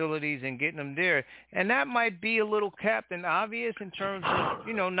with facilities and getting them there. And that might be a little Captain Obvious in terms of,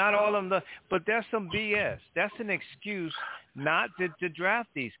 not all of them, but that's some BS. That's an excuse not to draft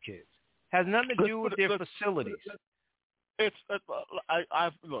these kids. Has nothing to do with their facilities.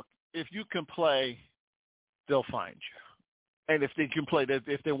 Look, if you can play, they'll find you. And if they can play,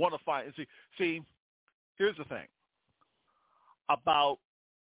 if they want to find, see, here's the thing. About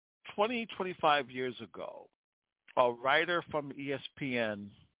 25 years ago, a writer from ESPN,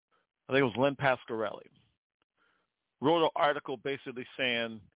 I think it was Len Pasquarelli, wrote an article basically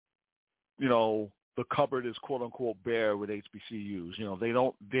saying, the cupboard is quote unquote bare with HBCUs. They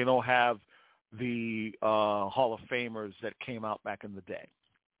don't have the Hall of Famers that came out back in the day.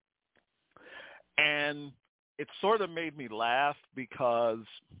 And it sort of made me laugh because,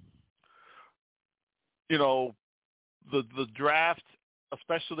 you know, the draft,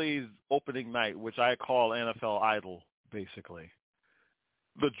 especially opening night, which I call NFL Idol, basically.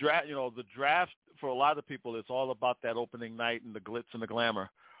 The draft for a lot of people, it's all about that opening night and the glitz and the glamour.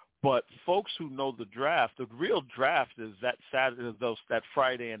 But folks who know the draft, the real draft is that Saturday, that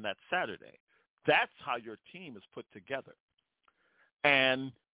Friday and that Saturday. That's how your team is put together.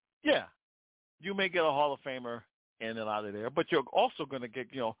 And yeah, you may get a Hall of Famer in and out of there, but you're also going to get,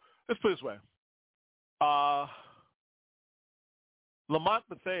 let's put it this way. Lamont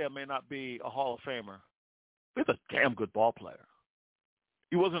Bethea may not be a Hall of Famer. He's a damn good ball player.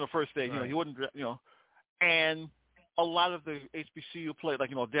 He wasn't a first day, right. He wouldn't, and a lot of the HBCU played,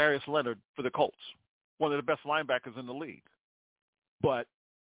 like, Darius Leonard for the Colts, one of the best linebackers in the league. But,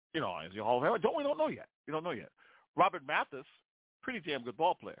 is he a Hall of Famer? We don't know yet. We don't know yet. Robert Mathis, pretty damn good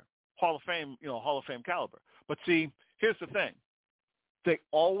ball player. Hall of Fame, Hall of Fame caliber. But see, here's the thing. They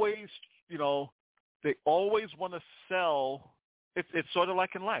always, want to sell. It's sort of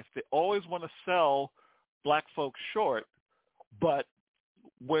like in life. They always want to sell black folks short, but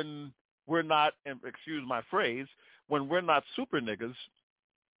when we're not, and excuse my phrase, when we're not super niggas,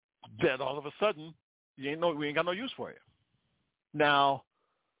 then all of a sudden we ain't got no use for you. Now,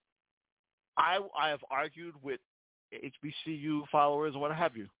 I have argued with HBCU followers and what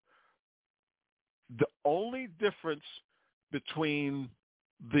have you. The only difference between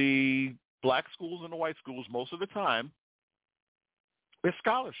the black schools and the white schools most of the time is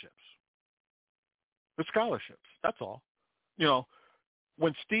scholarships. It's scholarships. That's all.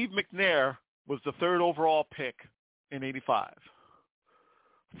 When Steve McNair was the 3rd overall pick in '85,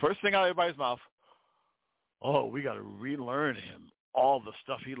 first thing out of everybody's mouth, we got to relearn him all the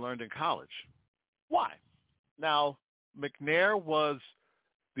stuff he learned in college. Why? Now, McNair was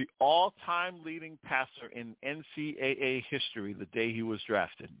the all-time leading passer in NCAA history the day he was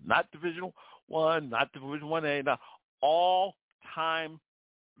drafted. Not Division I, not Division I-A, not all-time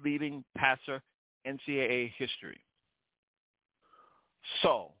leading passer NCAA history.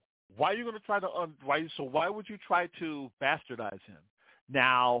 So why are you going to try to why would you try to bastardize him?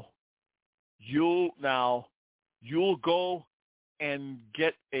 Now you'll go and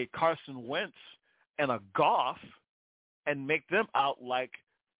get a Carson Wentz and a Goff and make them out like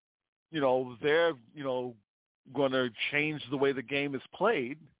they're going to change the way the game is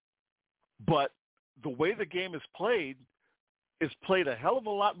played, but the way the game is played a hell of a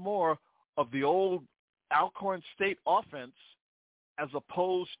lot more of the old Alcorn State offense as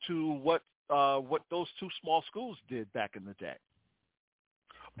opposed to what those two small schools did back in the day.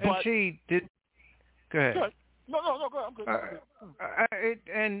 But go ahead. Good. No, go ahead. I'm good.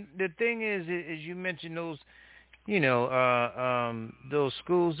 And the thing is you mentioned those, those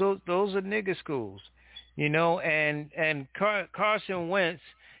schools. Those are nigger schools, and Carson Wentz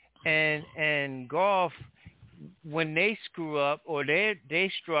and Goff, when they screw up or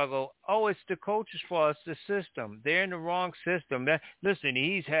they struggle, it's the coach's fault. It's the system. They're in the wrong system. Listen,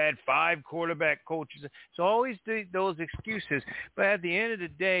 he's had 5 quarterback coaches. So always those excuses. But at the end of the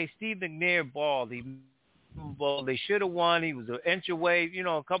day, Steve McNair balled. They should have won. He was an inch away,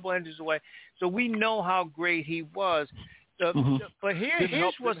 a couple inches away. So we know how great he was. But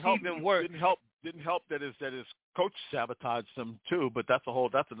here's what's even worse. Didn't help that his coach sabotaged him too, but that's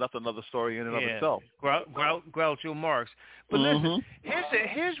another story in and of itself. Groucho Marx. But listen,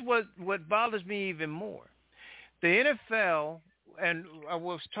 here's what bothers me even more. The NFL, and I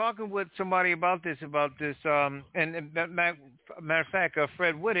was talking with somebody about this, and matter of fact,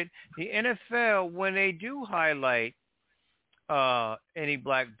 Fred Whitted, the NFL, when they do highlight any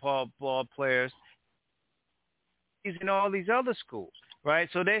black ball players, is in all these other schools. Right,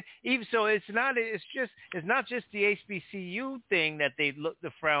 so it's not just the HBCU thing that they look to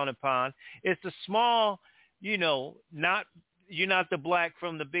frown upon. It's the small, you're not the black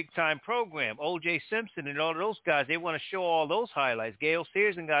from the big time program. O.J. Simpson and all those guys, they want to show all those highlights. Gail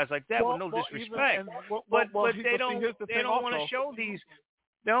Sears and guys like that with no disrespect, but they don't want to show these.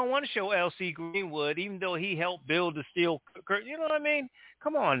 They don't want to show L.C. Greenwood, even though he helped build the steel curtain. You know what I mean?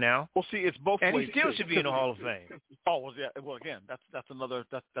 Come on now. Well, see, it's both ways. And he still should be in the Hall of Fame. Oh, well, yeah. Well, again, that's another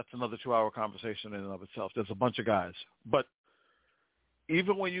 2-hour conversation in and of itself. There's a bunch of guys, but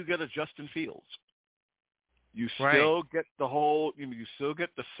even when you get a Justin Fields, you still get the whole. You still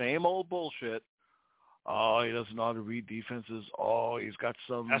get the same old bullshit. Oh, he doesn't know how to read defenses. Oh, he's got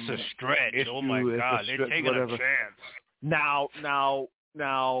some. That's a stretch. Oh my God, they're taking a chance. Now,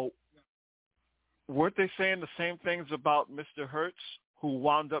 weren't they saying the same things about Mr. Hurts, who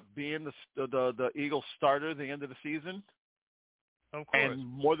wound up being the Eagles starter at the end of the season? Of course. And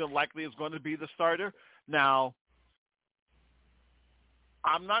more than likely is going to be the starter. Now,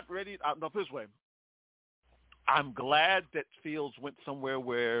 I'm not ready. No, this way. I'm glad that Fields went somewhere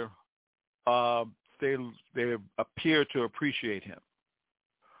where they appear to appreciate him.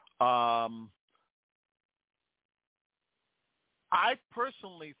 I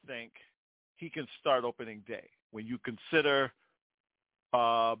personally think he can start opening day. When you consider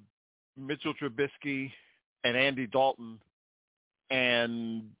Mitchell Trubisky and Andy Dalton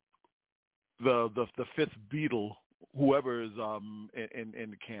and the fifth Beatle, whoever is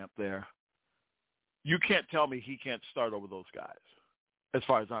in the camp there, you can't tell me he can't start over those guys, as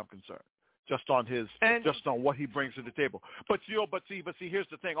far as I'm concerned. Just on what he brings to the table. But see, here's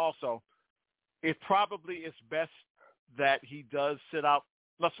the thing. Also, it probably is best that he does sit out,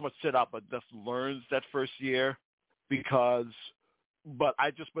 not so much sit out, but just learns that first year, But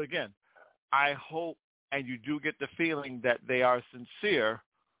again, I hope, and you do get the feeling that they are sincere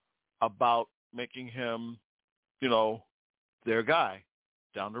about making him, their guy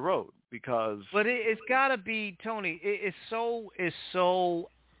down the road, because. But it's got to be, Tony. It's so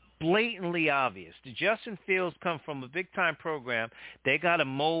blatantly obvious. The Justin Fields come from a big-time program. They got to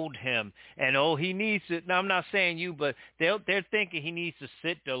mold him. And, he needs to – now, I'm not saying you, but they're thinking he needs to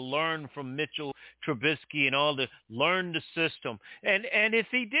sit to learn from Mitchell Trubisky and all to learn the system. And if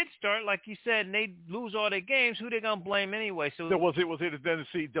he did start, like you said, and they lose all their games, who they going to blame anyway? So was it then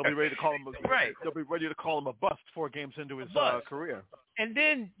see they'll be ready to call him right. They'll be ready to call him a bust 4 games into his career. And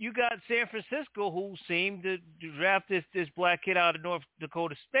then you got San Francisco, who seemed to draft this black kid out of North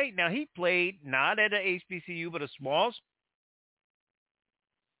Dakota State. Now, he played not at a HBCU, but a small.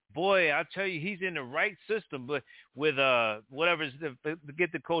 Boy, I tell you, he's in the right system. But with forget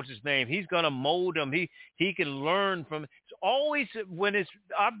the coach's name, he's going to mold him. He can learn from. It's always when it's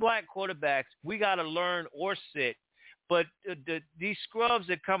our black quarterbacks, we got to learn or sit. But these scrubs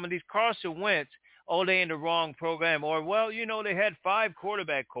that come in, these Carson Wentz. They in the wrong program, or they had 5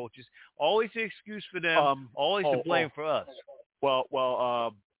 quarterback coaches. Always the excuse for them. Always the blame for us.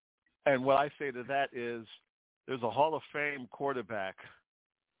 And what I say to that is, there's a Hall of Fame quarterback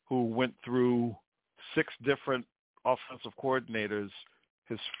who went through 6 different offensive coordinators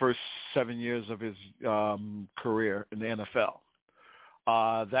his first 7 years of his career in the NFL.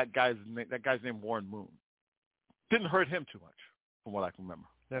 That guy's named Warren Moon. Didn't hurt him too much, from what I can remember.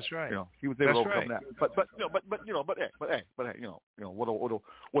 That's right. He was able to overcome that. But hey, what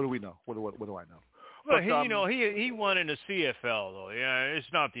do we know? What do I know? Well, he won in the CFL though. Yeah, it's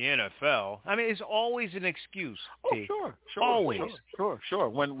not the NFL. I mean, it's always an excuse. Sure. Always. Sure.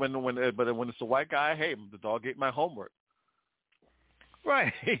 When it's a white guy, hey, the dog ate my homework.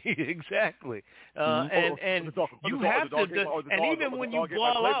 Right, exactly. And you have to. And even when you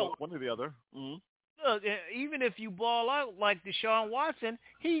ball out, one or the other. Mm-hmm. Look, even if you ball out like Deshaun Watson,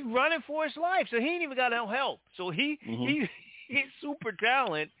 he's running for his life, so he ain't even got no help. So he's super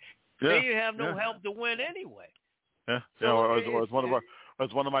talent. Yeah. They didn't have no help to win anyway. Yeah, so or as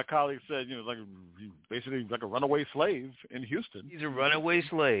one of my colleagues said, basically like a runaway slave in Houston. He's a runaway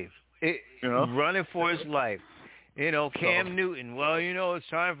slave, running for his life. Cam Newton. Well, it's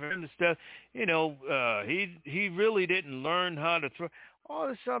time for him to step. He really didn't learn how to throw. All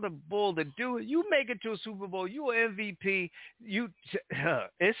this other bull to do it. You make it to a Super Bowl. You an MVP.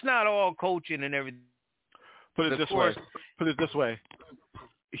 It's not all coaching and everything. Put it this way.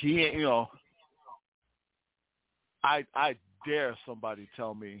 He ain't. I dare somebody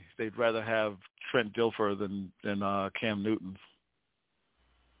tell me they'd rather have Trent Dilfer than Cam Newton.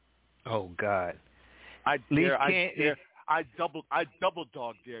 Oh God. I double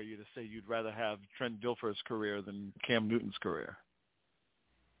dog dare you to say you'd rather have Trent Dilfer's career than Cam Newton's career.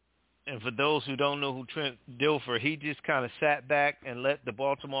 And for those who don't know who Trent Dilfer, he just kind of sat back and let the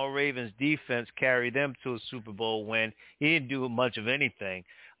Baltimore Ravens defense carry them to a Super Bowl win. He didn't do much of anything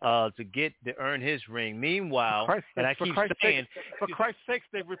to earn his ring. Meanwhile, for Christ's sakes,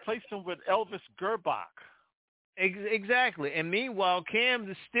 they replaced him with Elvis Gerbach. Exactly. And meanwhile, Cam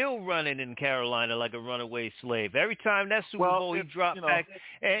is still running in Carolina like a runaway slave. Every time that Super Bowl, he dropped back,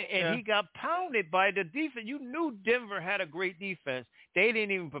 and he got pounded by the defense. You knew Denver had a great defense. They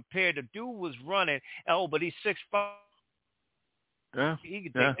didn't even prepare. The dude was running. But he's 6'5". Yeah. He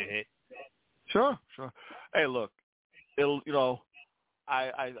could take the hit. Sure. Hey, look,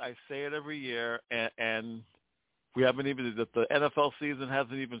 I say it every year, and we haven't even the NFL season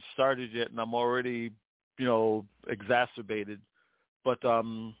hasn't even started yet, and I'm already exacerbated. But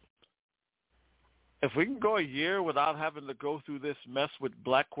if we can go a year without having to go through this mess with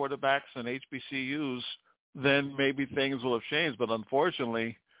black quarterbacks and HBCUs, then maybe things will have changed. But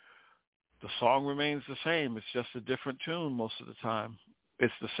unfortunately, the song remains the same. It's just a different tune most of the time.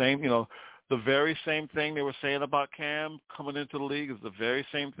 It's the same, the very same thing they were saying about Cam coming into the league is the very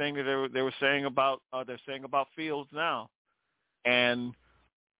same thing that they were saying about they're saying about Fields now. And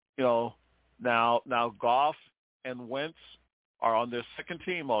now Goff and Wentz are on their second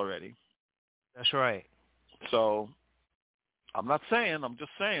team already. That's right. So I'm not saying, I'm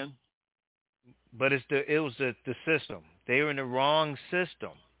just saying. But it was the system. They were in the wrong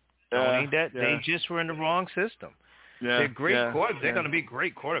system. They just were in the wrong system. Yeah, they're great quarterbacks. They're going to be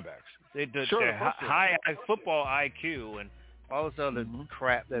great quarterbacks. They're high football IQ and all this other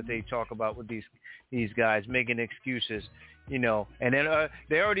crap that they talk about with these guys making excuses, And then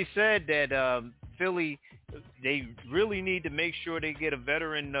they already said that Philly, they really need to make sure they get a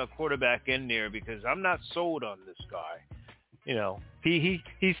veteran quarterback in there because I'm not sold on this guy. He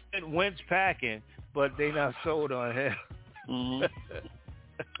sent Wentz packing, but they not sold on him. Mm-hmm.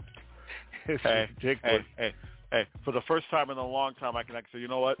 Hey, for the first time in a long time, I can actually say, you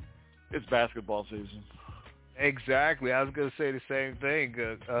know what? It's basketball season. Exactly. I was going to say the same thing.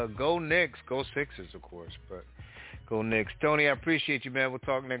 Go Knicks. Go Sixers, of course, but go Knicks. Tony, I appreciate you, man. We'll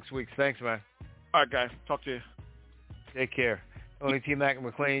talk next week. Thanks, man. All right, guys. Talk to you. Take care. Tony T. Mac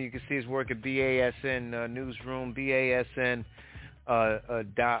McLean. You can see his work at BASN Newsroom, BASN.com.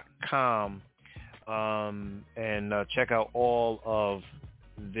 And check out all of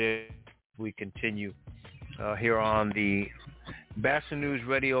this. We continue here on the Batchelor News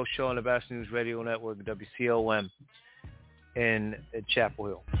Radio Show on the Batchelor News Radio Network, WCOM in Chapel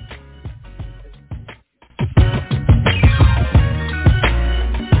Hill.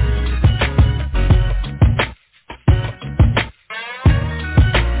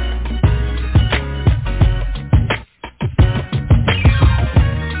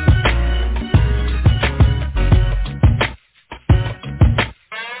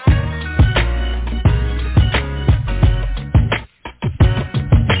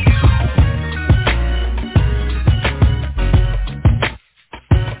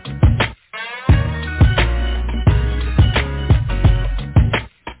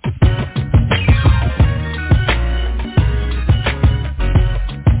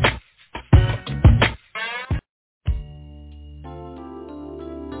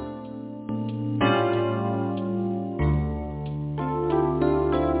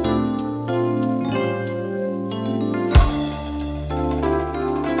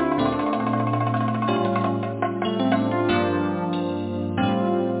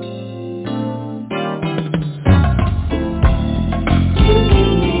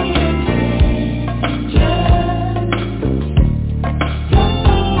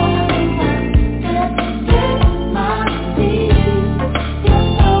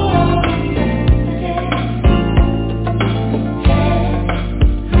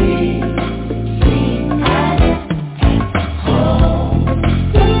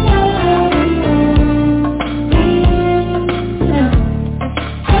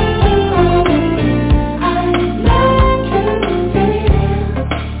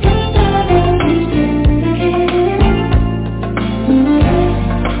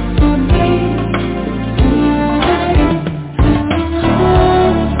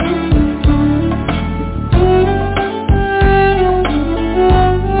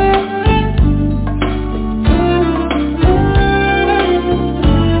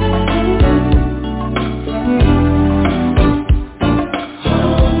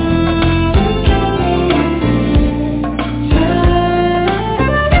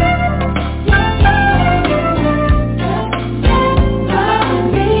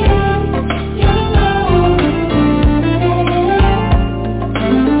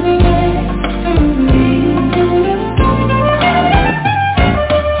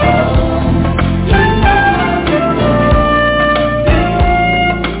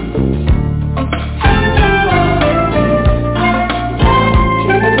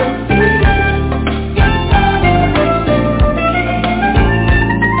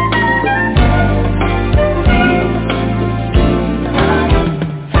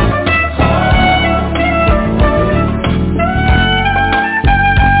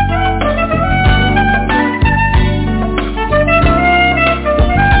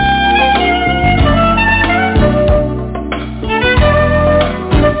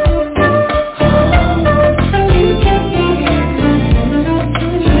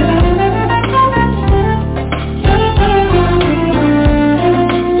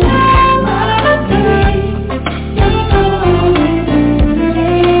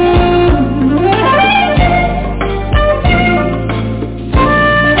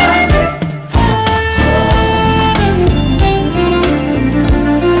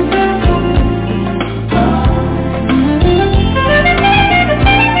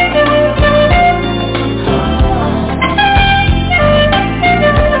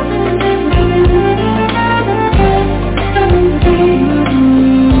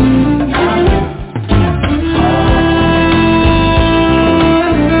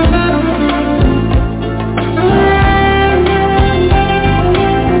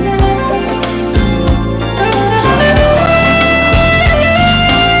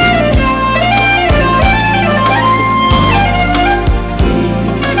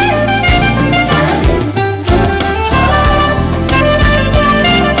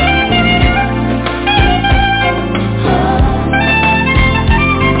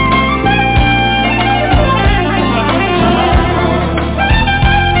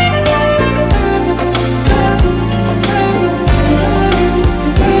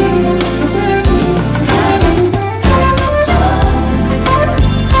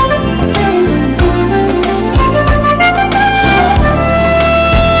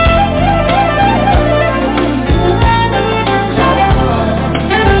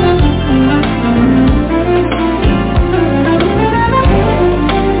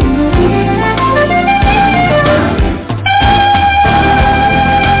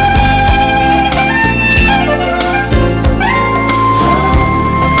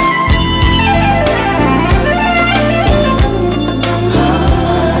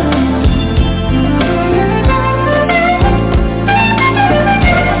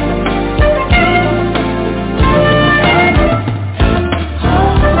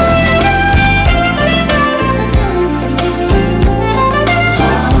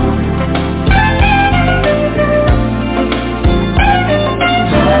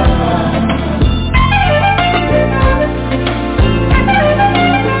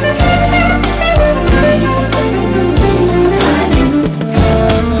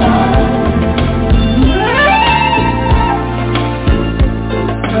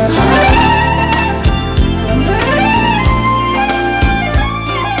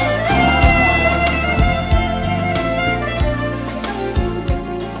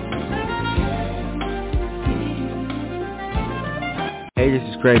 Hey, this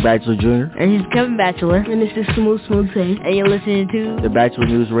is Craig Batchelor Jr. And this is Kevin Batchelor. And this is Smooth Tay. And you're listening to the Batchelor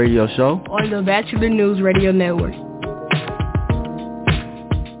News Radio Show on the Batchelor News Radio Network.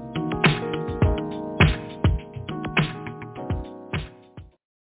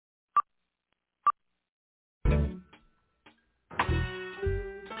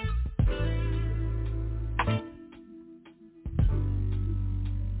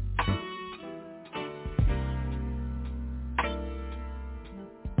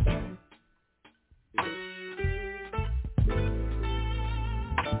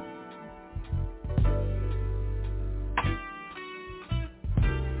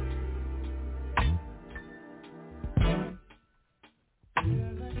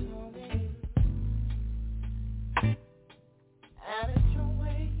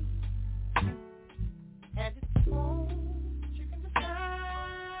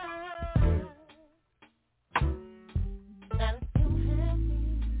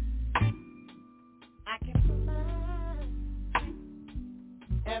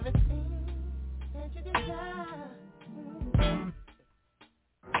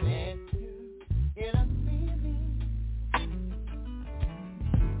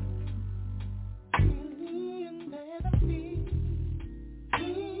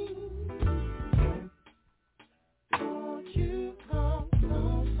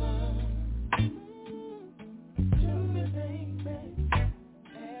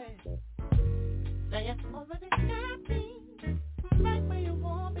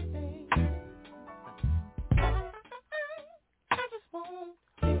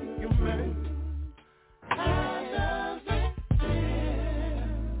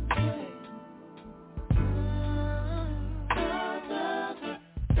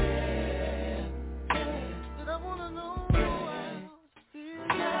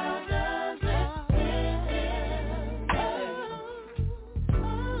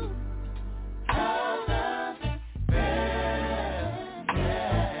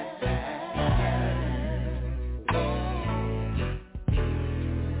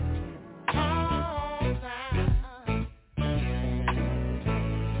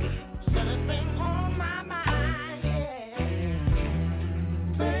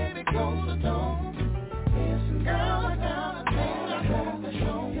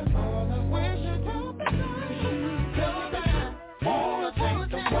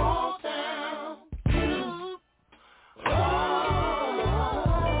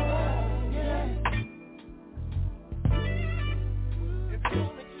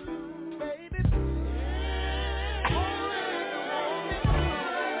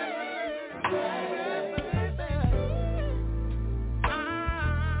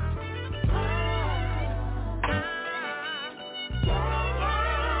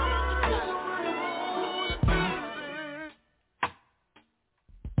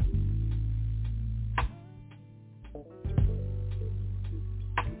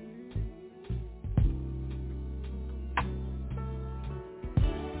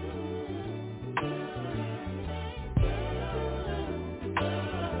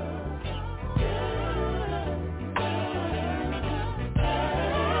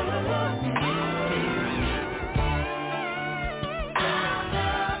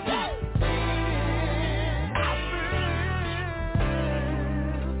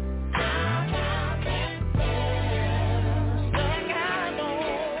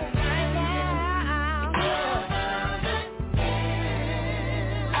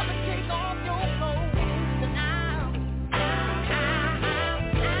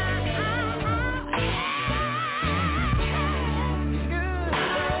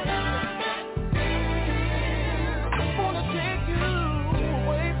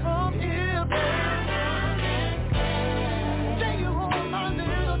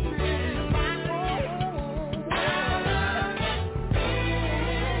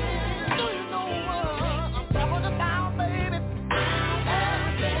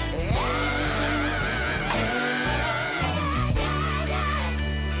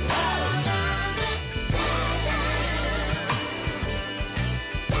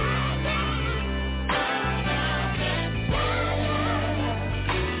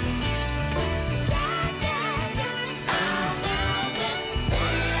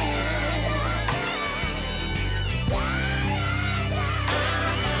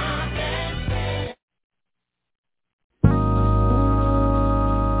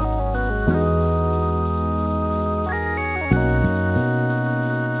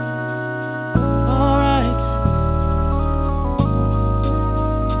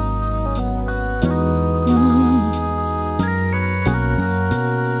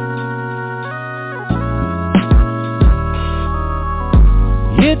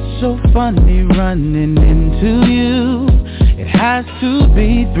 so funny running into you. It has to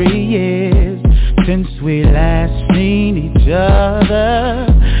be 3 years since we last seen each other.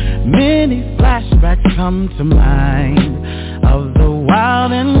 Many flashbacks come to mind of the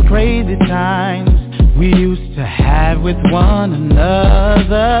wild and crazy times we used to have with one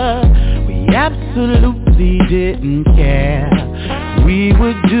another. We absolutely didn't care. We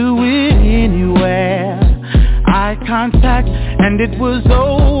would do it anywhere. Eye contact and it was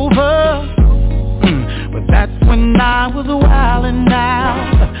over. But that's when I was wildin'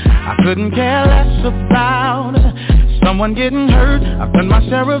 out. I couldn't care less about someone getting hurt. I've done my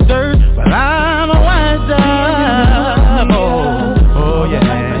share of dirt, but I'm wise up. Oh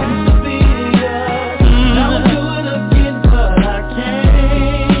yeah.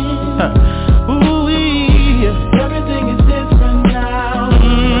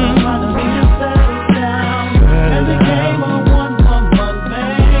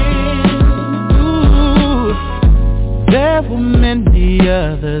 Many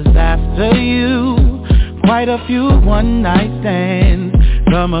others after you, quite a few one-night stands.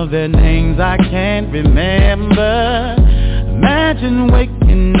 Some of their names I can't remember. Imagine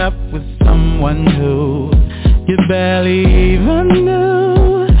waking up with someone who you barely even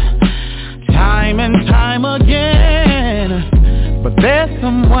knew. Time and time again, but there's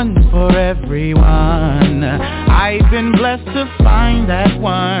someone for everyone. I've been blessed to find that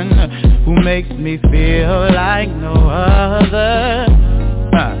one who makes me feel like no other.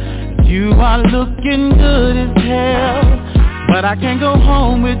 You are looking good as hell, but I can't go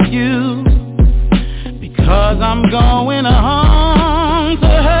home with you because I'm going home to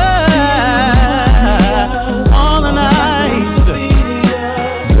her all the night.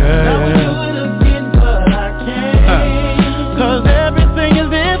 Yeah. Cause everything is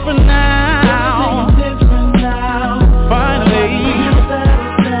different now. Finally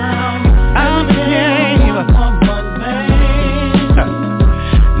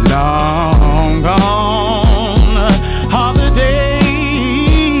long gone are the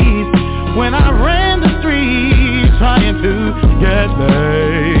days when I ran the streets trying to get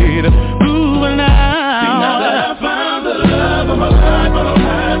laid. Ooh, and now that I found the love of my life, I don't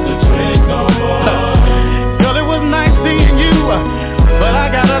have to take no more. Girl, it was nice seeing you, but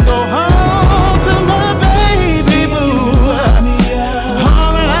I gotta go home to my baby boo.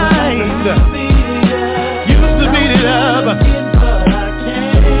 All right, used to beat it up.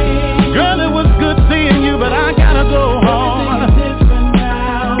 But I gotta go home.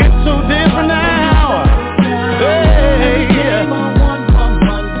 It's so different now. Hey,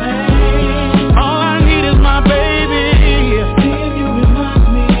 all I need is my baby.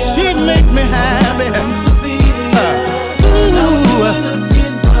 She'd make me happy.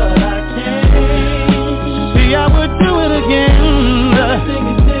 See, I would do it again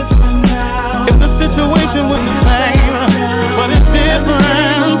if the situation was the same, but it's different.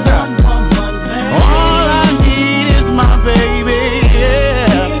 My baby,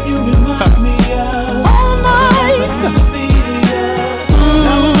 yeah. All night.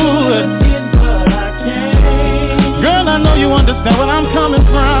 Girl, I know you understand where I'm coming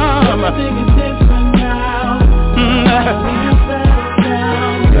from.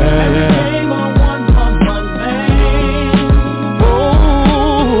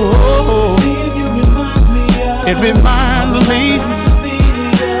 It reminds me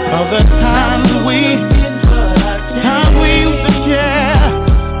of the times we used to share,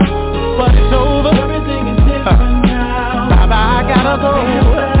 but it's over. Bye-bye, I gotta go.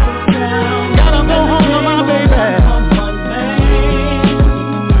 Gotta go home to my baby.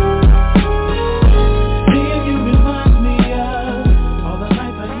 You remind me of all the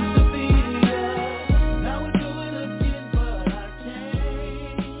nights I used to be. Now we do it again, but I can't.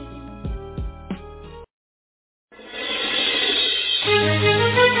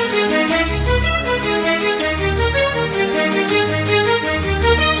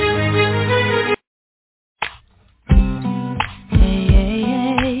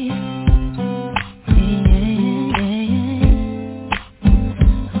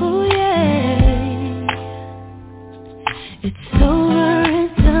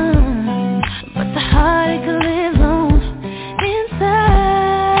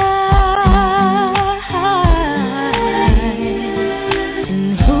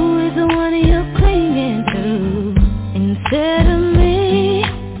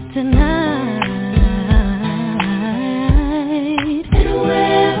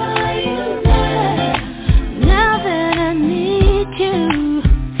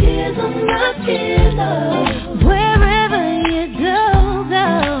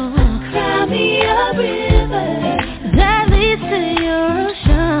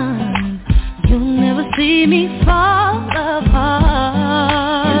 see me fall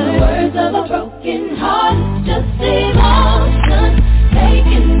apart. In the words of a broken heart, it's just emotion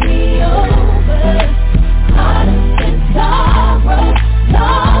taking me over. Caught up in sorrow,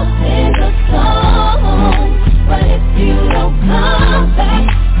 lost in the song. But if you don't come back,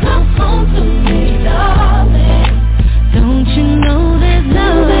 come home to me, darling. Don't you know there's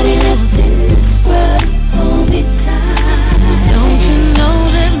nobody left in this world? Hold me tight. Don't you know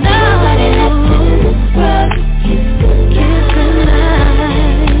there's nobody left in this world? Kiss goodnight.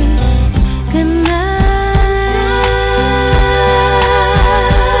 Good night.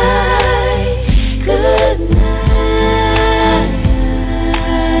 Good night.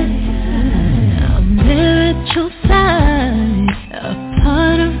 A spiritual side, a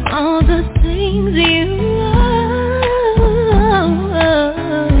part of all the things you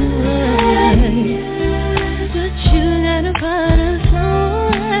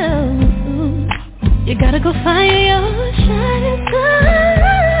you gotta go find your shining star.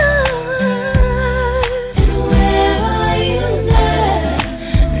 And where are you there?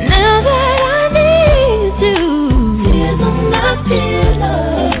 Now that I need you, tears on my pillow.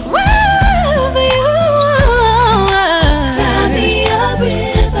 Wherever you are, cry me a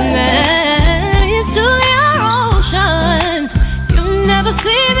river. Lead to your ocean. You never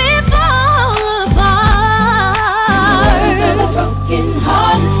see me fall apart. A broken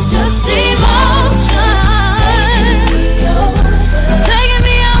heart is just emotion.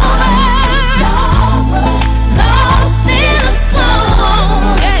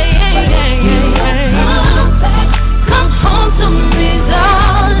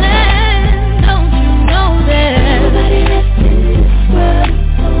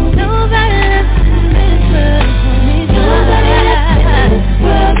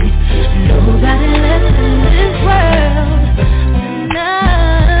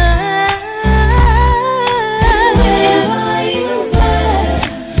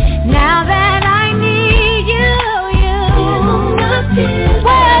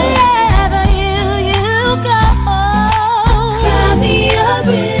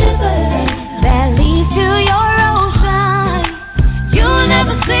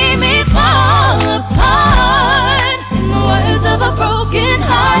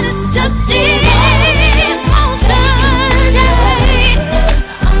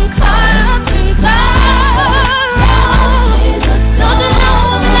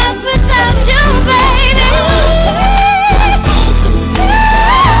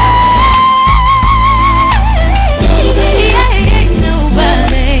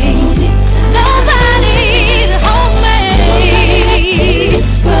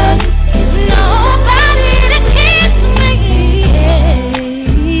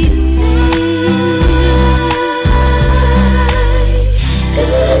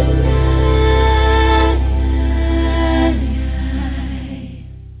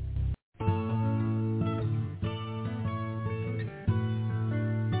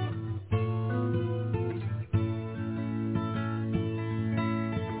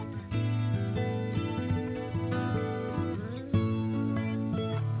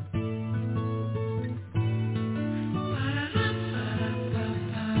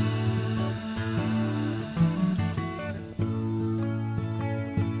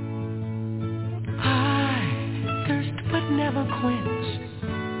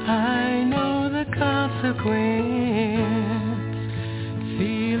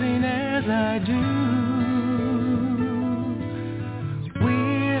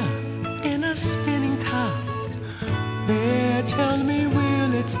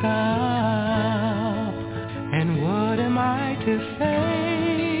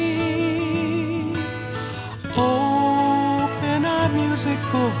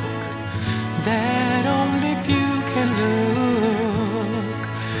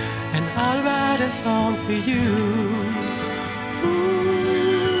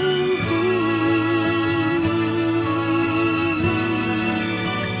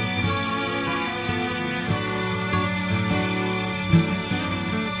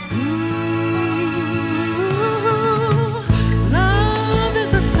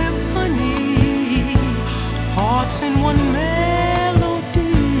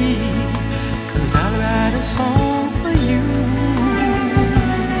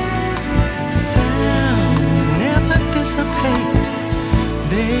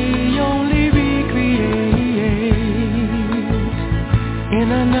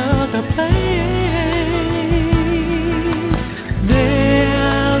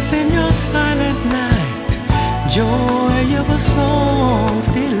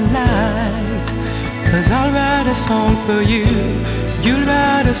 I'll write a song for you, you'll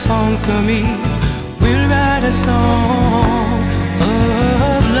write a song for me. we'll write a song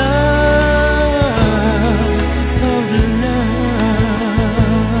of love, of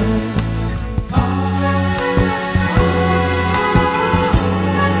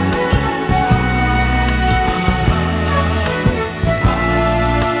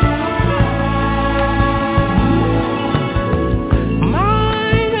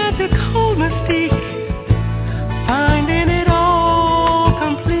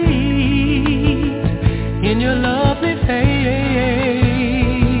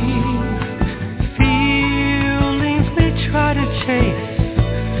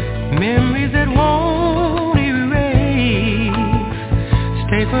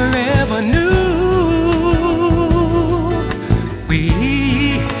forever new. We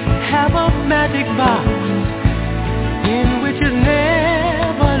have a magic box in which is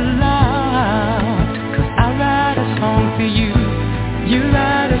never locked. 'Cause I write a song for you, you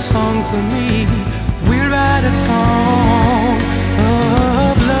write a song for me. We'll write a song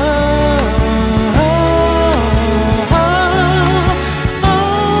of love.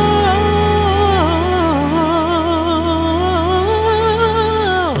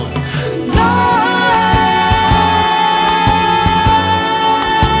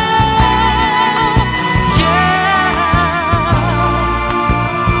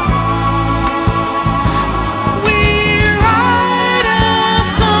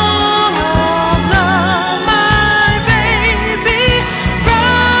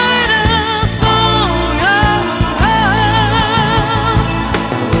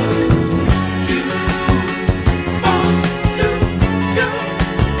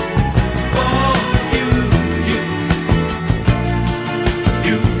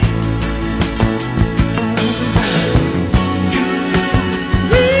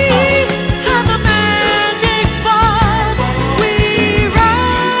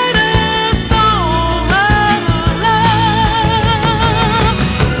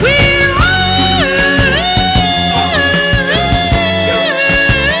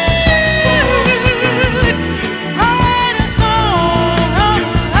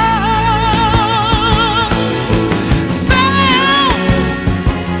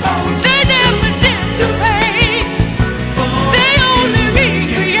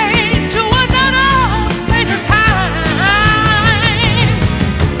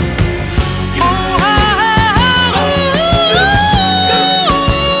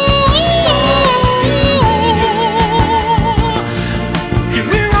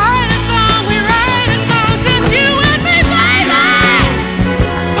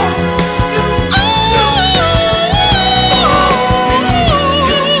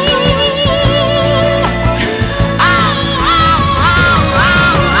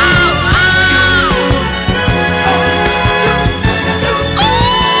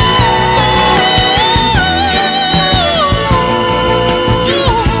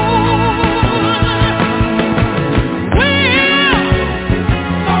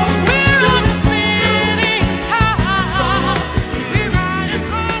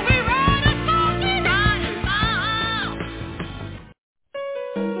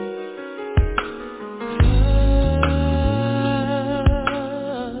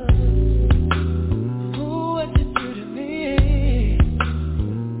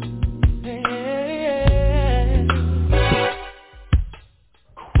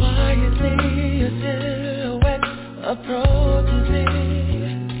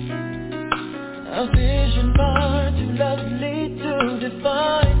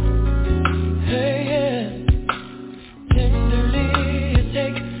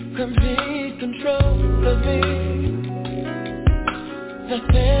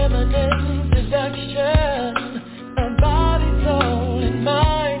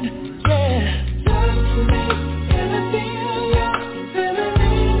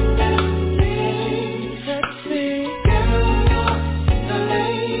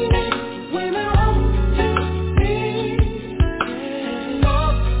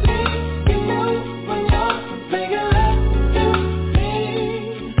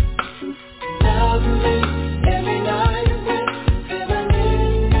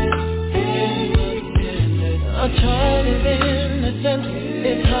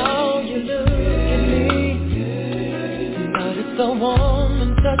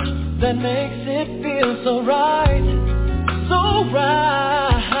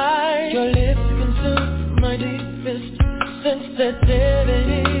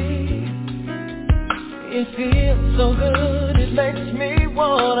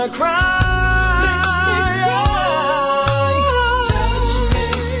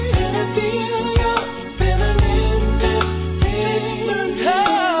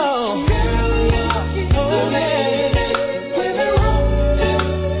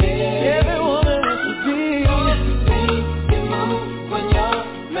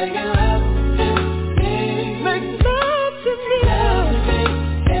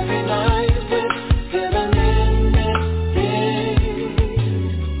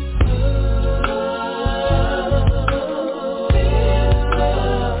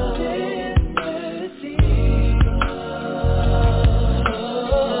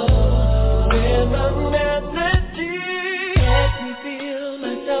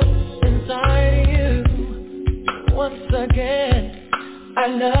 again. I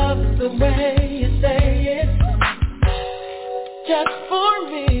love the way you say it. Just for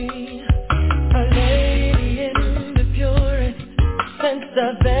me, a lady in the purest sense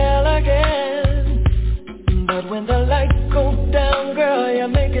of elegance. But when the lights go down, girl, you're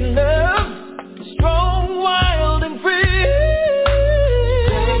making love strong, wild, and free.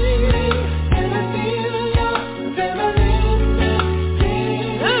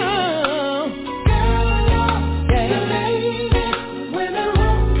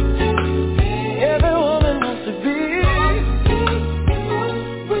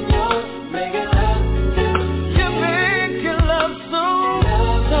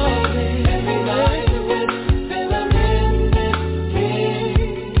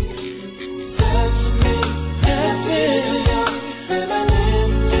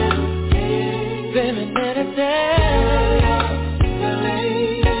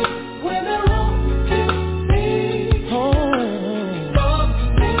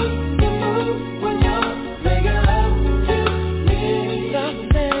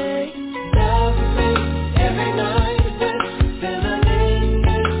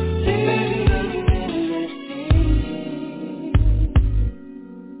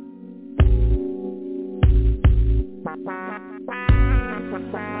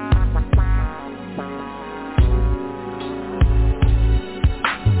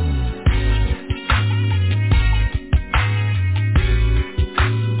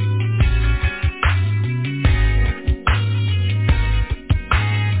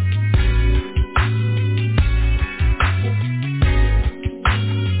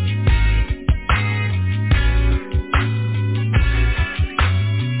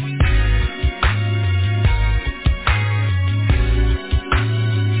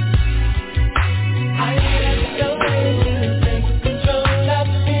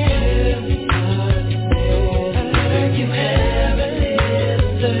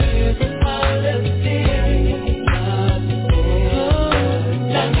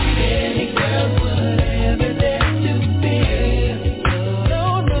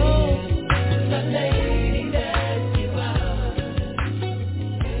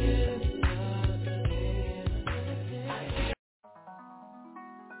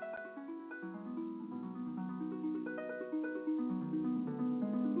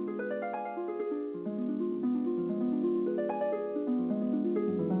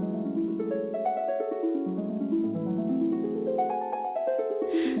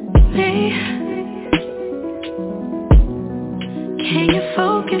 Can you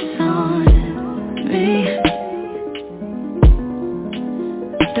focus on me?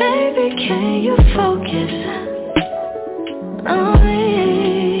 Baby, can you focus on me?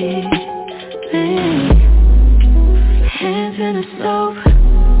 Hands in the soap,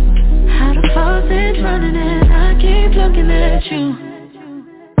 how the faucet's running and I keep looking at you.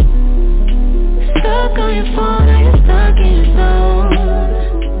 Stuck on your phone, now you're stuck in your zone.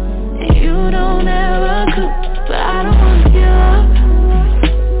 You don't ever cook, but I don't wanna give up.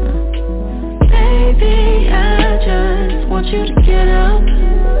 Baby, I just want you to get up.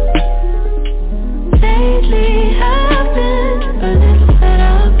 Lately I've been a little fed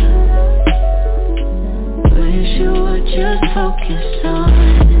up. Wish you would just focus on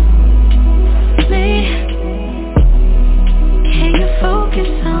me. Can you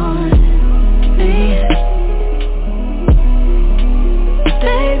focus on me?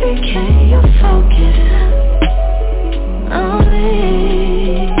 Baby, can you focus on me?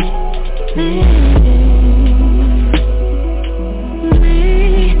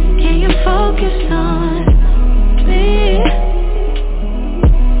 Can you focus on me?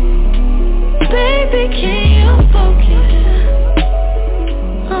 Baby, can you focus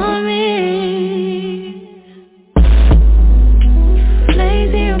on me?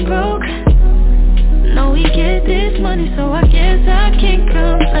 Lazy and broke, know we get this money, so I guess I can't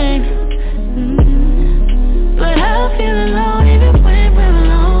complain. But I feel alone even when we're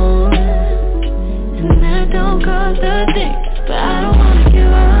alone, and that don't cause a thing, but I don't wanna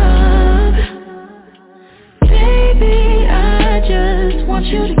give up. Baby, I just want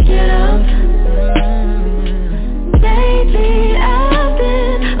you to get up. Lately I've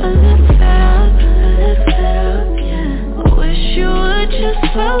been a little fed up, yeah. I wish you would just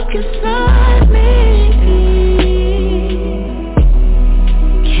focus on me.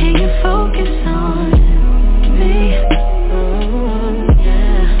 Can you focus on me?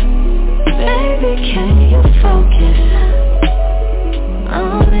 Yeah. Baby, can you focus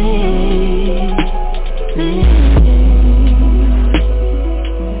on me?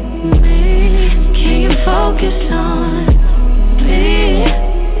 Can you focus on